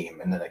this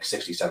team, and then like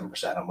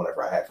 67% on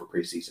whatever I had for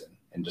preseason,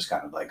 and just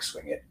kind of like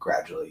swing it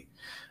gradually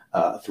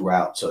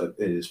throughout. So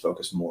it is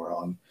focused more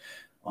on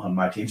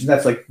my teams, and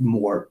that's like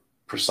more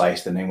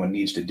precise than anyone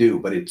needs to do.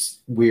 But it's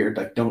weird.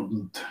 Like,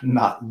 don't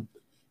not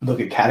look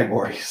at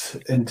categories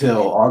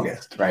until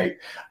August, right?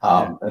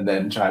 And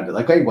then trying to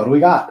like, hey, what do we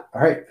got?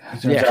 All right,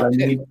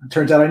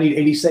 turns out I need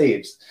 80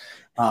 saves.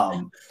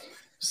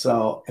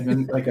 So, and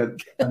then like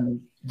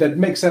that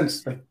makes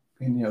sense, like,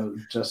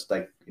 just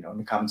like, in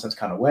a common sense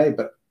kind of way.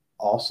 But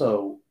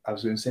also, I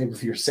was going to say,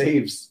 with your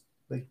saves,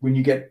 like, when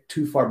you get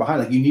too far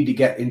behind, like, you need to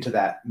get into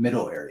that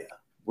middle area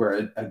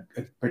where a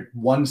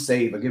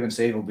given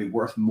save will be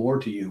worth more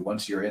to you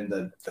once you're in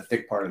the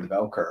thick part of the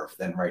bell curve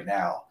than right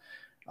now.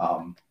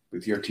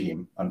 With your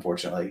team,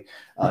 unfortunately,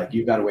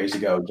 you've got a ways to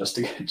go just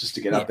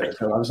to get up there.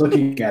 So I was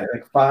looking at it,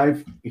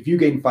 like, if you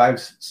gain 5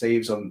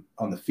 saves on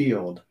the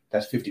field,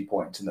 that's 50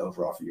 points in the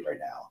overall for you right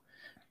now,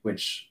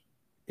 which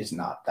is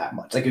not that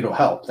much. Like, it'll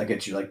help. That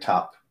gets you like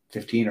top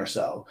 15 or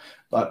so.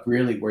 But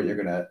really, where you're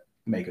gonna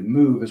make a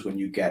move is when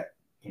you get,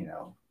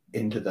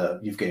 into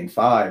you've gained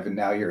 5, and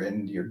now you're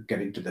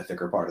getting to the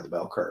thicker part of the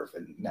bell curve,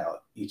 and now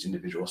each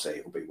individual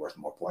save will be worth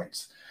more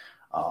points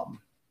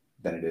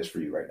than it is for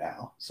you right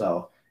now.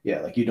 So yeah,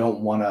 like, you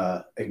don't want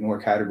to ignore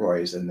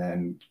categories and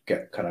then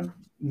get kind of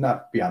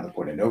not beyond the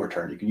point of no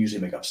return. You can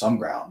usually make up some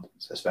ground,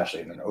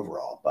 especially in an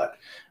overall, but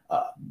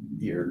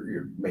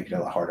you're making it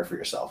a lot harder for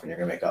yourself, and you're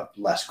going to make up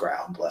less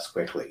ground less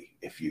quickly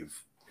if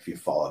you've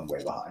fallen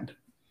way behind.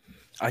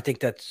 I think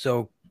that's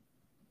so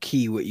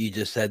key what you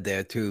just said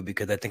there too,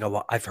 because I think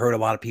I've heard a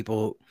lot of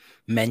people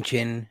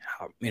mention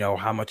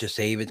how much a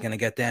save is going to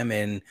get them,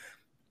 and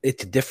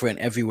it's different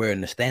everywhere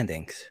in the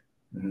standings.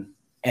 Mm-hmm.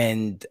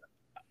 And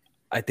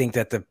I think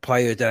that the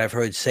players that I've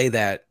heard say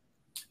that,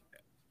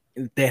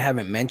 they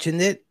haven't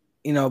mentioned it,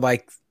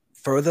 like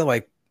further,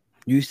 like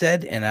you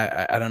said, and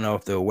I don't know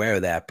if they're aware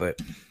of that, but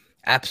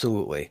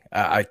absolutely,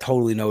 I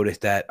totally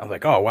noticed that. I'm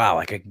like, oh wow,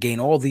 like, I gain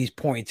all these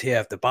points here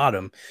at the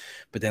bottom,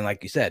 but then,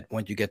 like you said,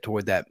 once you get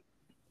toward that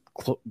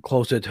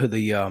closer to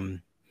the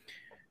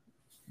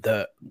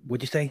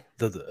what'd you say,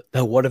 the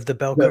what of the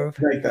bell curve?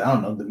 Like, I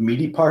don't know, the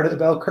meaty part of the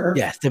bell curve.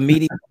 Yes, the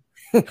meaty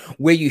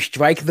where you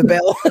strike the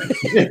bell.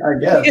 I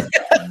guess.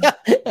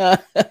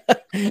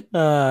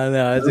 No,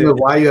 I don't know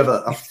why you have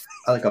a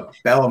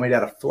bell made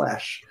out of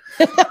flesh.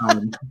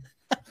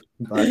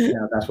 But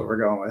yeah, that's what we're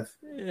going with.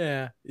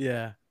 Yeah.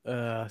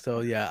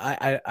 So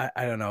yeah,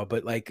 I don't know,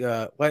 but like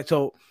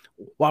so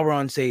while we're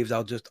on saves,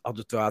 I'll just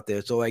throw out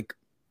there. So like,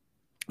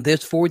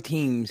 there's 4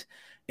 teams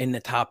in the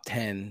top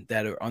 10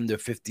 that are under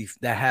 50,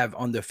 that have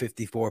under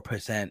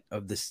 54%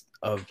 of this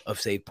of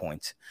save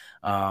points,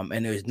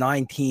 and there's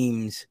 9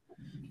 teams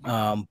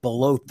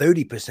below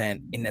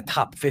 30% in the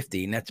top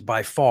 50, and that's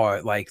by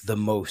far like the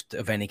most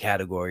of any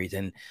categories,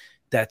 and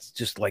that's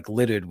just like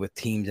littered with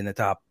teams in the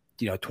top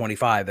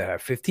 25 that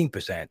have 15%,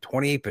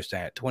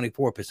 28%,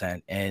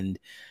 24%. And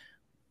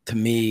to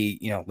me,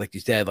 like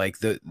you said, like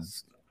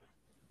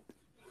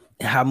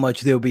how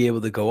much they'll be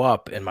able to go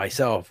up, and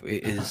myself,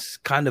 is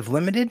kind of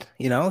limited,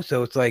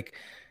 so it's like,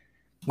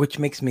 which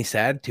makes me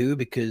sad too,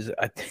 because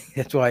I think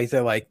that's why I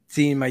said, like,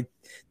 seeing my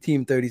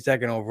team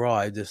 32nd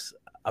overall,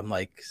 I'm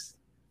like,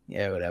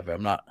 yeah, whatever.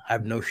 I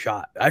have no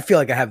shot. I feel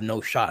like I have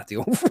no shot at the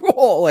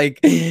overall, like,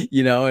 and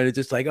it's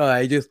just like,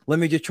 let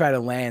me just try to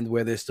land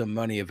where there's some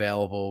money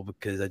available,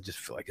 because I just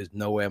feel like there's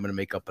no way I'm going to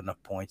make up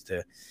enough points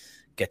to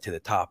get to the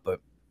top.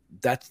 But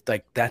that's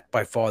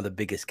by far the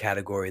biggest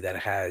category that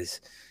has,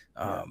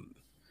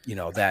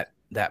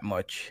 that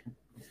much.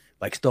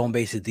 Like, stolen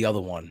base is the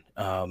other one.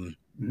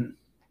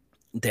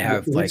 They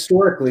have, like,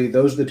 historically,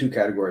 those are the 2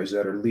 categories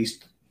that are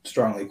least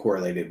strongly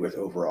correlated with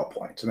overall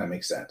points, and that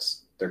makes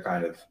sense. They're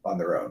kind of on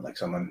their own. Like,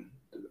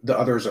 the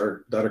other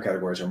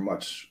categories are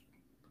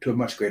to a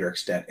much greater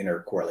extent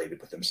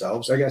intercorrelated with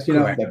themselves, I guess.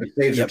 Like,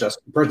 saves are just,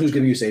 the person who's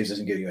giving you saves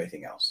isn't giving you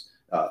anything else.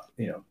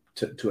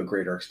 To a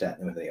greater extent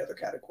than with any other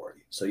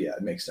category. So yeah,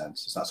 it makes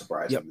sense. It's not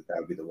surprising that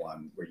would be the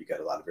one where you get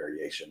a lot of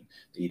variation.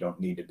 That you don't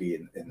need to be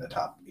in the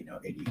top,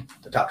 80,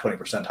 the top 20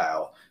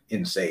 percentile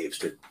in saves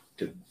to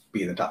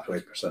be in the top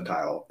 20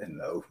 percentile in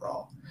the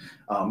overall.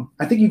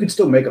 I think you can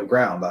still make up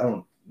ground. I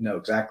don't know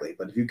exactly.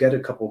 But if you get a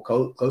couple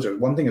closers,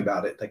 one thing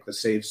about it, like the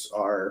saves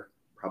are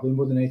probably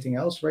more than anything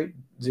else, right?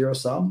 Zero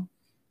sum.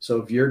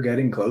 So if you're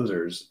getting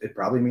closers, it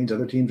probably means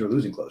other teams are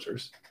losing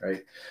closers,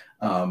 right?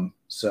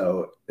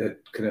 So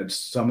it could,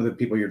 some of the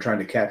people you're trying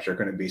to catch are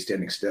going to be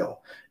standing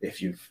still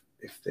if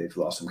they've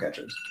lost some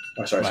catchers.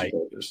 Or sorry, some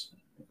closers.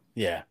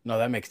 Yeah, no,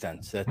 that makes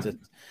sense. That's a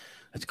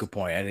good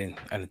point. I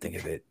didn't think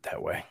of it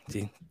that way.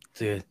 See,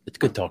 it's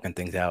good talking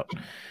things out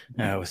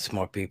with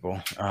smart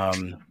people.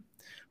 But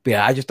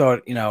yeah, I just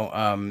thought,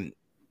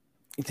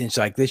 it's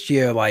like this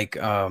year, like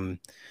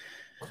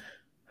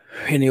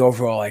in the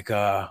overall, like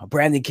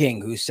Brandon King,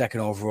 who's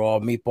second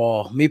overall,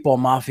 Meatball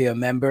Mafia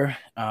member,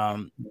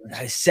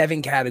 has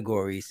 7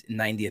 categories,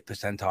 90th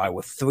percentile,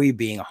 with 3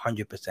 being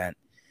 100%.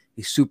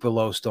 He's super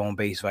low stolen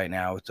base right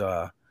now. It's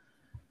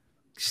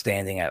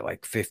standing at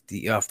like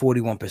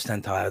 41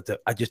 percentile.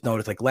 I just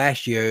noticed like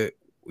last year,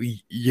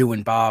 you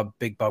and Bob,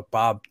 Big Buck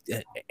Bob,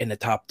 in the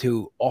top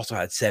 2 also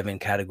had 7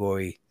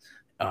 category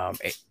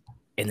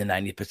in the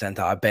 90th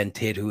percentile. Ben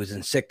Tidd, who was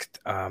in 6th,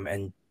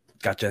 and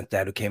Gotcha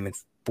Dad, who came in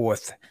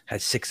 4th,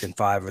 had 6 and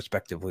 5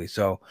 respectively.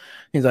 So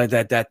things like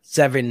that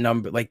 7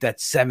 number, like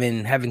that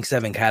 7, having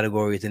 7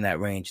 categories in that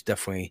range,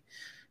 definitely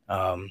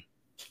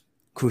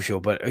crucial.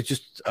 But it's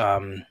just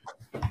I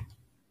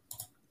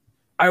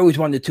always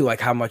wondered too,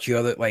 like how much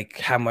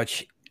how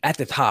much at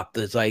the top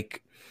does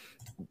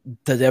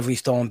every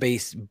stolen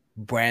base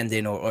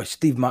Brandon or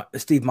Steve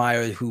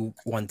Meyer, who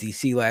won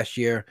DC last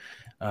year,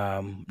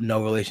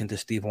 no relation to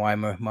Steve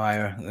Weimer,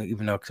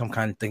 even though some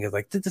kind of thing is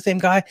like, it's the same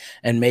guy.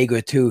 And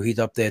Mager too, he's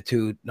up there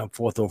too,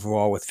 4th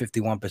overall with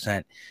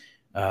 51%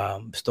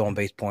 stolen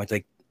base points.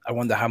 Like, I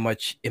wonder how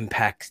much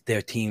impacts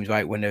their teams,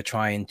 right, when they're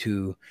trying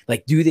to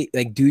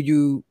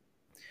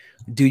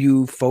do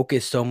you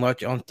focus so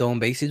much on stolen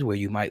bases where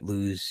you might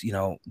lose,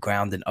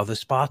 ground in other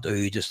spots, or are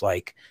you just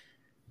like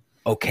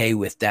okay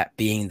with that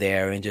being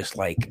there and just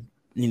like,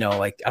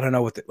 like, I don't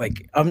know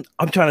I'm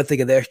trying to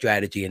think of their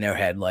strategy in their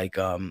head. Like,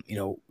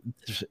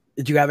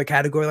 did you have a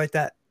category like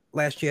that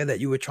last year that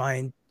you were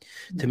trying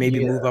to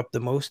maybe move up the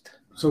most?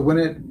 So when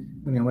it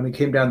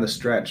came down the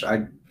stretch,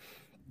 I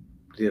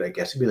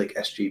guess it'd be like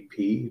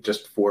SGP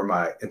just for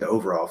the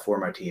overall for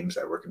my teams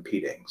that were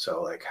competing.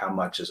 So like how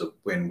much is a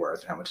win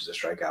worth and how much is a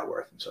strikeout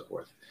worth and so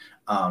forth.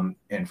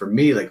 And for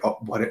me, like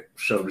what it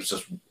showed was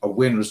just a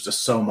win was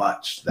just so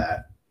much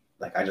that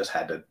like I just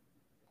had to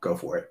go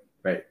for it,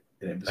 right?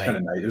 And it was kind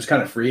of nice. It was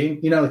kind of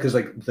freeing, because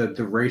like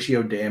the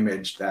ratio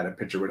damage that a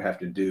pitcher would have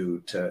to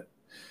do to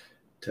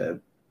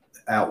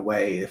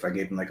outweigh if I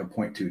gave him like a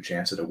 0.2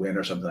 chance at a win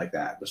or something like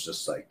that was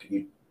just like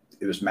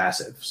it was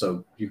massive.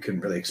 So you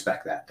couldn't really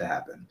expect that to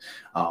happen.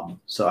 I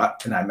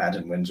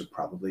imagine wins are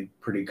probably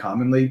pretty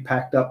commonly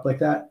packed up like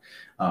that.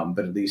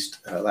 But at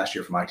least last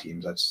year for my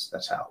teams,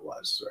 that's how it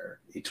was, where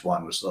each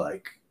one was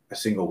like a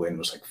single win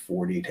was like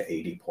 40 to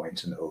 80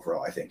 points in the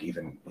overall, I think,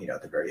 even,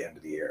 at the very end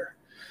of the year.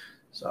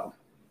 So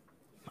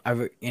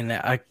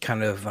I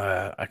kind of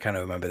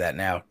remember that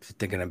now,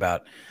 thinking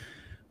about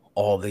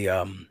all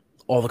the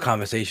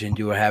conversations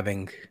you were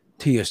having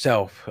to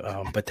yourself,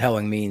 but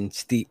telling me and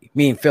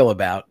Phil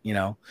about,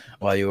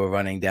 while you were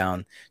running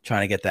down,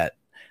 trying to get that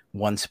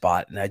one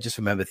spot. And I just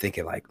remember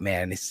thinking like,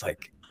 man, it's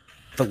like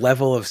the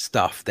level of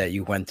stuff that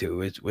you went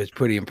to was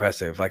pretty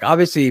impressive. Like,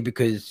 obviously,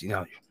 because,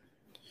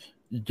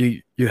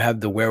 you have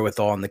the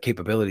wherewithal and the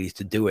capabilities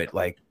to do it,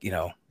 like,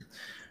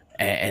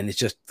 and it's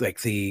just like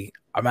the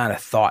amount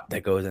of thought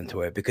that goes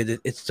into it, because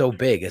it's so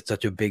big. It's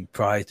such a big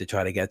prize to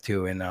try to get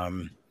to. And I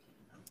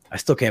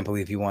still can't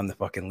believe you won the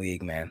fucking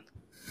league, man.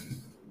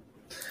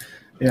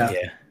 Yeah.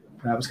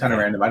 That was kind of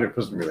random. I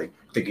wasn't really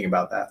thinking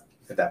about that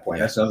at that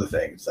point. That's another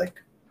thing. It's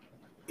like,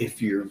 if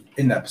you're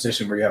in that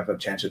position where you have a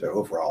chance at the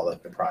overall,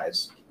 like the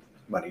prize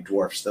money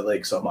dwarfs the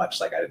league so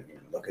much, like I didn't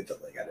even look at the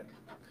league.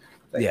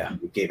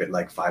 We gave it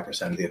like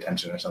 5% of the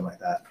attention or something like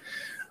that.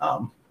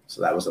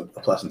 So that was a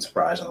pleasant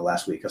surprise on the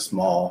last week, a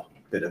small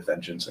bit of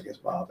vengeance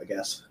against Bob, I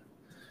guess.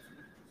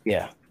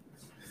 Yeah.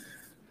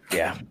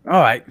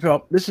 All right.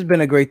 Well, this has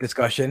been a great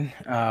discussion.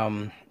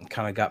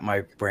 Kind of got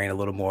my brain a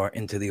little more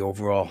into the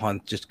overall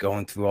hunt, just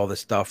going through all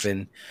this stuff.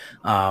 And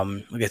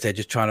like I said,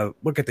 just trying to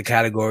look at the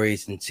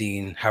categories and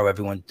seeing how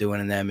everyone's doing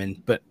in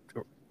them. But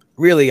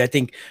really, I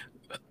think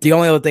the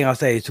only other thing I'll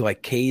say is to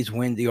like K's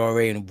win,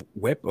 ERA, and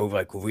WHIP over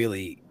like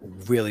really,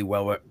 really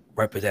well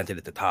represented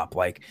at the top.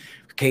 Like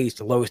K's,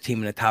 the lowest team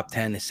in the top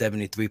 10 is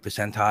 73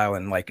 percentile,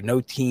 and like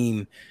no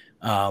team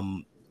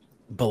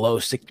below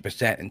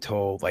 60%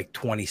 until like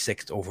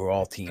 26th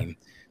overall team.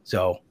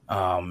 So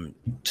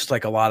just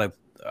like a lot of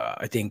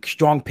I think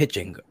strong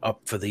pitching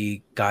up for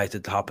the guys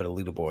at the top of the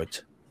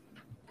leaderboards.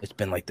 It's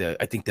been like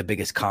I think the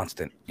biggest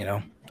constant,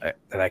 that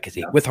I can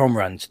see, with home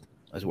runs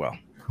as well.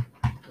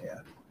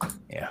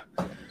 Yeah.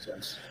 Makes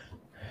sense.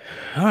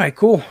 All right,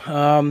 cool.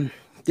 Do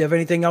you have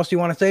anything else you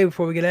want to say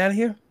before we get out of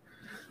here?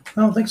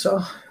 I don't think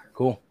so.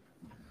 Cool.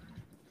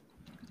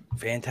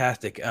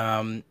 Fantastic.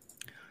 Do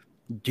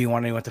you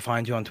want anyone to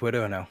find you on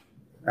Twitter or no?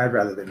 I'd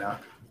rather they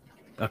not.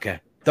 Okay.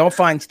 Don't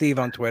find Steve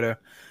on Twitter,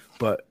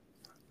 but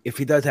if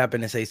he does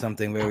happen to say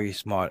something very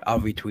smart, I'll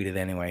retweet it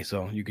anyway.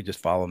 So you could just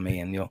follow me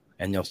and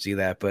you'll see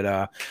that.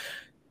 But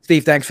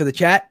Steve, thanks for the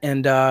chat,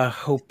 and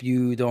hope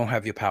you don't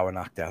have your power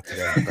knocked out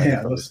today.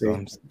 Yeah, we'll see.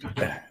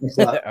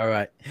 All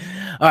right.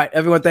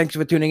 Everyone, thanks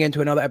for tuning in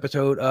to another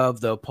episode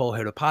of the Pull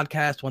Hitter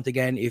Podcast. Once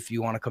again, if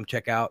you want to come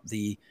check out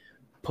the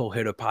Pull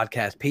Hitter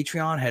Podcast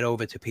Patreon, head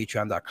over to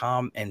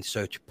patreon.com and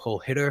search Pull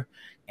Hitter,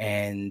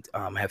 and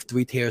have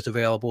 3 tiers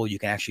available. You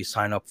can actually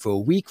sign up for a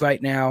week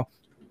right now,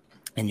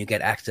 and you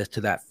get access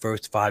to that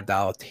first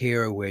 $5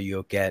 tier where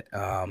you'll get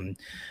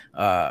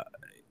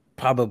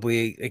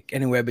probably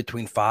anywhere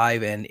between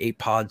 5 and 8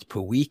 pods per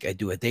week. I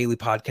do a daily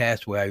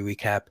podcast where I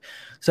recap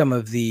some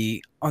of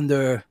the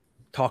under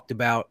talked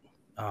about,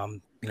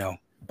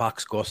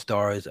 box score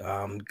stars,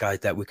 guys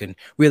that we can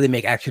really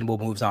make actionable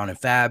moves on in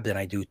Fab. And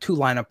I do 2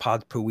 lineup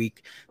pods per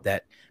week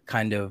that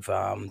kind of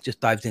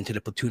just dives into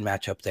the platoon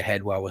matchups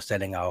ahead while we're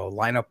setting our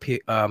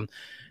lineup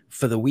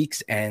for the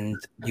weeks. And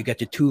you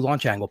get your 2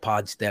 launch angle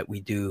pods that we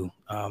do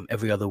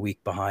every other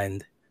week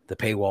behind the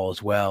paywall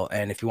as well.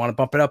 And if you want to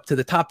bump it up to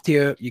the top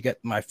tier, you get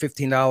my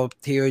 $15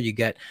 tier, you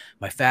get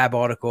my Fab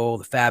article,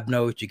 the Fab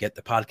notes, you get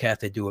the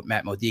podcast I do with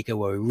Matt Modica,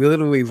 where we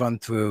literally run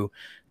through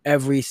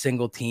every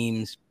single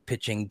team's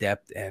pitching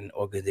depth and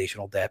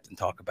organizational depth and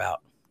talk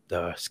about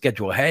the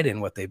schedule ahead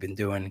and what they've been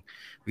doing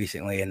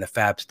recently, and the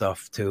Fab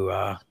stuff too.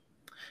 I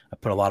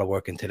put a lot of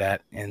work into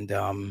that, and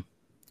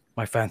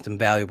I found some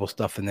valuable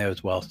stuff in there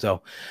as well.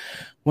 So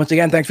once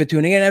again, thanks for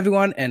tuning in,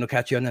 everyone, and we'll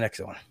catch you on the next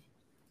one.